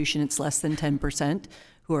institution it's less than 10%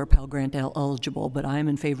 who are Pell Grant eligible. But I am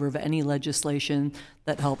in favor of any legislation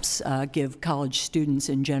that helps give college students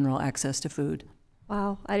in general access to food.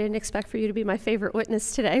 Wow, I didn't expect for you to be my favorite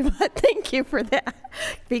witness today, but thank you for that,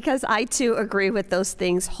 because I too agree with those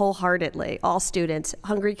things wholeheartedly. All students,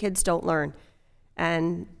 hungry kids don't learn.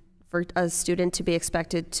 And for a student to be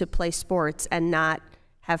expected to play sports and not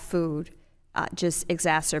have food just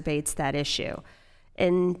exacerbates that issue.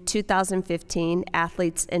 In 2015,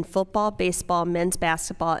 athletes in football, baseball, men's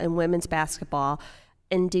basketball, and women's basketball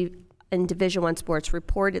in Division I sports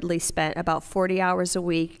reportedly spent about 40 hours a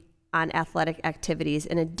week on athletic activities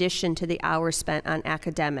in addition to the hours spent on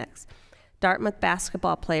academics. Dartmouth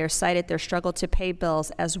basketball players cited their struggle to pay bills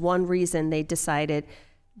as one reason behind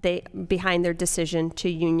their decision to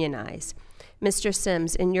unionize. Mr.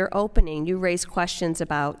 Sims, in your opening, you raised questions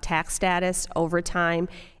about tax status, overtime,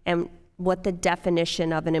 and what the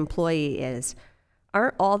definition of an employee is.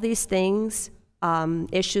 Aren't all these things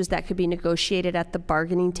issues that could be negotiated at the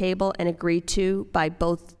bargaining table and agreed to by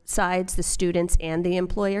both sides, the students and the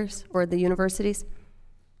employers or the universities?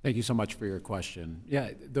 Thank you so much for your question. Yeah,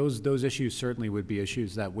 those issues certainly would be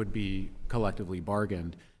issues that would be collectively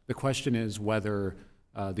bargained. The question is whether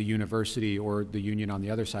the university or the union on the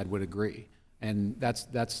other side would agree. And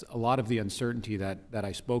that's a lot of the uncertainty that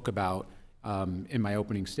I spoke about in my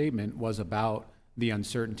opening statement was about the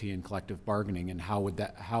uncertainty in collective bargaining and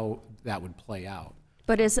how that would play out.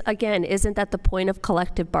 But isn't that the point of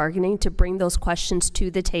collective bargaining, to bring those questions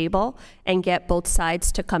to the table and get both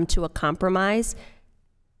sides to come to a compromise?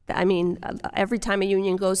 I mean, every time a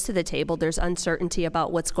union goes to the table, there's uncertainty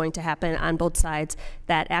about what's going to happen on both sides.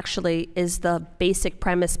 That actually is the basic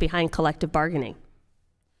premise behind collective bargaining.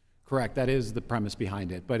 Correct, that is the premise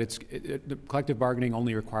behind it. But the collective bargaining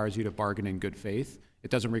only requires you to bargain in good faith. It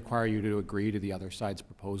doesn't require you to agree to the other side's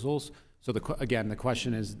proposals. So again, the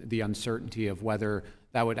question is the uncertainty of whether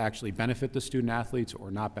that would actually benefit the student athletes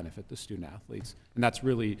or not benefit the student athletes. And that's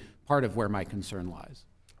really part of where my concern lies.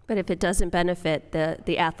 But if it doesn't benefit,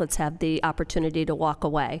 the athletes have the opportunity to walk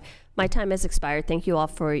away. My time has expired. Thank you all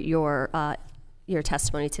for your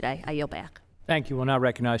testimony today. I yield back. Thank you. We'll now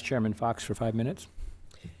recognize Chairman Fox for 5 minutes.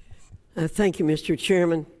 Thank you, Mr.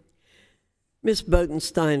 Chairman. Ms.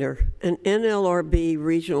 Bodensteiner, an NLRB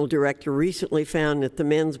regional director recently found that the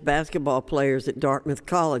men's basketball players at Dartmouth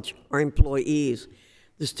College are employees.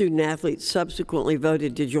 The student athletes subsequently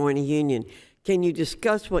voted to join a union. Can you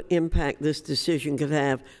discuss what impact this decision could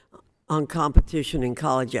have on competition in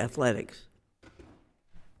college athletics?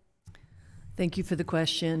 Thank you for the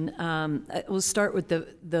question. We'll start with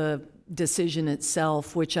the decision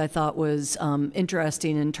itself, which I thought was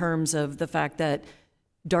interesting in terms of the fact that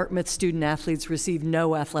Dartmouth student athletes receive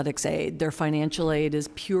no athletics aid. Their financial aid is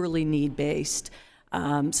purely need-based.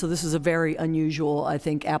 So this is a very unusual, I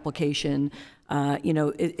think, application.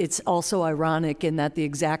 It's also ironic in that the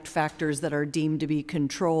exact factors that are deemed to be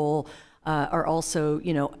control are also,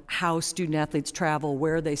 how student athletes travel,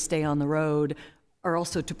 where they stay on the road, are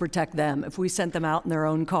also to protect them. If we sent them out in their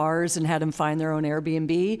own cars and had them find their own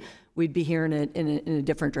Airbnb, we'd be here in a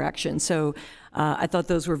different direction. So I thought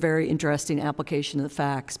those were very interesting application of the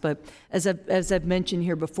facts. But as I've mentioned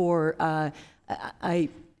here before, I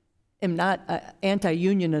am not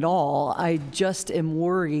anti-union at all. I just am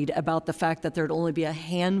worried about the fact that there'd only be a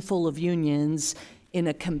handful of unions in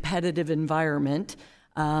a competitive environment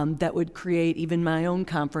that would create, even my own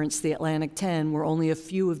conference, the Atlantic 10, where only a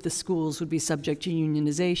few of the schools would be subject to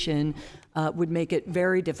unionization, would make it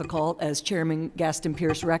very difficult, as Chairman Gaston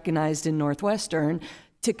Pierce recognized in Northwestern,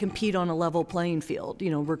 to compete on a level playing field.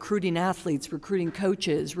 You know, recruiting athletes, recruiting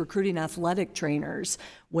coaches, recruiting athletic trainers,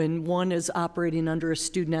 when one is operating under a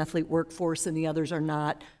student-athlete workforce and the others are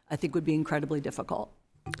not, I think would be incredibly difficult.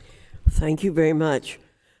 Thank you very much.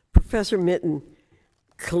 Professor Mitten,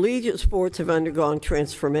 collegiate sports have undergone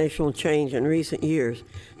transformational change in recent years.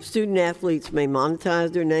 Student athletes may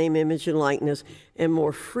monetize their name, image, and likeness and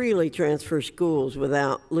more freely transfer schools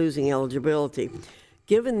without losing eligibility.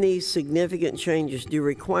 Given these significant changes, do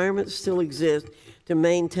requirements still exist to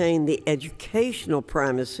maintain the educational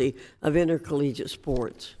primacy of intercollegiate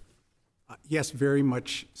sports? Yes, very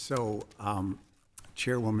much so,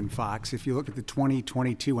 Chairwoman Fox. If you look at the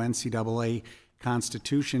 2022 NCAA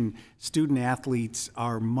Constitution, student athletes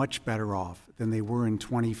are much better off than they were in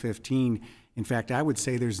 2015. In fact, I would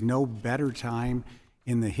say there's no better time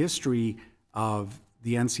in the history of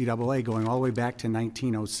the NCAA, going all the way back to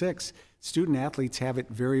 1906. Student athletes have it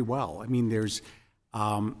very well. I mean, there's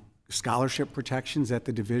scholarship protections at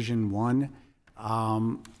the Division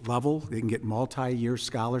I level. They can get multi-year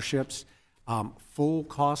scholarships, full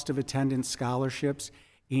cost of attendance scholarships,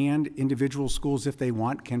 and individual schools, if they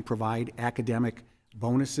want, can provide academic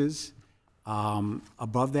bonuses.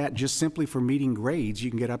 Above that, just simply for meeting grades,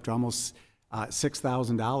 you can get up to almost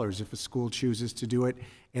 $6,000 if a school chooses to do it.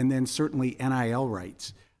 And then certainly NIL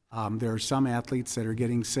rights. There are some athletes that are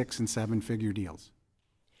getting 6- and 7-figure deals.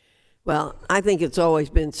 Well, I think it's always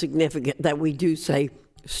been significant that we do say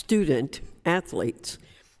student athletes.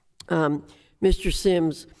 Mr.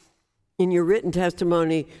 Sims, in your written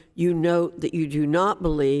testimony, you note that you do not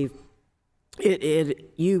believe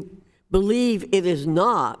you believe it is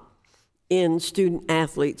not in student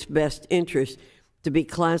athletes' best interest to be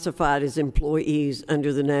classified as employees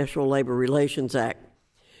under the National Labor Relations Act.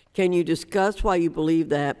 Can you discuss why you believe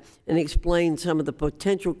that and explain some of the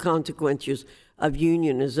potential consequences of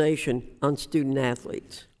unionization on student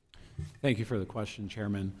athletes? Thank you for the question,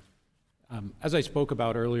 Chairman. As I spoke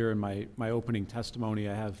about earlier in my opening testimony,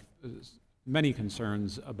 I have many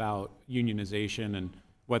concerns about unionization and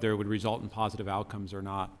whether it would result in positive outcomes or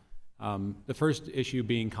not. The first issue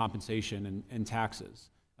being compensation and taxes.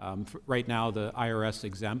 Right now, the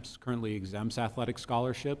IRS currently exempts athletic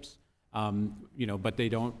scholarships. But the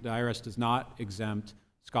IRS does not exempt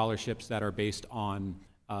scholarships that are based on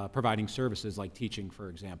providing services like teaching, for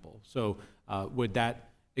example. So would that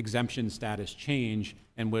exemption status change,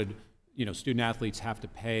 and would student athletes have to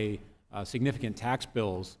pay significant tax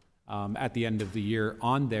bills at the end of the year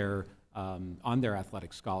on their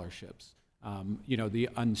athletic scholarships? The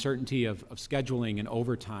uncertainty of scheduling and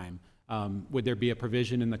overtime. Would there be a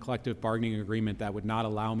provision in the collective bargaining agreement that would not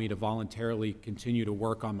allow me to voluntarily continue to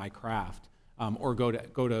work on my craft or go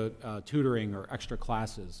to tutoring or extra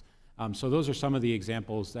classes? So those are some of the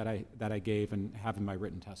examples that I gave and have in my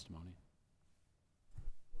written testimony.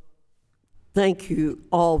 Thank you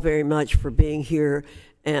all very much for being here.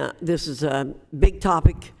 This is a big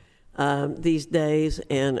topic these days,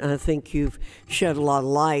 and I think you've shed a lot of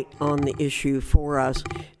light on the issue for us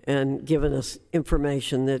and given us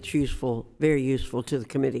information that's useful, very useful to the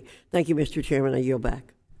committee. Thank you, Mr. Chairman. I yield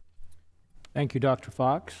back. Thank you, Dr.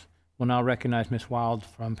 Fox. We'll now recognize Ms. Wild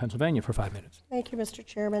from Pennsylvania for 5 minutes. Thank you, Mr.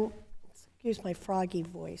 Chairman. Excuse my froggy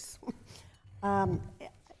voice. Mr.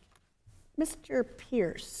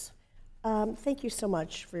 Pierce, thank you so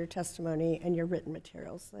much for your testimony and your written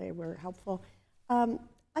materials. They were helpful.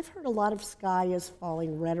 I've heard a lot of sky is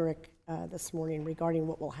falling rhetoric this morning regarding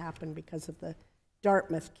what will happen because of the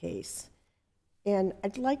Dartmouth case. And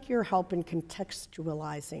I'd like your help in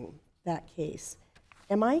contextualizing that case.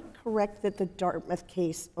 Am I correct that the Dartmouth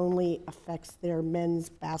case only affects their men's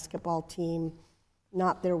basketball team,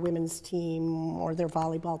 not their women's team or their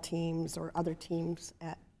volleyball teams or other teams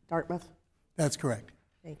at Dartmouth? That's correct.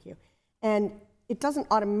 Thank you. And it doesn't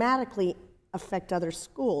automatically affect other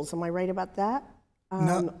schools. Am I right about that?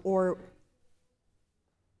 No. Or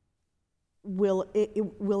will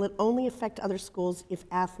it only affect other schools if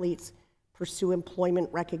athletes pursue employment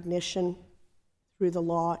recognition through the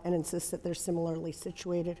law and insist that they're similarly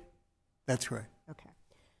situated? That's right. Okay.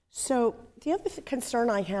 So the other concern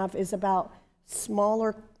I have is about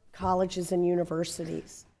smaller colleges and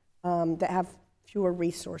universities that have fewer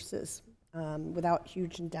resources without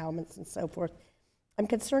huge endowments and so forth. I'm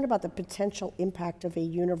concerned about the potential impact of a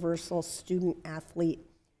universal student-athlete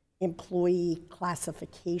employee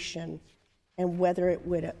classification and whether it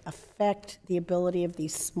would affect the ability of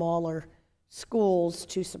these smaller schools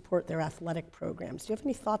to support their athletic programs. Do you have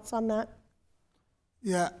any thoughts on that?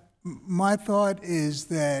 Yeah, my thought is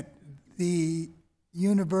that the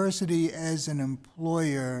university as an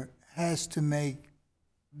employer has to make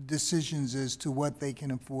decisions as to what they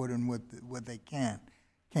can afford and what they can't.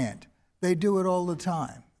 can't. They do it all the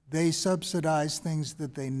time. They subsidize things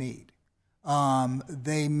that they need.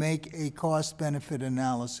 They make a cost-benefit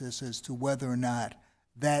analysis as to whether or not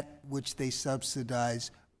that which they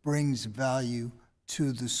subsidize brings value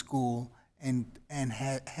to the school and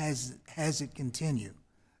has it continue.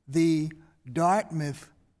 The Dartmouth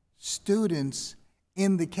students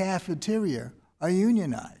in the cafeteria are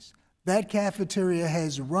unionized. That cafeteria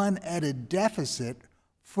has run at a deficit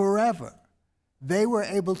forever. They were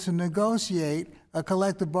able to negotiate a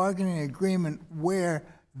collective bargaining agreement where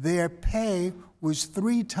their pay was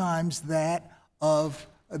 3 times that of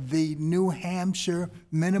the New Hampshire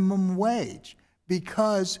minimum wage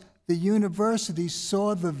because the university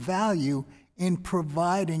saw the value in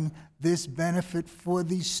providing this benefit for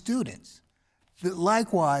these students.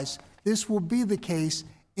 Likewise, this will be the case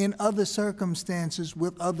in other circumstances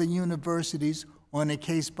with other universities on a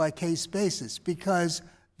case-by-case basis because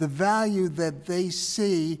the value that they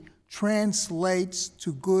see translates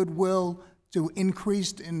to goodwill, to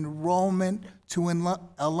increased enrollment, to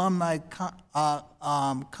alumni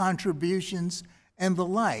contributions, and the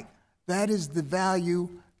like. That is the value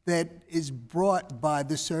that is brought by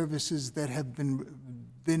the services that have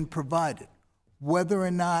been provided. Whether or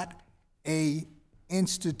not a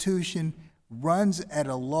institution runs at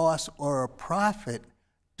a loss or a profit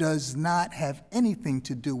does not have anything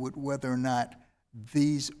to do with whether or not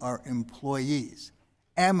these are employees.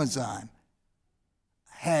 Amazon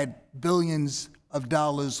had billions of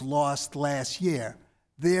dollars lost last year.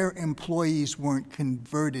 Their employees weren't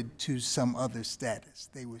converted to some other status.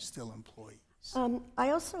 They were still employees.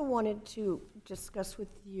 I also wanted to discuss with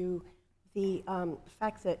you the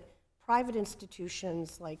fact that private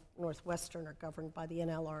institutions like Northwestern are governed by the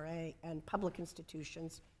NLRA and public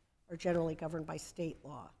institutions are generally governed by state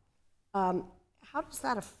law. How does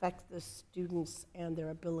that affect the students and their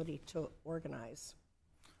ability to organize?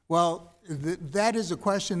 Well, that is a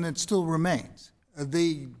question that still remains.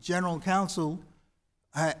 The General Counsel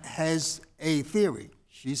has a theory.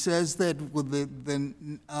 She says that with the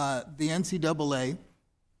NCAA,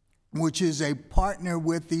 which is a partner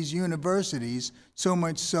with these universities, so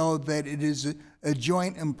much so that it is a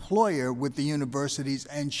joint employer with the universities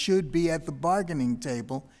and should be at the bargaining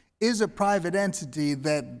table, is a private entity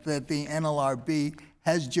that the NLRB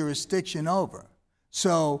has jurisdiction over.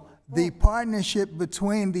 So the partnership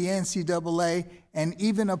between the NCAA and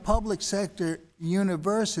even a public sector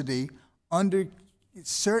university under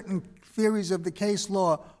certain theories of the case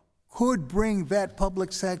law could bring that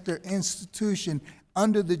public sector institution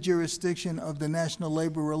under the jurisdiction of the National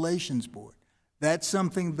Labor Relations Board. That's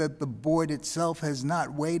something that the board itself has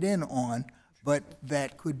not weighed in on, but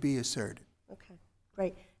that could be asserted. Okay,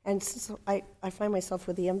 great. And since I find myself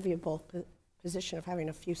with the enviable position of having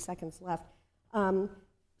a few seconds left,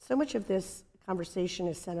 so much of this conversation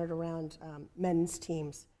is centered around men's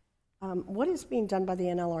teams. What is being done by the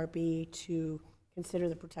NLRB to consider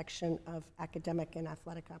the protection of academic and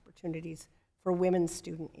athletic opportunities for women's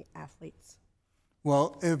student athletes?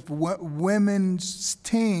 Well, if women's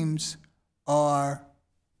teams are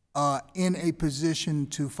in a position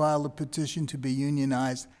to file a petition to be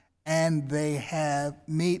unionized and they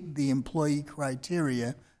meet the employee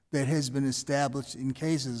criteria that has been established in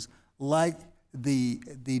cases like the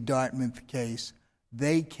Dartmouth case,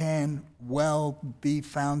 they can well be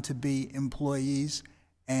found to be employees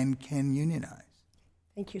and can unionize.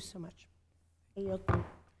 Thank you so much.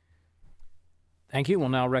 Thank you. We'll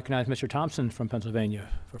now recognize Mr. Thompson from Pennsylvania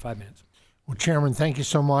for 5 minutes. Well, Chairman, thank you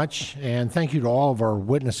so much, and thank you to all of our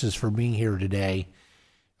witnesses for being here today.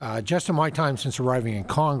 Just in my time since arriving in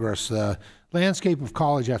Congress, the landscape of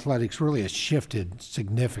college athletics really has shifted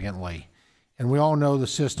significantly. And we all know the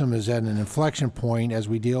system is at an inflection point as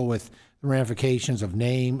we deal with the ramifications of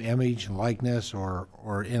name, image, likeness,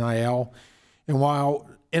 or NIL. And while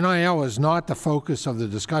NIL is not the focus of the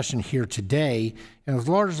discussion here today, and is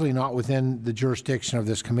largely not within the jurisdiction of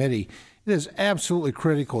this committee, it is absolutely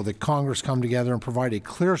critical that Congress come together and provide a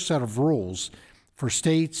clear set of rules for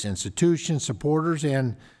states, institutions, supporters,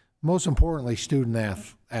 and most importantly, student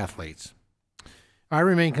athletes. I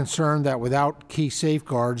remain concerned that without key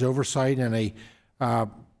safeguards, oversight, and a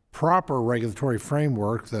proper regulatory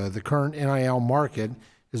framework, the current NIL market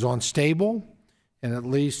is unstable and it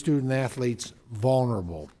leaves student athletes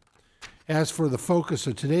vulnerable. As for the focus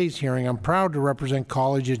of today's hearing, I'm proud to represent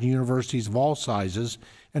colleges and universities of all sizes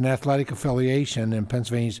and athletic affiliation in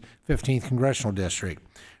Pennsylvania's 15th Congressional District,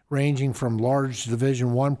 ranging from large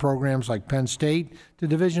Division I programs like Penn State to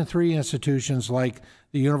Division III institutions like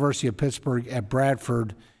the University of Pittsburgh at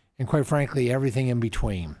Bradford, and quite frankly, everything in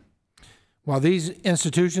between. While these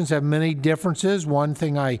institutions have many differences, one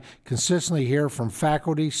thing I consistently hear from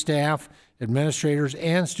faculty, staff, administrators,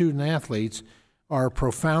 and student athletes are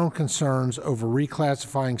profound concerns over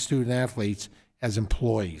reclassifying student athletes as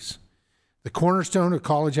employees. The cornerstone of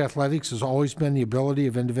college athletics has always been the ability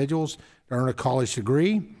of individuals to earn a college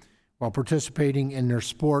degree while participating in their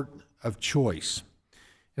sport of choice.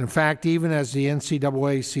 In fact, even as the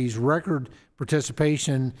NCAA sees record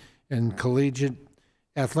participation in collegiate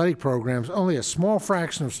athletic programs, only a small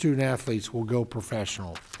fraction of student athletes will go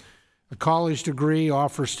professional. A college degree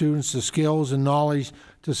offers students the skills and knowledge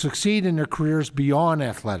to succeed in their careers beyond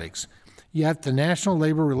athletics. Yet the National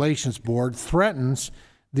Labor Relations Board threatens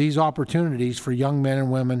these opportunities for young men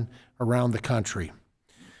and women around the country.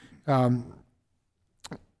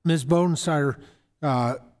 Ms. Bodensteiner,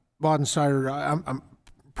 I'm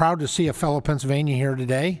proud to see a fellow Pennsylvanian here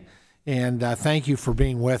today, and thank you for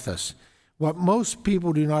being with us. What most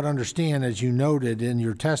people do not understand, as you noted in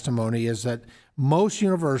your testimony, is that most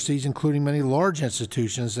universities, including many large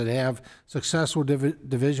institutions that have successful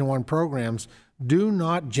Division I programs, do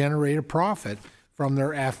not generate a profit from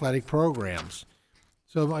their athletic programs.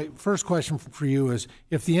 So my first question for you is,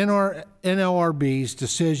 if the NLRB's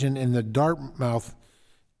decision in the Dartmouth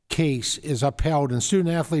case is upheld and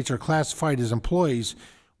student athletes are classified as employees,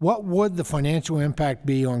 what would the financial impact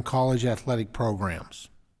be on college athletic programs?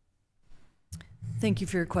 Thank you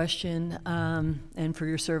for your question and for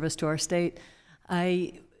your service to our state.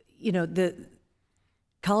 The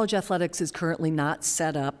college athletics is currently not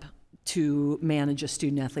set up to manage a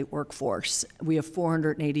student-athlete workforce. We have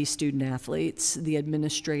 480 student-athletes, the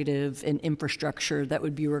administrative and infrastructure that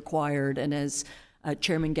would be required, and as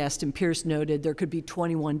Chairman Gaston Pierce noted, there could be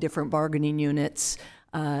 21 different bargaining units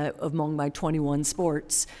among my 21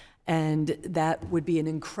 sports, and that would be an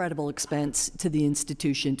incredible expense to the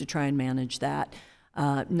institution to try and manage that.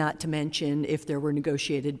 Not to mention if there were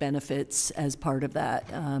negotiated benefits as part of that.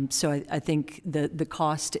 So I think the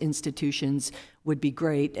cost to institutions would be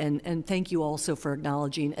great. And thank you also for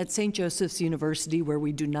acknowledging at St. Joseph's University, where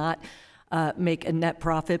we do not make a net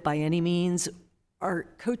profit by any means, our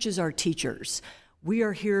coaches are teachers. We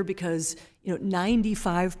are here because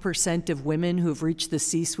 95% of women who have reached the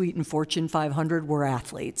C-suite in Fortune 500 were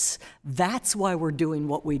athletes. That's why we're doing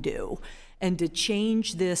what we do. And to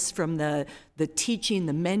change this from the teaching,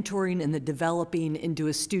 the mentoring, and the developing into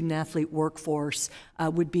a student-athlete workforce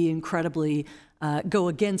would be incredibly, go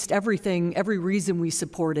against everything, every reason we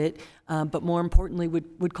support it, but more importantly,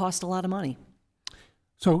 would cost a lot of money.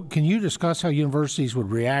 So can you discuss how universities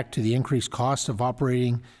would react to the increased cost of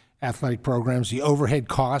operating athletic programs, the overhead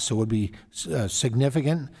costs that would be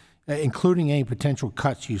significant, including any potential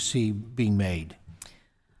cuts you see being made?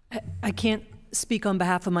 I can't speak on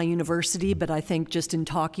behalf of my university, but I think just in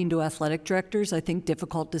talking to athletic directors, I think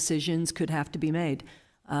difficult decisions could have to be made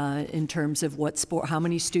in terms of what sport, how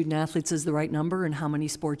many student athletes is the right number, and how many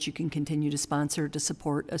sports you can continue to sponsor to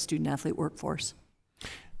support a student athlete workforce.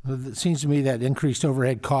 It seems to me that increased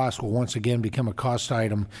overhead costs will once again become a cost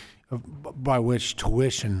item by which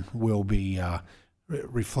tuition will be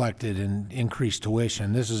reflected in increased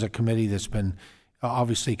tuition. This is a committee that's been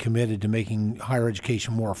obviously committed to making higher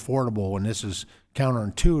education more affordable, and this is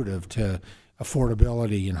counterintuitive to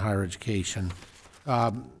affordability in higher education.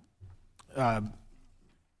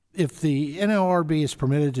 If the NLRB is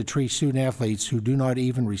permitted to treat student athletes who do not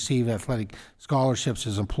even receive athletic scholarships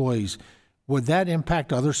as employees, would that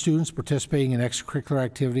impact other students participating in extracurricular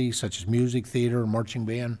activities such as music, theater, and marching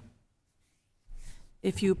band?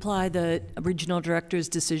 If you apply the regional director's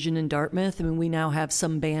decision in Dartmouth, I mean, we now have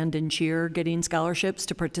some band and cheer getting scholarships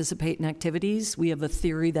to participate in activities. We have a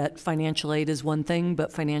theory that financial aid is one thing,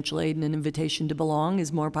 but financial aid and an invitation to belong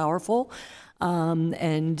is more powerful.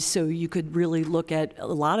 And so you could really look at a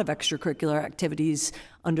lot of extracurricular activities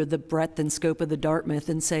under the breadth and scope of the Dartmouth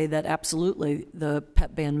and say that absolutely the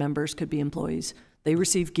pep band members could be employees. They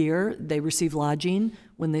receive gear, they receive lodging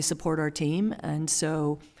when they support our team, and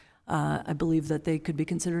so I believe that they could be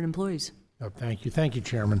considered employees. Oh, thank you. Thank you,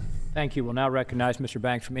 Chairman. Thank you. We'll now recognize Mr.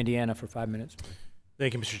 Banks from Indiana for 5 minutes.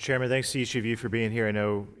 Thank you, Mr. Chairman. Thanks to each of you for being here. I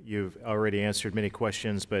know you've already answered many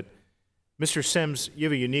questions, but Mr. Sims, you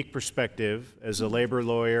have a unique perspective as a labor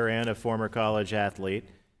lawyer and a former college athlete.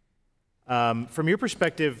 From your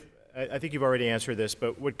perspective, I think you've already answered this,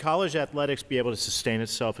 but would college athletics be able to sustain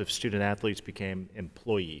itself if student athletes became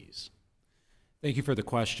employees? Thank you for the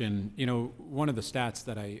question. You know, one of the stats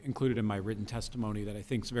that I included in my written testimony that I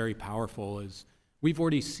think is very powerful is we've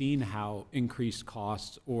already seen how increased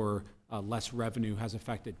costs or less revenue has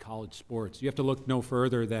affected college sports. You have to look no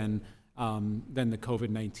further than the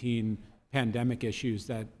COVID-19 pandemic issues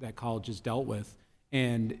that colleges dealt with.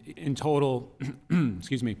 And in total,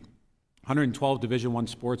 excuse me, 112 Division I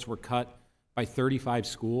sports were cut by 35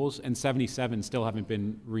 schools, and 77 still haven't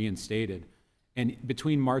been reinstated. And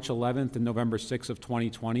between March 11th and November 6th of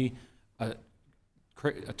 2020, a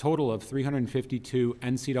total of 352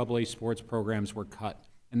 NCAA sports programs were cut,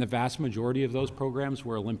 and the vast majority of those programs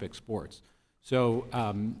were Olympic sports. So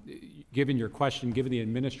given your question, given the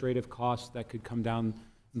administrative costs that could come down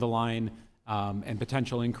the line and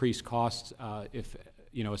potential increased costs if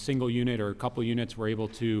a single unit or a couple units were able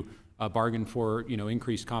to bargain for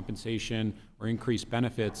increased compensation or increased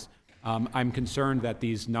benefits, I'm concerned that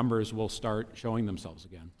these numbers will start showing themselves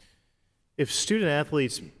again. If student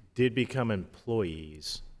athletes did become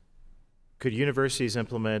employees, could universities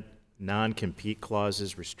implement non-compete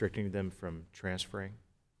clauses restricting them from transferring,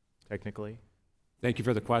 technically? Thank you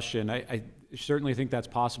for the question. I certainly think that's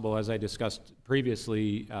possible. As I discussed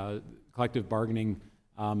previously, collective bargaining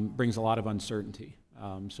brings a lot of uncertainty.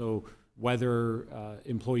 So whether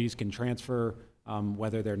employees can transfer,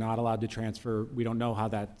 whether they're not allowed to transfer, we don't know how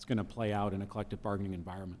that's going to play out in a collective bargaining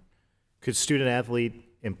environment. Could student athlete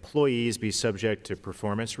employees be subject to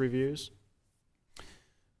performance reviews?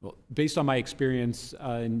 Well, based on my experience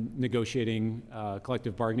in negotiating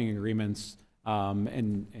collective bargaining agreements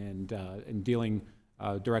and dealing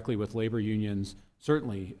directly with labor unions,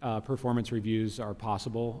 certainly performance reviews are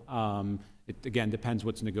possible. It again depends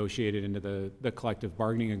what's negotiated into the collective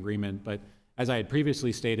bargaining agreement. But as I had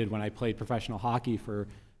previously stated, when I played professional hockey for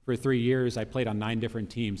 3 years, I played on 9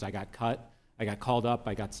 different teams. I got cut, I got called up,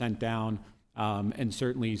 I got sent down, and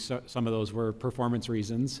certainly some of those were performance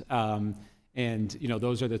reasons. And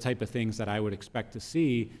those are the type of things that I would expect to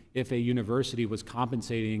see if a university was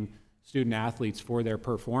compensating student athletes for their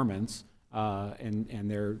performance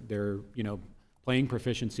and their playing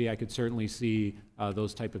proficiency. I could certainly see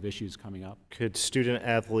those type of issues coming up. Could student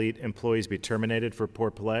athlete employees be terminated for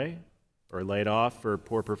poor play or laid off for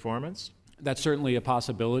poor performance? That's certainly a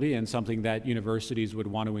possibility and something that universities would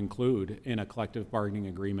want to include in a collective bargaining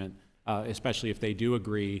agreement, especially if they do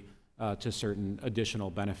agree to certain additional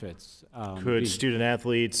benefits. Could student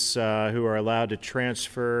athletes who are allowed to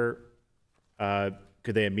transfer,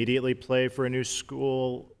 could they immediately play for a new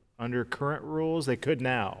school under current rules? They could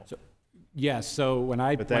now. Yes. So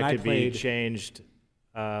but that could be changed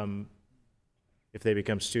if they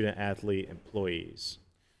become student athlete employees.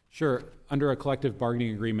 Sure. Under a collective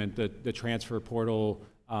bargaining agreement, the transfer portal,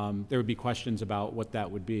 there would be questions about what that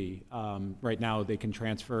would be. Right now, they can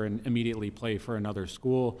transfer and immediately play for another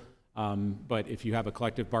school. But if you have a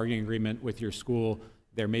collective bargaining agreement with your school,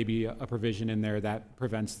 there may be a provision in there that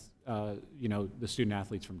prevents the student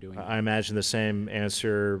athletes from doing it. I imagine the same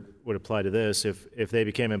answer would apply to this. If they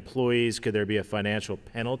became employees, could there be a financial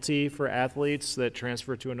penalty for athletes that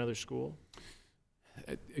transfer to another school?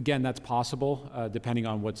 Again, that's possible, depending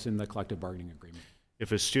on what's in the collective bargaining agreement.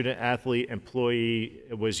 If a student athlete employee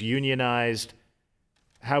was unionized,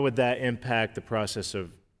 how would that impact the process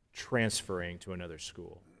of transferring to another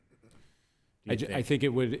school? I think it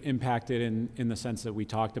would impact it in the sense that we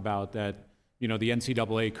talked about, that the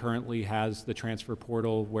NCAA currently has the transfer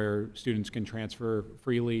portal where students can transfer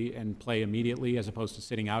freely and play immediately as opposed to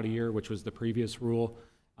sitting out a year, which was the previous rule.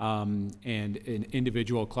 And an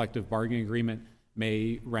individual collective bargaining agreement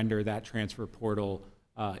may render that transfer portal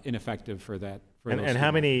ineffective for that. And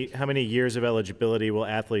how many years of eligibility will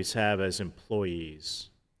athletes have as employees?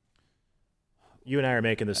 You and I are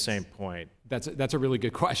making the same point. That's a really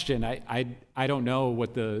good question. I don't know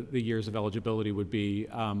what the years of eligibility would be.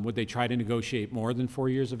 Would they try to negotiate more than 4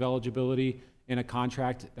 years of eligibility in a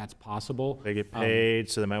contract? That's possible. They get paid,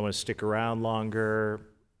 so they might want to stick around longer.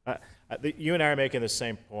 You and I are making the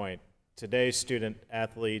same point. Today's student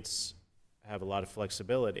athletes have a lot of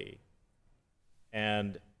flexibility.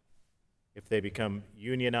 And if they become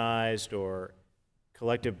unionized or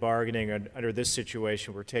collective bargaining under this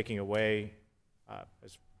situation, we're taking away,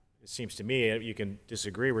 as it seems to me, you can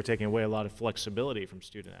disagree, we're taking away a lot of flexibility from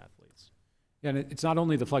student athletes. Yeah, and it's not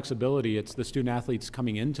only the flexibility, it's the student athletes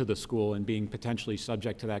coming into the school and being potentially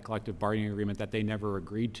subject to that collective bargaining agreement that they never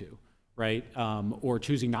agreed to, right? Or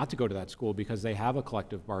choosing not to go to that school because they have a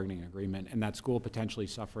collective bargaining agreement and that school potentially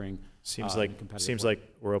suffering Seems like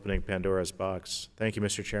we're opening Pandora's box. Thank you,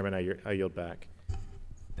 Mr. Chairman. I yield back.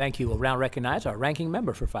 Thank you. We'll now recognize our ranking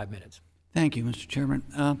member for 5 minutes. Thank you, Mr. Chairman.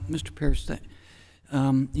 Mr. Pierce,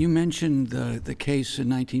 you mentioned the case in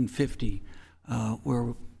 1950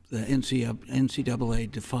 where the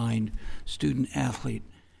NCAA defined student athlete.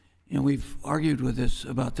 We've argued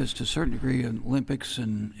about this to a certain degree in Olympics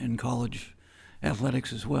and in college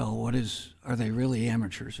athletics as well. Are they really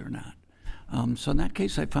amateurs or not? So in that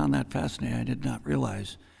case, I found that fascinating. I did not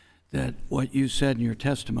realize that what you said in your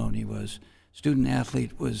testimony was student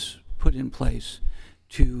athlete was put in place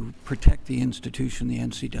to protect the institution, the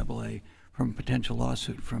NCAA, from a potential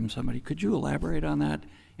lawsuit from somebody. Could you elaborate on that?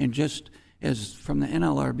 And just as from the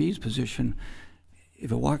NLRB's position,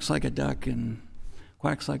 if it walks like a duck and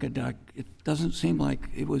quacks like a duck, it doesn't seem like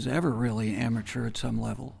it was ever really amateur at some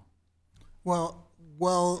level. Well,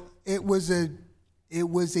 it was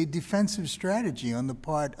a defensive strategy on the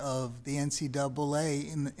part of the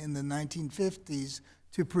NCAA in the 1950s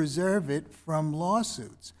to preserve it from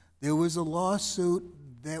lawsuits. There was a lawsuit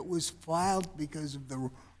that was filed because of the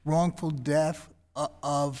wrongful death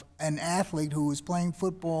of an athlete who was playing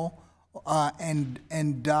football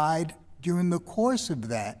and died during the course of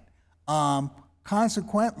that.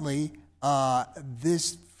 Consequently,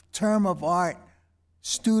 this term of art,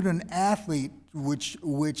 student athlete, which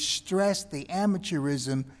stressed the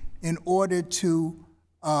amateurism in order to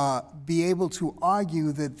be able to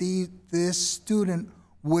argue that this student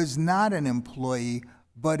was not an employee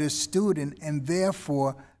but a student, and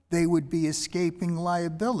therefore they would be escaping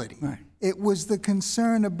liability. Right. It was the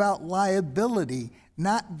concern about liability,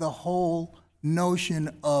 not the whole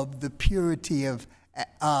notion of the purity of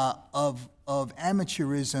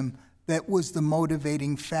amateurism that was the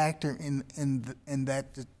motivating factor in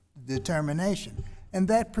that determination. And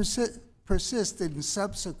that persisted in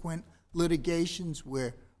subsequent litigations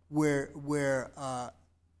where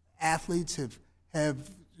athletes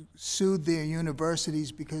have sued their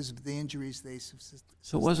universities because of the injuries they sustained.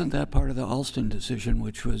 So wasn't that part of the Alston decision,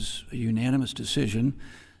 which was a unanimous decision?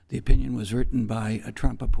 The opinion was written by a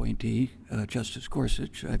Trump appointee, Justice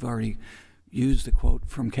Gorsuch. I've already used the quote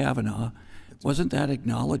from Kavanaugh. Wasn't that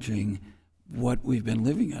acknowledging what we've been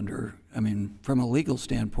living under? I mean, from a legal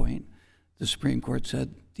standpoint, the Supreme Court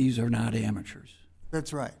said these are not amateurs.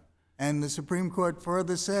 That's right. And the Supreme Court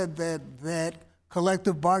further said that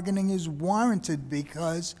collective bargaining is warranted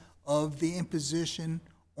because of the imposition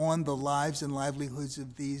on the lives and livelihoods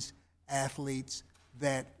of these athletes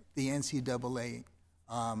that the NCAA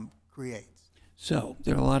creates. So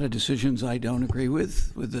there are a lot of decisions I don't agree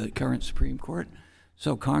with the current Supreme Court.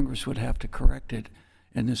 So Congress would have to correct it,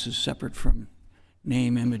 and this is separate from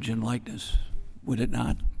name, image, and likeness, would it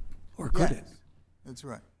not? Or could it? That's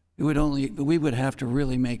right. It would we would have to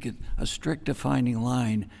really make it a strict defining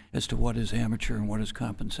line as to what is amateur and what is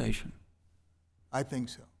compensation. I think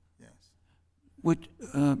so, yes. Would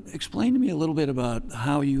explain to me a little bit about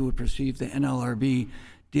how you would perceive the NLRB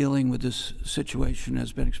dealing with this situation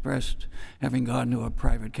has been expressed, having gone to a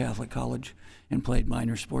private Catholic college and played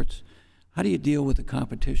minor sports. How do you deal with the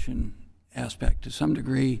competition aspect? To some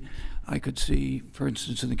degree, I could see, for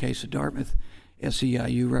instance, in the case of Dartmouth,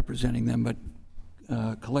 SEIU representing them, but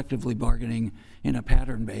collectively bargaining in a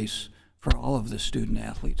pattern base for all of the student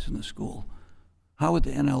athletes in the school. How would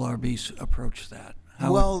the NLRB approach that?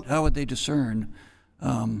 How would they discern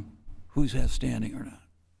who has standing or not?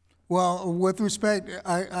 Well, with respect,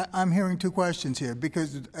 I'm hearing two questions here,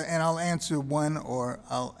 and I'll answer one, or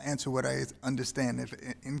I'll answer what I understand,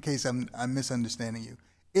 in case I'm misunderstanding you.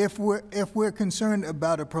 If we're concerned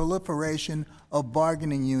about a proliferation of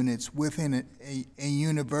bargaining units within a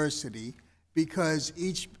university, because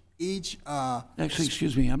each actually,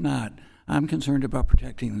 excuse me, I'm not. I'm concerned about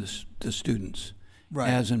protecting the students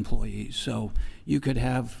as employees. So you could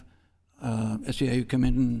have SEIU come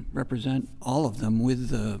in and represent all of them with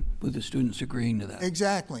the students agreeing to that.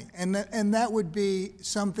 Exactly, and that would be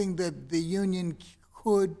something that the unions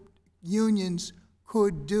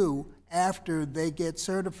could do after they get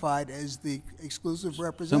certified as the exclusive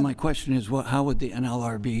representative. So my question is, how would the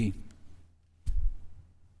NLRB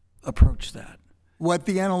approach that? What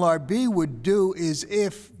the NLRB would do is,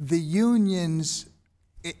 if the unions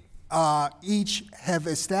each have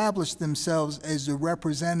established themselves as the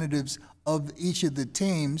representatives of each of the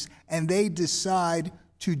teams, and they decide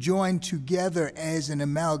to join together as an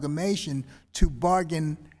amalgamation to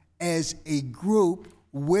bargain as a group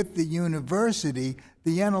with the university,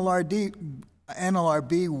 the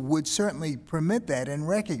NLRB would certainly permit that and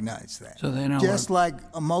recognize that. So the NLRB, just like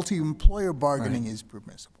a multi-employer bargaining is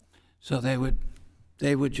permissible. So they would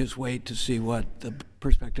just wait to see what the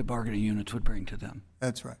prospective bargaining units would bring to them.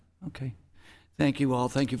 That's right. Okay. Thank you all.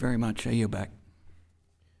 Thank you very much. I yield back.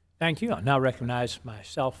 Thank you. I'll now recognize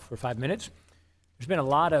myself for 5 minutes. There's been a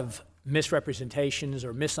lot of misrepresentations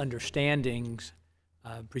or misunderstandings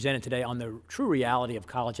presented today on the true reality of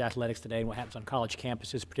college athletics today and what happens on college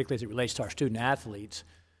campuses, particularly as it relates to our student athletes.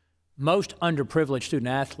 Most underprivileged student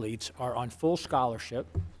athletes are on full scholarship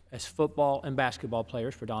as football and basketball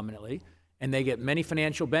players predominantly, and they get many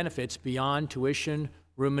financial benefits beyond tuition,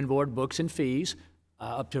 room and board, books, and fees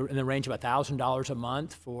up to in the range of $1,000 a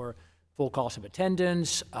month for full cost of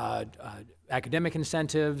attendance, academic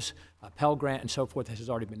incentives, Pell Grant, and so forth, as has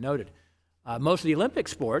already been noted. Most of the Olympic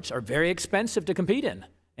sports are very expensive to compete in,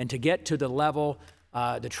 and to get to the level,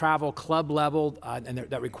 the travel club level, and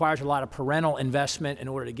that requires a lot of parental investment in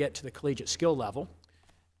order to get to the collegiate skill level.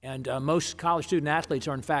 And most college student athletes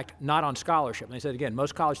are, in fact, not on scholarship. And I said again,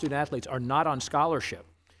 most college student athletes are not on scholarship,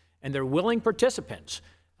 and they're willing participants,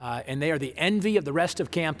 and they are the envy of the rest of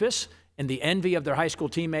campus and the envy of their high school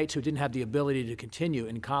teammates who didn't have the ability to continue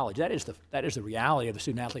in college. That is the reality of the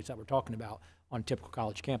student athletes that we're talking about on a typical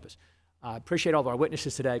college campus. Appreciate all of our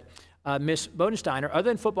witnesses today. Ms. Bodensteiner, other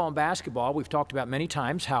than football and basketball, we've talked about many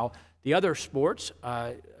times how the other sports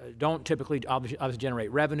don't typically obviously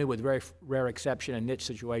generate revenue, with very rare exception and niche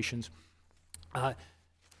situations.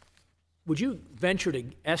 Would you venture to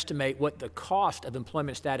estimate what the cost of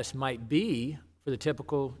employment status might be for the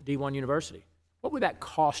typical D1 university? What would that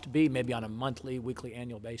cost be, maybe on a monthly, weekly,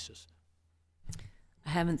 annual basis? I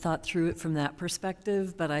haven't thought through it from that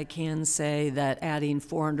perspective, but I can say that adding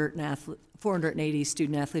 480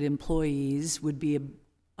 student-athlete employees would be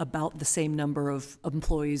about the same number of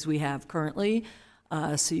employees we have currently.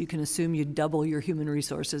 So you can assume you'd double your human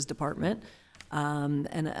resources department.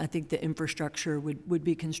 And I think the infrastructure would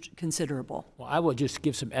be considerable. Well, I will just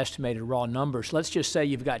give some estimated raw numbers. Let's just say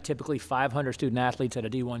you've got typically 500 student-athletes at a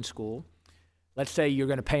D1 school. Let's say you're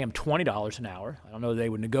going to pay them $20 an hour. I don't know if they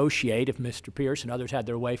would negotiate if Mr. Pierce and others had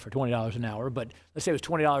their way for $20 an hour, but let's say it was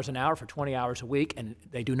 $20 an hour for 20 hours a week, and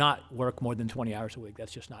they do not work more than 20 hours a week.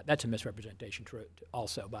 That's just not, that's a misrepresentation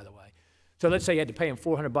also, by the way. So let's say you had to pay them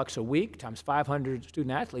 $400 a week times 500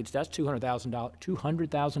 student athletes, that's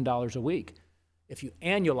 $200,000 a week. If you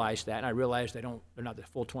annualize that, and I realize they're not the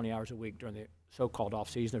full 20 hours a week during the so-called off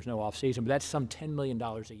season, there's no off season, but that's some $10 million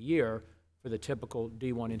a year for the typical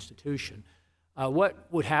D1 institution. What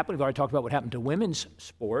would happen, we've already talked about what happened to women's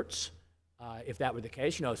sports, if that were the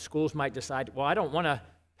case. You know, schools might decide, well, I don't want to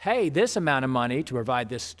pay this amount of money to provide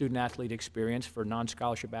this student-athlete experience for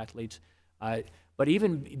non-scholarship athletes. But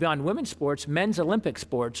even beyond women's sports, men's Olympic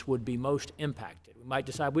sports would be most impacted. We might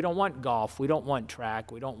decide we don't want golf, we don't want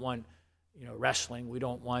track, we don't want wrestling, we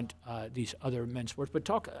don't want these other men's sports. But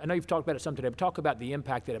I know you've talked about it some today, but talk about the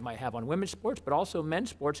impact that it might have on women's sports, but also men's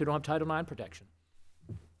sports who don't have Title IX protection.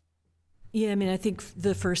 Yeah, I mean, I think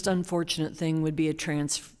the first unfortunate thing would be a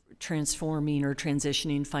transforming or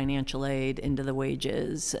transitioning financial aid into the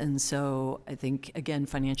wages. And so I think, again,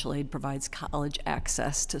 financial aid provides college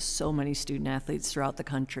access to so many student athletes throughout the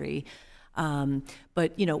country.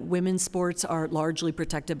 But, women's sports are largely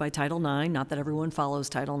protected by Title IX, not that everyone follows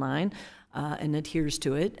Title IX and adheres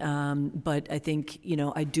to it. But I think,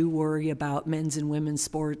 I do worry about men's and women's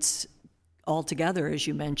sports altogether, as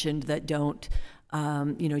you mentioned, that don't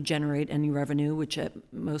generate any revenue, which at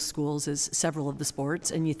most schools is several of the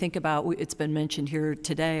sports. And you think about, it's been mentioned here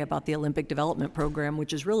today about the Olympic Development Program,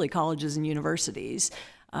 which is really colleges and universities.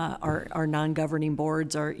 Our non-governing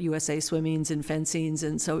boards are USA Swimmings and Fencings,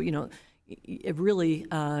 and so, it really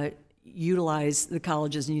utilize the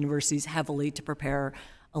colleges and universities heavily to prepare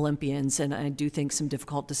Olympians, and I do think some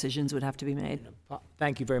difficult decisions would have to be made.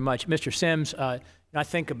 Thank you very much. Mr. Sims, I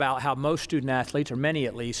think about how most student athletes, or many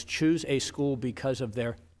at least, choose a school because of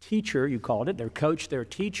their teacher, you called it, their coach, their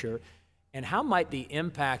teacher, and how might the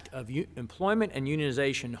impact of employment and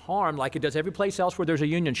unionization harm, like it does every place else where there's a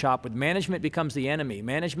union shop, where management becomes the enemy,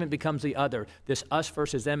 management becomes the other, this us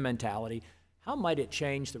versus them mentality. How might it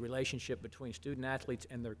change the relationship between student athletes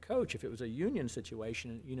and their coach if it was a union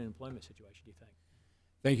situation, union employment situation, do you think?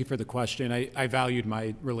 Thank you for the question. I valued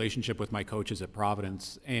my relationship with my coaches at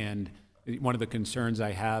Providence, and one of the concerns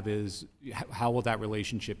I have is how will that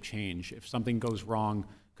relationship change? If something goes wrong,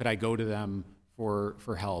 could I go to them for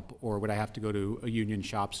help, or would I have to go to a union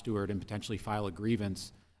shop steward and potentially file a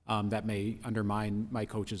grievance that may undermine my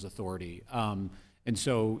coach's authority? And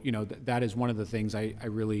so, that is one of the things I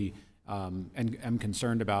really am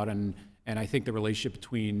concerned about, and I think the relationship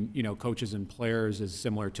between coaches and players is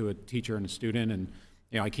similar to a teacher and a student, and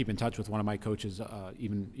I keep in touch with one of my coaches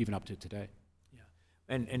even up to today.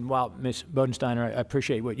 And while Ms. Bodensteiner, I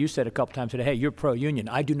appreciate what you said a couple times today, hey, you're pro-union.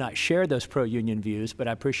 I do not share those pro-union views, but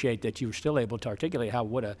I appreciate that you were still able to articulate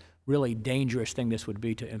what a really dangerous thing this would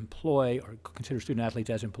be to employ or consider student athletes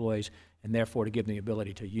as employees, and therefore to give them the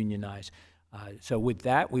ability to unionize. So with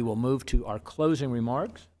that, we will move to our closing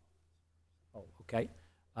remarks. Oh, okay.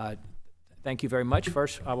 Thank you very much.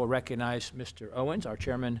 First, I will recognize Mr. Owens, our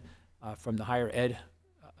chairman from the Higher Ed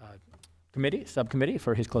Subcommittee,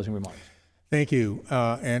 for his closing remarks. Thank you,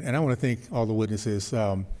 and I want to thank all the witnesses.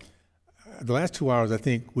 The last 2 hours, I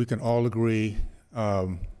think we can all agree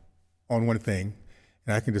on one thing,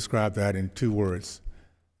 and I can describe that in 2 words.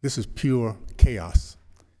 This is pure chaos.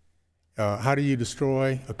 How do you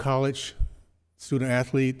destroy a college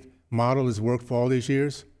student-athlete model that's worked for all these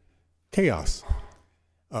years? Chaos.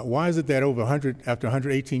 Why is it that after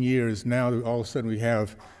 118 years, now all of a sudden we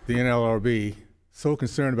have the NLRB so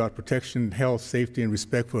concerned about protection, health, safety, and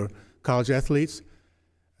respect for college athletes?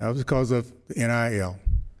 That was because of the NIL.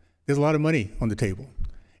 There's a lot of money on the table.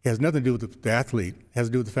 It has nothing to do with the athlete. It has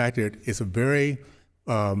to do with the fact that it's a very,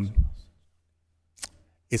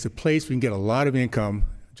 it's a place where you can get a lot of income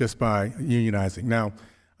just by unionizing. Now,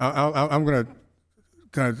 I'm going to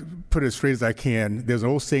kind of put it as straight as I can. There's an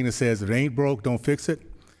old saying that says, if it ain't broke, don't fix it.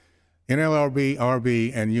 NLRB,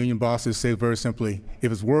 RB, and union bosses say very simply,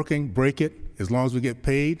 if it's working, break it. As long as we get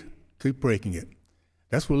paid, keep breaking it.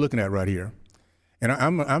 That's what we're looking at right here. And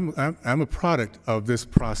I'm a product of this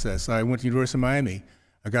process. I went to the University of Miami.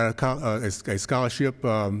 I got a scholarship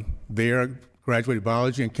there, graduated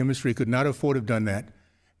biology and chemistry. Could not afford to have done that.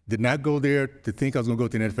 Did not go there to think I was going to go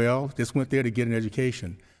to the NFL. Just went there to get an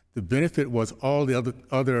education. The benefit was all the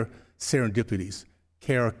other serendipities,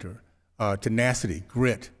 character, tenacity,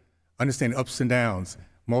 grit, understanding ups and downs,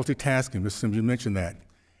 multitasking. Mr. Sims, you mentioned that.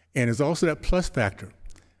 And there's also that plus factor.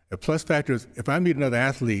 The plus factor is if I meet another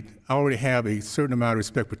athlete, I already have a certain amount of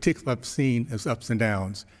respect, particularly if I've seen his ups and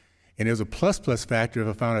downs. And there's a plus factor if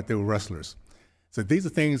I found out they were wrestlers. So these are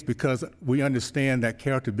things because we understand that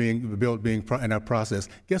character being built in our process.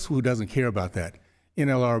 Guess who doesn't care about that?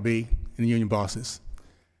 NLRB and the union bosses.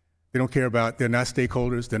 They don't care about, they're not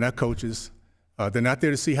stakeholders, they're not coaches. They're not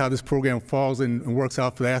there to see how this program falls and works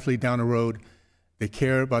out for the athlete down the road. They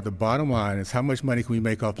care about the bottom line is how much money can we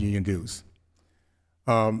make off union dues.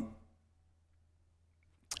 And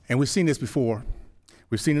we've seen this before.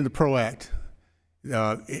 We've seen it in the PRO Act.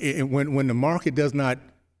 When the market does not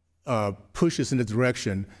push us in the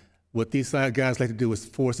direction, what these guys like to do is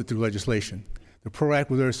force it through legislation. The PRO Act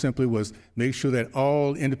was very simply was make sure that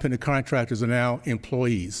all independent contractors are now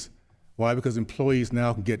employees. Why? Because employees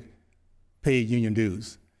now can get paid union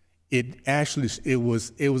dues. It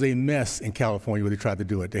was a mess in California where they tried to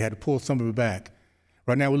do it. They had to pull some of it back.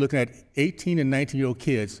 Right now we're looking at 18 and 19-year-old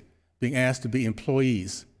kids being asked to be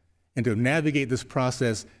employees and to navigate this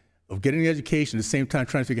process of getting an education at the same time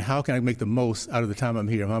trying to figure out how can I make the most out of the time I'm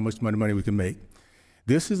here, how much money we can make.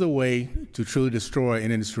 This is a way to truly destroy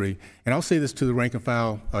an industry. And I'll say this to the rank and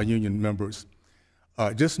file union members.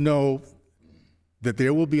 Just know that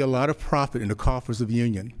there will be a lot of profit in the coffers of the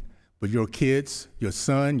union, but your kids, your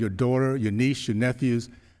son, your daughter, your niece, your nephews,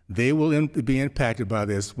 they will be impacted by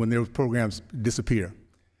this when their programs disappear.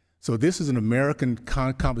 So this is an American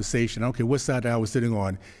conversation. I don't care what side I was sitting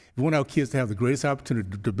on. We want our kids to have the greatest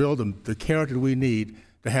opportunity to build them the character we need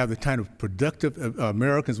to have the kind of productive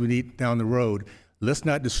Americans we need down the road. Let's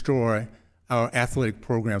not destroy our athletic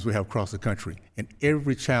programs we have across the country. And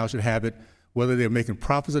every child should have it, whether they're making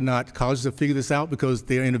profits or not. Colleges have figured this out because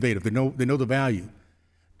they're innovative. They know the value.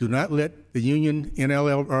 Do not let the union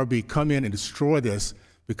NLRB come in and destroy this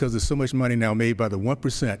because there's so much money now made by the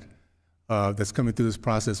 1% that's coming through this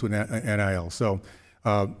process with NIL. So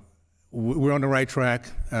we're on the right track.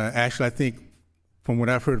 Actually, I think from what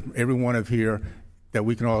I've heard from everyone of here, that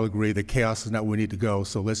we can all agree that chaos is not where we need to go.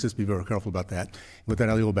 So let's just be very careful about that. With that,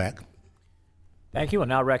 I'll yield back. Thank you. I'll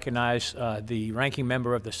now recognize the ranking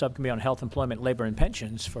member of the Subcommittee on Health, Employment, Labor, and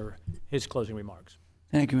Pensions for his closing remarks.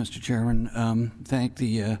 Thank you, Mr. Chairman. Thank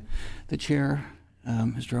the chair,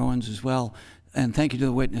 Mr. Owens, as well. And thank you to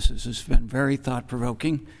the witnesses. It's been very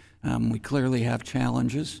thought-provoking. We clearly have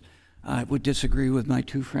challenges. I would disagree with my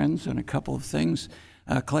 2 friends on a couple of things.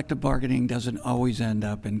 Collective bargaining doesn't always end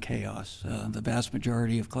up in chaos. The vast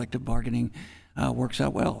majority of collective bargaining works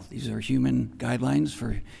out well. These are human guidelines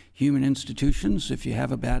for human institutions if you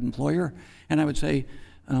have a bad employer. And I would say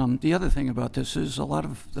the other thing about this is a lot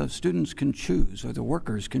of the students can choose, or the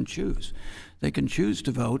workers can choose. They can choose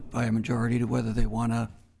to vote by a majority to whether they want to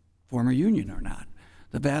form a union or not.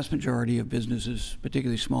 The vast majority of businesses,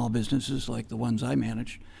 particularly small businesses like the ones I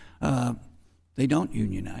manage, they don't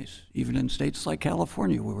unionize, even in states like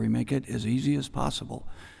California where we make it as easy as possible.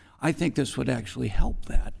 I think this would actually help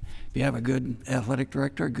that. If you have a good athletic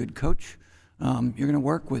director, a good coach, you're going to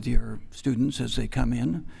work with your students as they come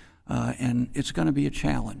in, and it's going to be a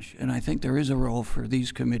challenge. And I think there is a role for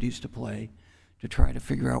these committees to play to try to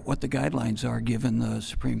figure out what the guidelines are given the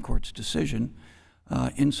Supreme Court's decision,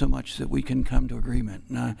 in so much that we can come to agreement.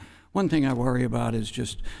 Now, one thing I worry about is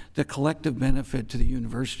just the collective benefit to the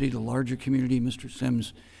university, the larger community. Mr.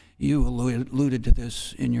 Sims, you alluded to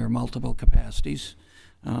this in your multiple capacities.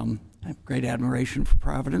 I have great admiration for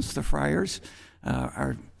Providence, the Friars.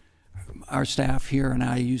 Our staff here and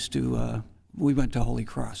I used to we went to Holy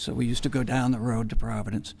Cross, so we used to go down the road to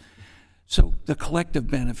Providence. So the collective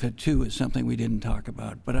benefit, too, is something we didn't talk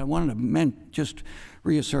about. But I wanted to just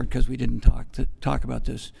reassert, because we didn't talk about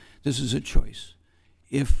this, this is a choice.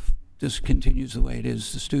 If this continues the way it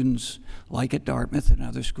is, the students, like at Dartmouth and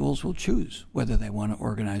other schools, will choose whether they want to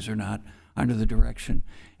organize or not under the direction.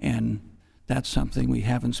 And that's something we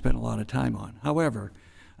haven't spent a lot of time on. However,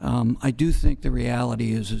 I do think the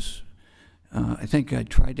reality is I think I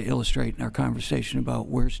tried to illustrate in our conversation about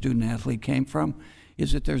where student athlete came from,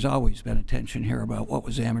 is that there's always been a tension here about what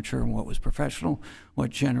was amateur and what was professional, what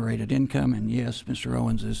generated income. And yes, Mr.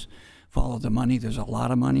 Owens has followed the money. There's a lot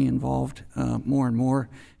of money involved, more and more,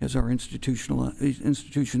 as our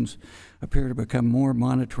institutions appear to become more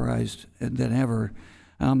monetarized than ever.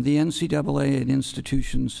 The NCAA and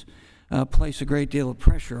institutions place a great deal of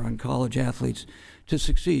pressure on college athletes to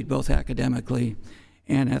succeed, both academically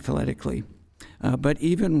and athletically. But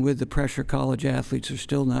even with the pressure, college athletes are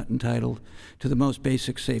still not entitled to the most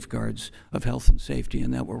basic safeguards of health and safety,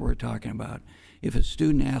 and that's what we're talking about. If a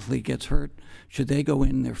student athlete gets hurt, should they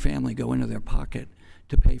their family go into their pocket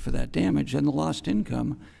to pay for that damage and the lost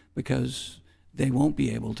income, because they won't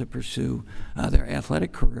be able to pursue their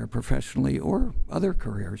athletic career professionally or other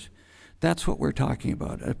careers? That's what we're talking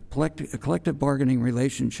about. A collective bargaining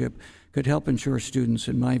relationship could help ensure students,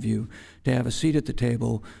 in my view, to have a seat at the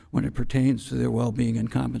table when it pertains to their well-being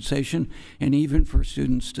and compensation. And even for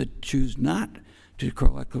students that choose not to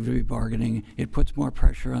collectively bargaining, it puts more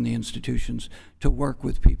pressure on the institutions to work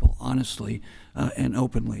with people honestly and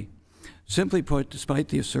openly. Simply put, despite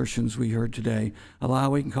the assertions we heard today,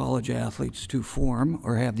 allowing college athletes to form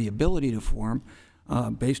or have the ability to form,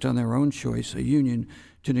 based on their own choice, a union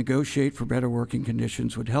to negotiate for better working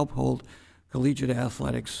conditions would help hold collegiate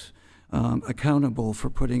athletics accountable for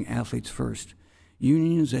putting athletes first.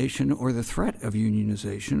 Unionization, or the threat of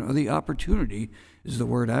unionization, or the opportunity is the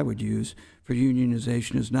word I would use for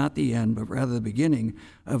unionization, is not the end, but rather the beginning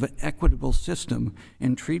of an equitable system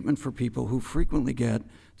and treatment for people who frequently get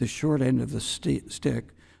the short end of the stick,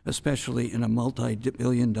 especially in a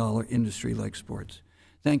multi-billion-dollar industry like sports.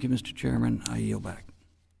 Thank you, Mr. Chairman. I yield back.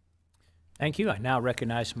 Thank you. I now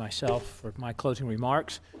recognize myself for my closing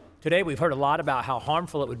remarks. Today, we've heard a lot about how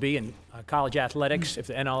harmful it would be in college athletics if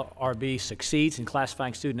the NLRB succeeds in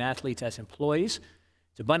classifying student athletes as employees.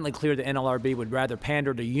 It's abundantly clear the NLRB would rather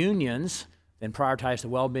pander to unions than prioritize the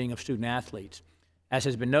well-being of student athletes. As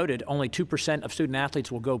has been noted, only 2% of student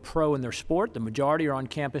athletes will go pro in their sport. The majority are on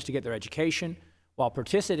campus to get their education while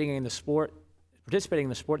participating in the sport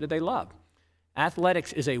that they love.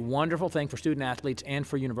 Athletics is a wonderful thing for student athletes and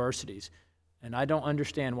for universities, and I don't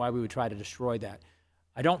understand why we would try to destroy that.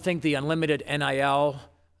 I don't think the unlimited NIL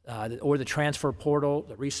or the transfer portal,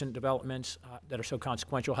 the recent developments that are so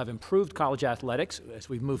consequential, have improved college athletics as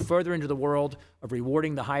we've moved further into the world of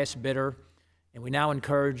rewarding the highest bidder, and we now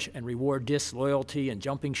encourage and reward disloyalty and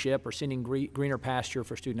jumping ship or seeking greener pasture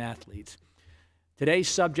for student athletes. Today's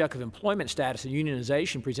subject of employment status and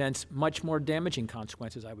unionization presents much more damaging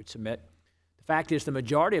consequences, I would submit. The fact is the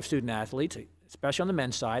majority of student athletes, especially on the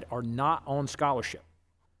men's side, are not on scholarship.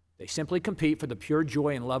 They simply compete for the pure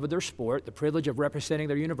joy and love of their sport, the privilege of representing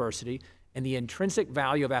their university, and the intrinsic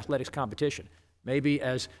value of athletics competition. Maybe,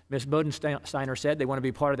 as Ms. Bodensteiner said, they want to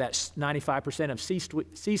be part of that 95% of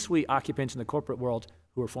C-suite occupants in the corporate world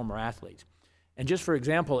who are former athletes. And just for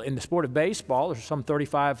example, in the sport of baseball, there's some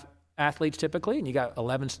 35 athletes typically, and you got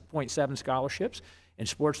 11.7 scholarships. In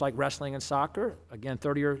sports like wrestling and soccer, again,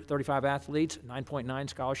 30 or 35 athletes, 9.9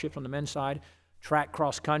 scholarships on the men's side. Track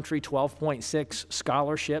cross country, 12.6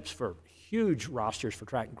 scholarships for huge rosters for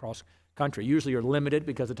track and cross country. Usually you're limited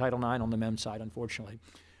because of Title IX on the men's side, unfortunately.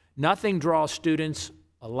 Nothing draws students,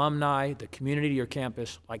 alumni, the community to your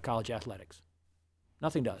campus like college athletics.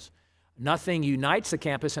 Nothing does. Nothing unites the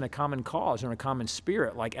campus in a common cause or a common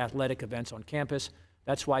spirit like athletic events on campus.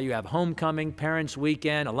 That's why you have homecoming, parents'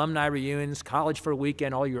 weekend, alumni reunions, college for a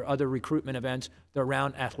weekend, all your other recruitment events. They're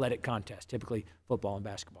around athletic contests, typically football and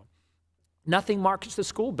basketball. Nothing markets the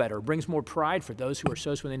school better, brings more pride for those who are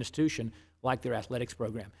associated with an institution like their athletics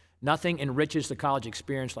program. Nothing enriches the college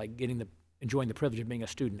experience like enjoying the privilege of being a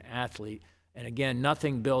student athlete. And again,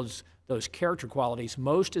 nothing builds those character qualities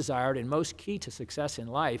most desired and most key to success in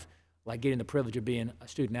life like getting the privilege of being a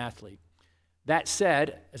student athlete. That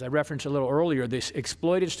said, as I referenced a little earlier, this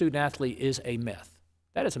exploited student athlete is a myth.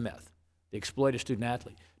 That is a myth, the exploited student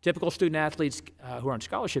athlete. Typical student athletes who are on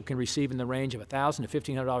scholarship can receive in the range of $1,000 to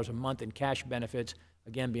 $1,500 a month in cash benefits,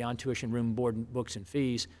 again, beyond tuition, room, board, and books, and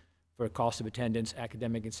fees for cost of attendance,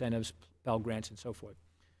 academic incentives, Pell Grants, and so forth.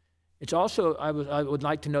 It's also, I would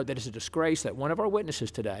like to note that it's a disgrace that one of our witnesses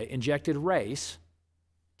today injected race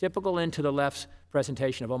typical into the left's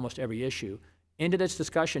presentation of almost every issue, into this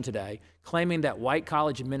discussion today, claiming that white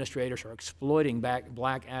college administrators are exploiting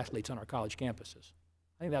black athletes on our college campuses.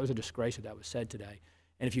 I think that was a disgrace that was said today.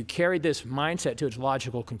 And if you carried this mindset to its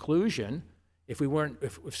logical conclusion, if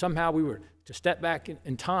somehow we were to step back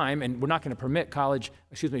in time and we're not going to permit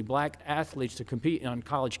black athletes to compete on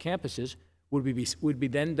college campuses, would we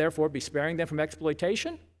then therefore be sparing them from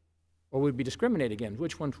exploitation? Or would we be discriminating against?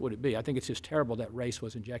 Which one would it be? I think it's just terrible that race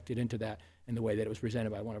was injected into that in the way that it was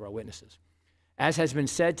presented by one of our witnesses. As has been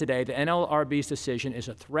said today, the NLRB's decision is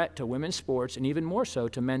a threat to women's sports and even more so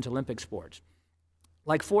to men's Olympic sports.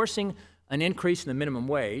 Like forcing an increase in the minimum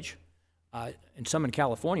wage, and some in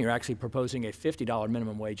California are actually proposing a $50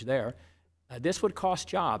 minimum wage there, this would cost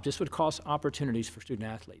jobs, this would cost opportunities for student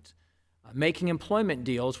athletes. Making employment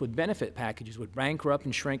deals with benefit packages would bankrupt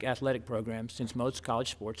and shrink athletic programs since most college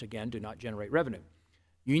sports, again, do not generate revenue.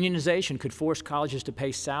 Unionization could force colleges to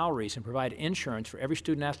pay salaries and provide insurance for every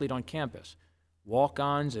student athlete on campus,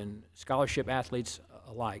 walk-ons and scholarship athletes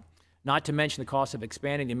alike, not to mention the cost of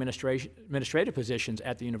expanding the administrative positions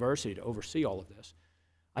at the university to oversee all of this.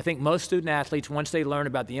 I think most student athletes, once they learn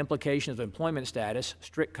about the implications of employment status,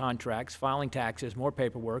 strict contracts, filing taxes, more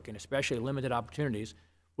paperwork, and especially limited opportunities,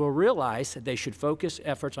 will realize that they should focus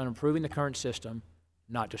efforts on improving the current system,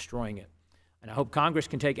 not destroying it. And I hope Congress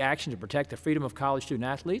can take action to protect the freedom of college student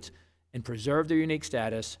athletes and preserve their unique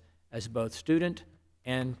status as both student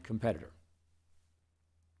and competitor.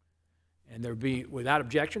 And without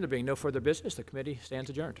objection, there being no further business, the committee stands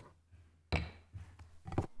adjourned.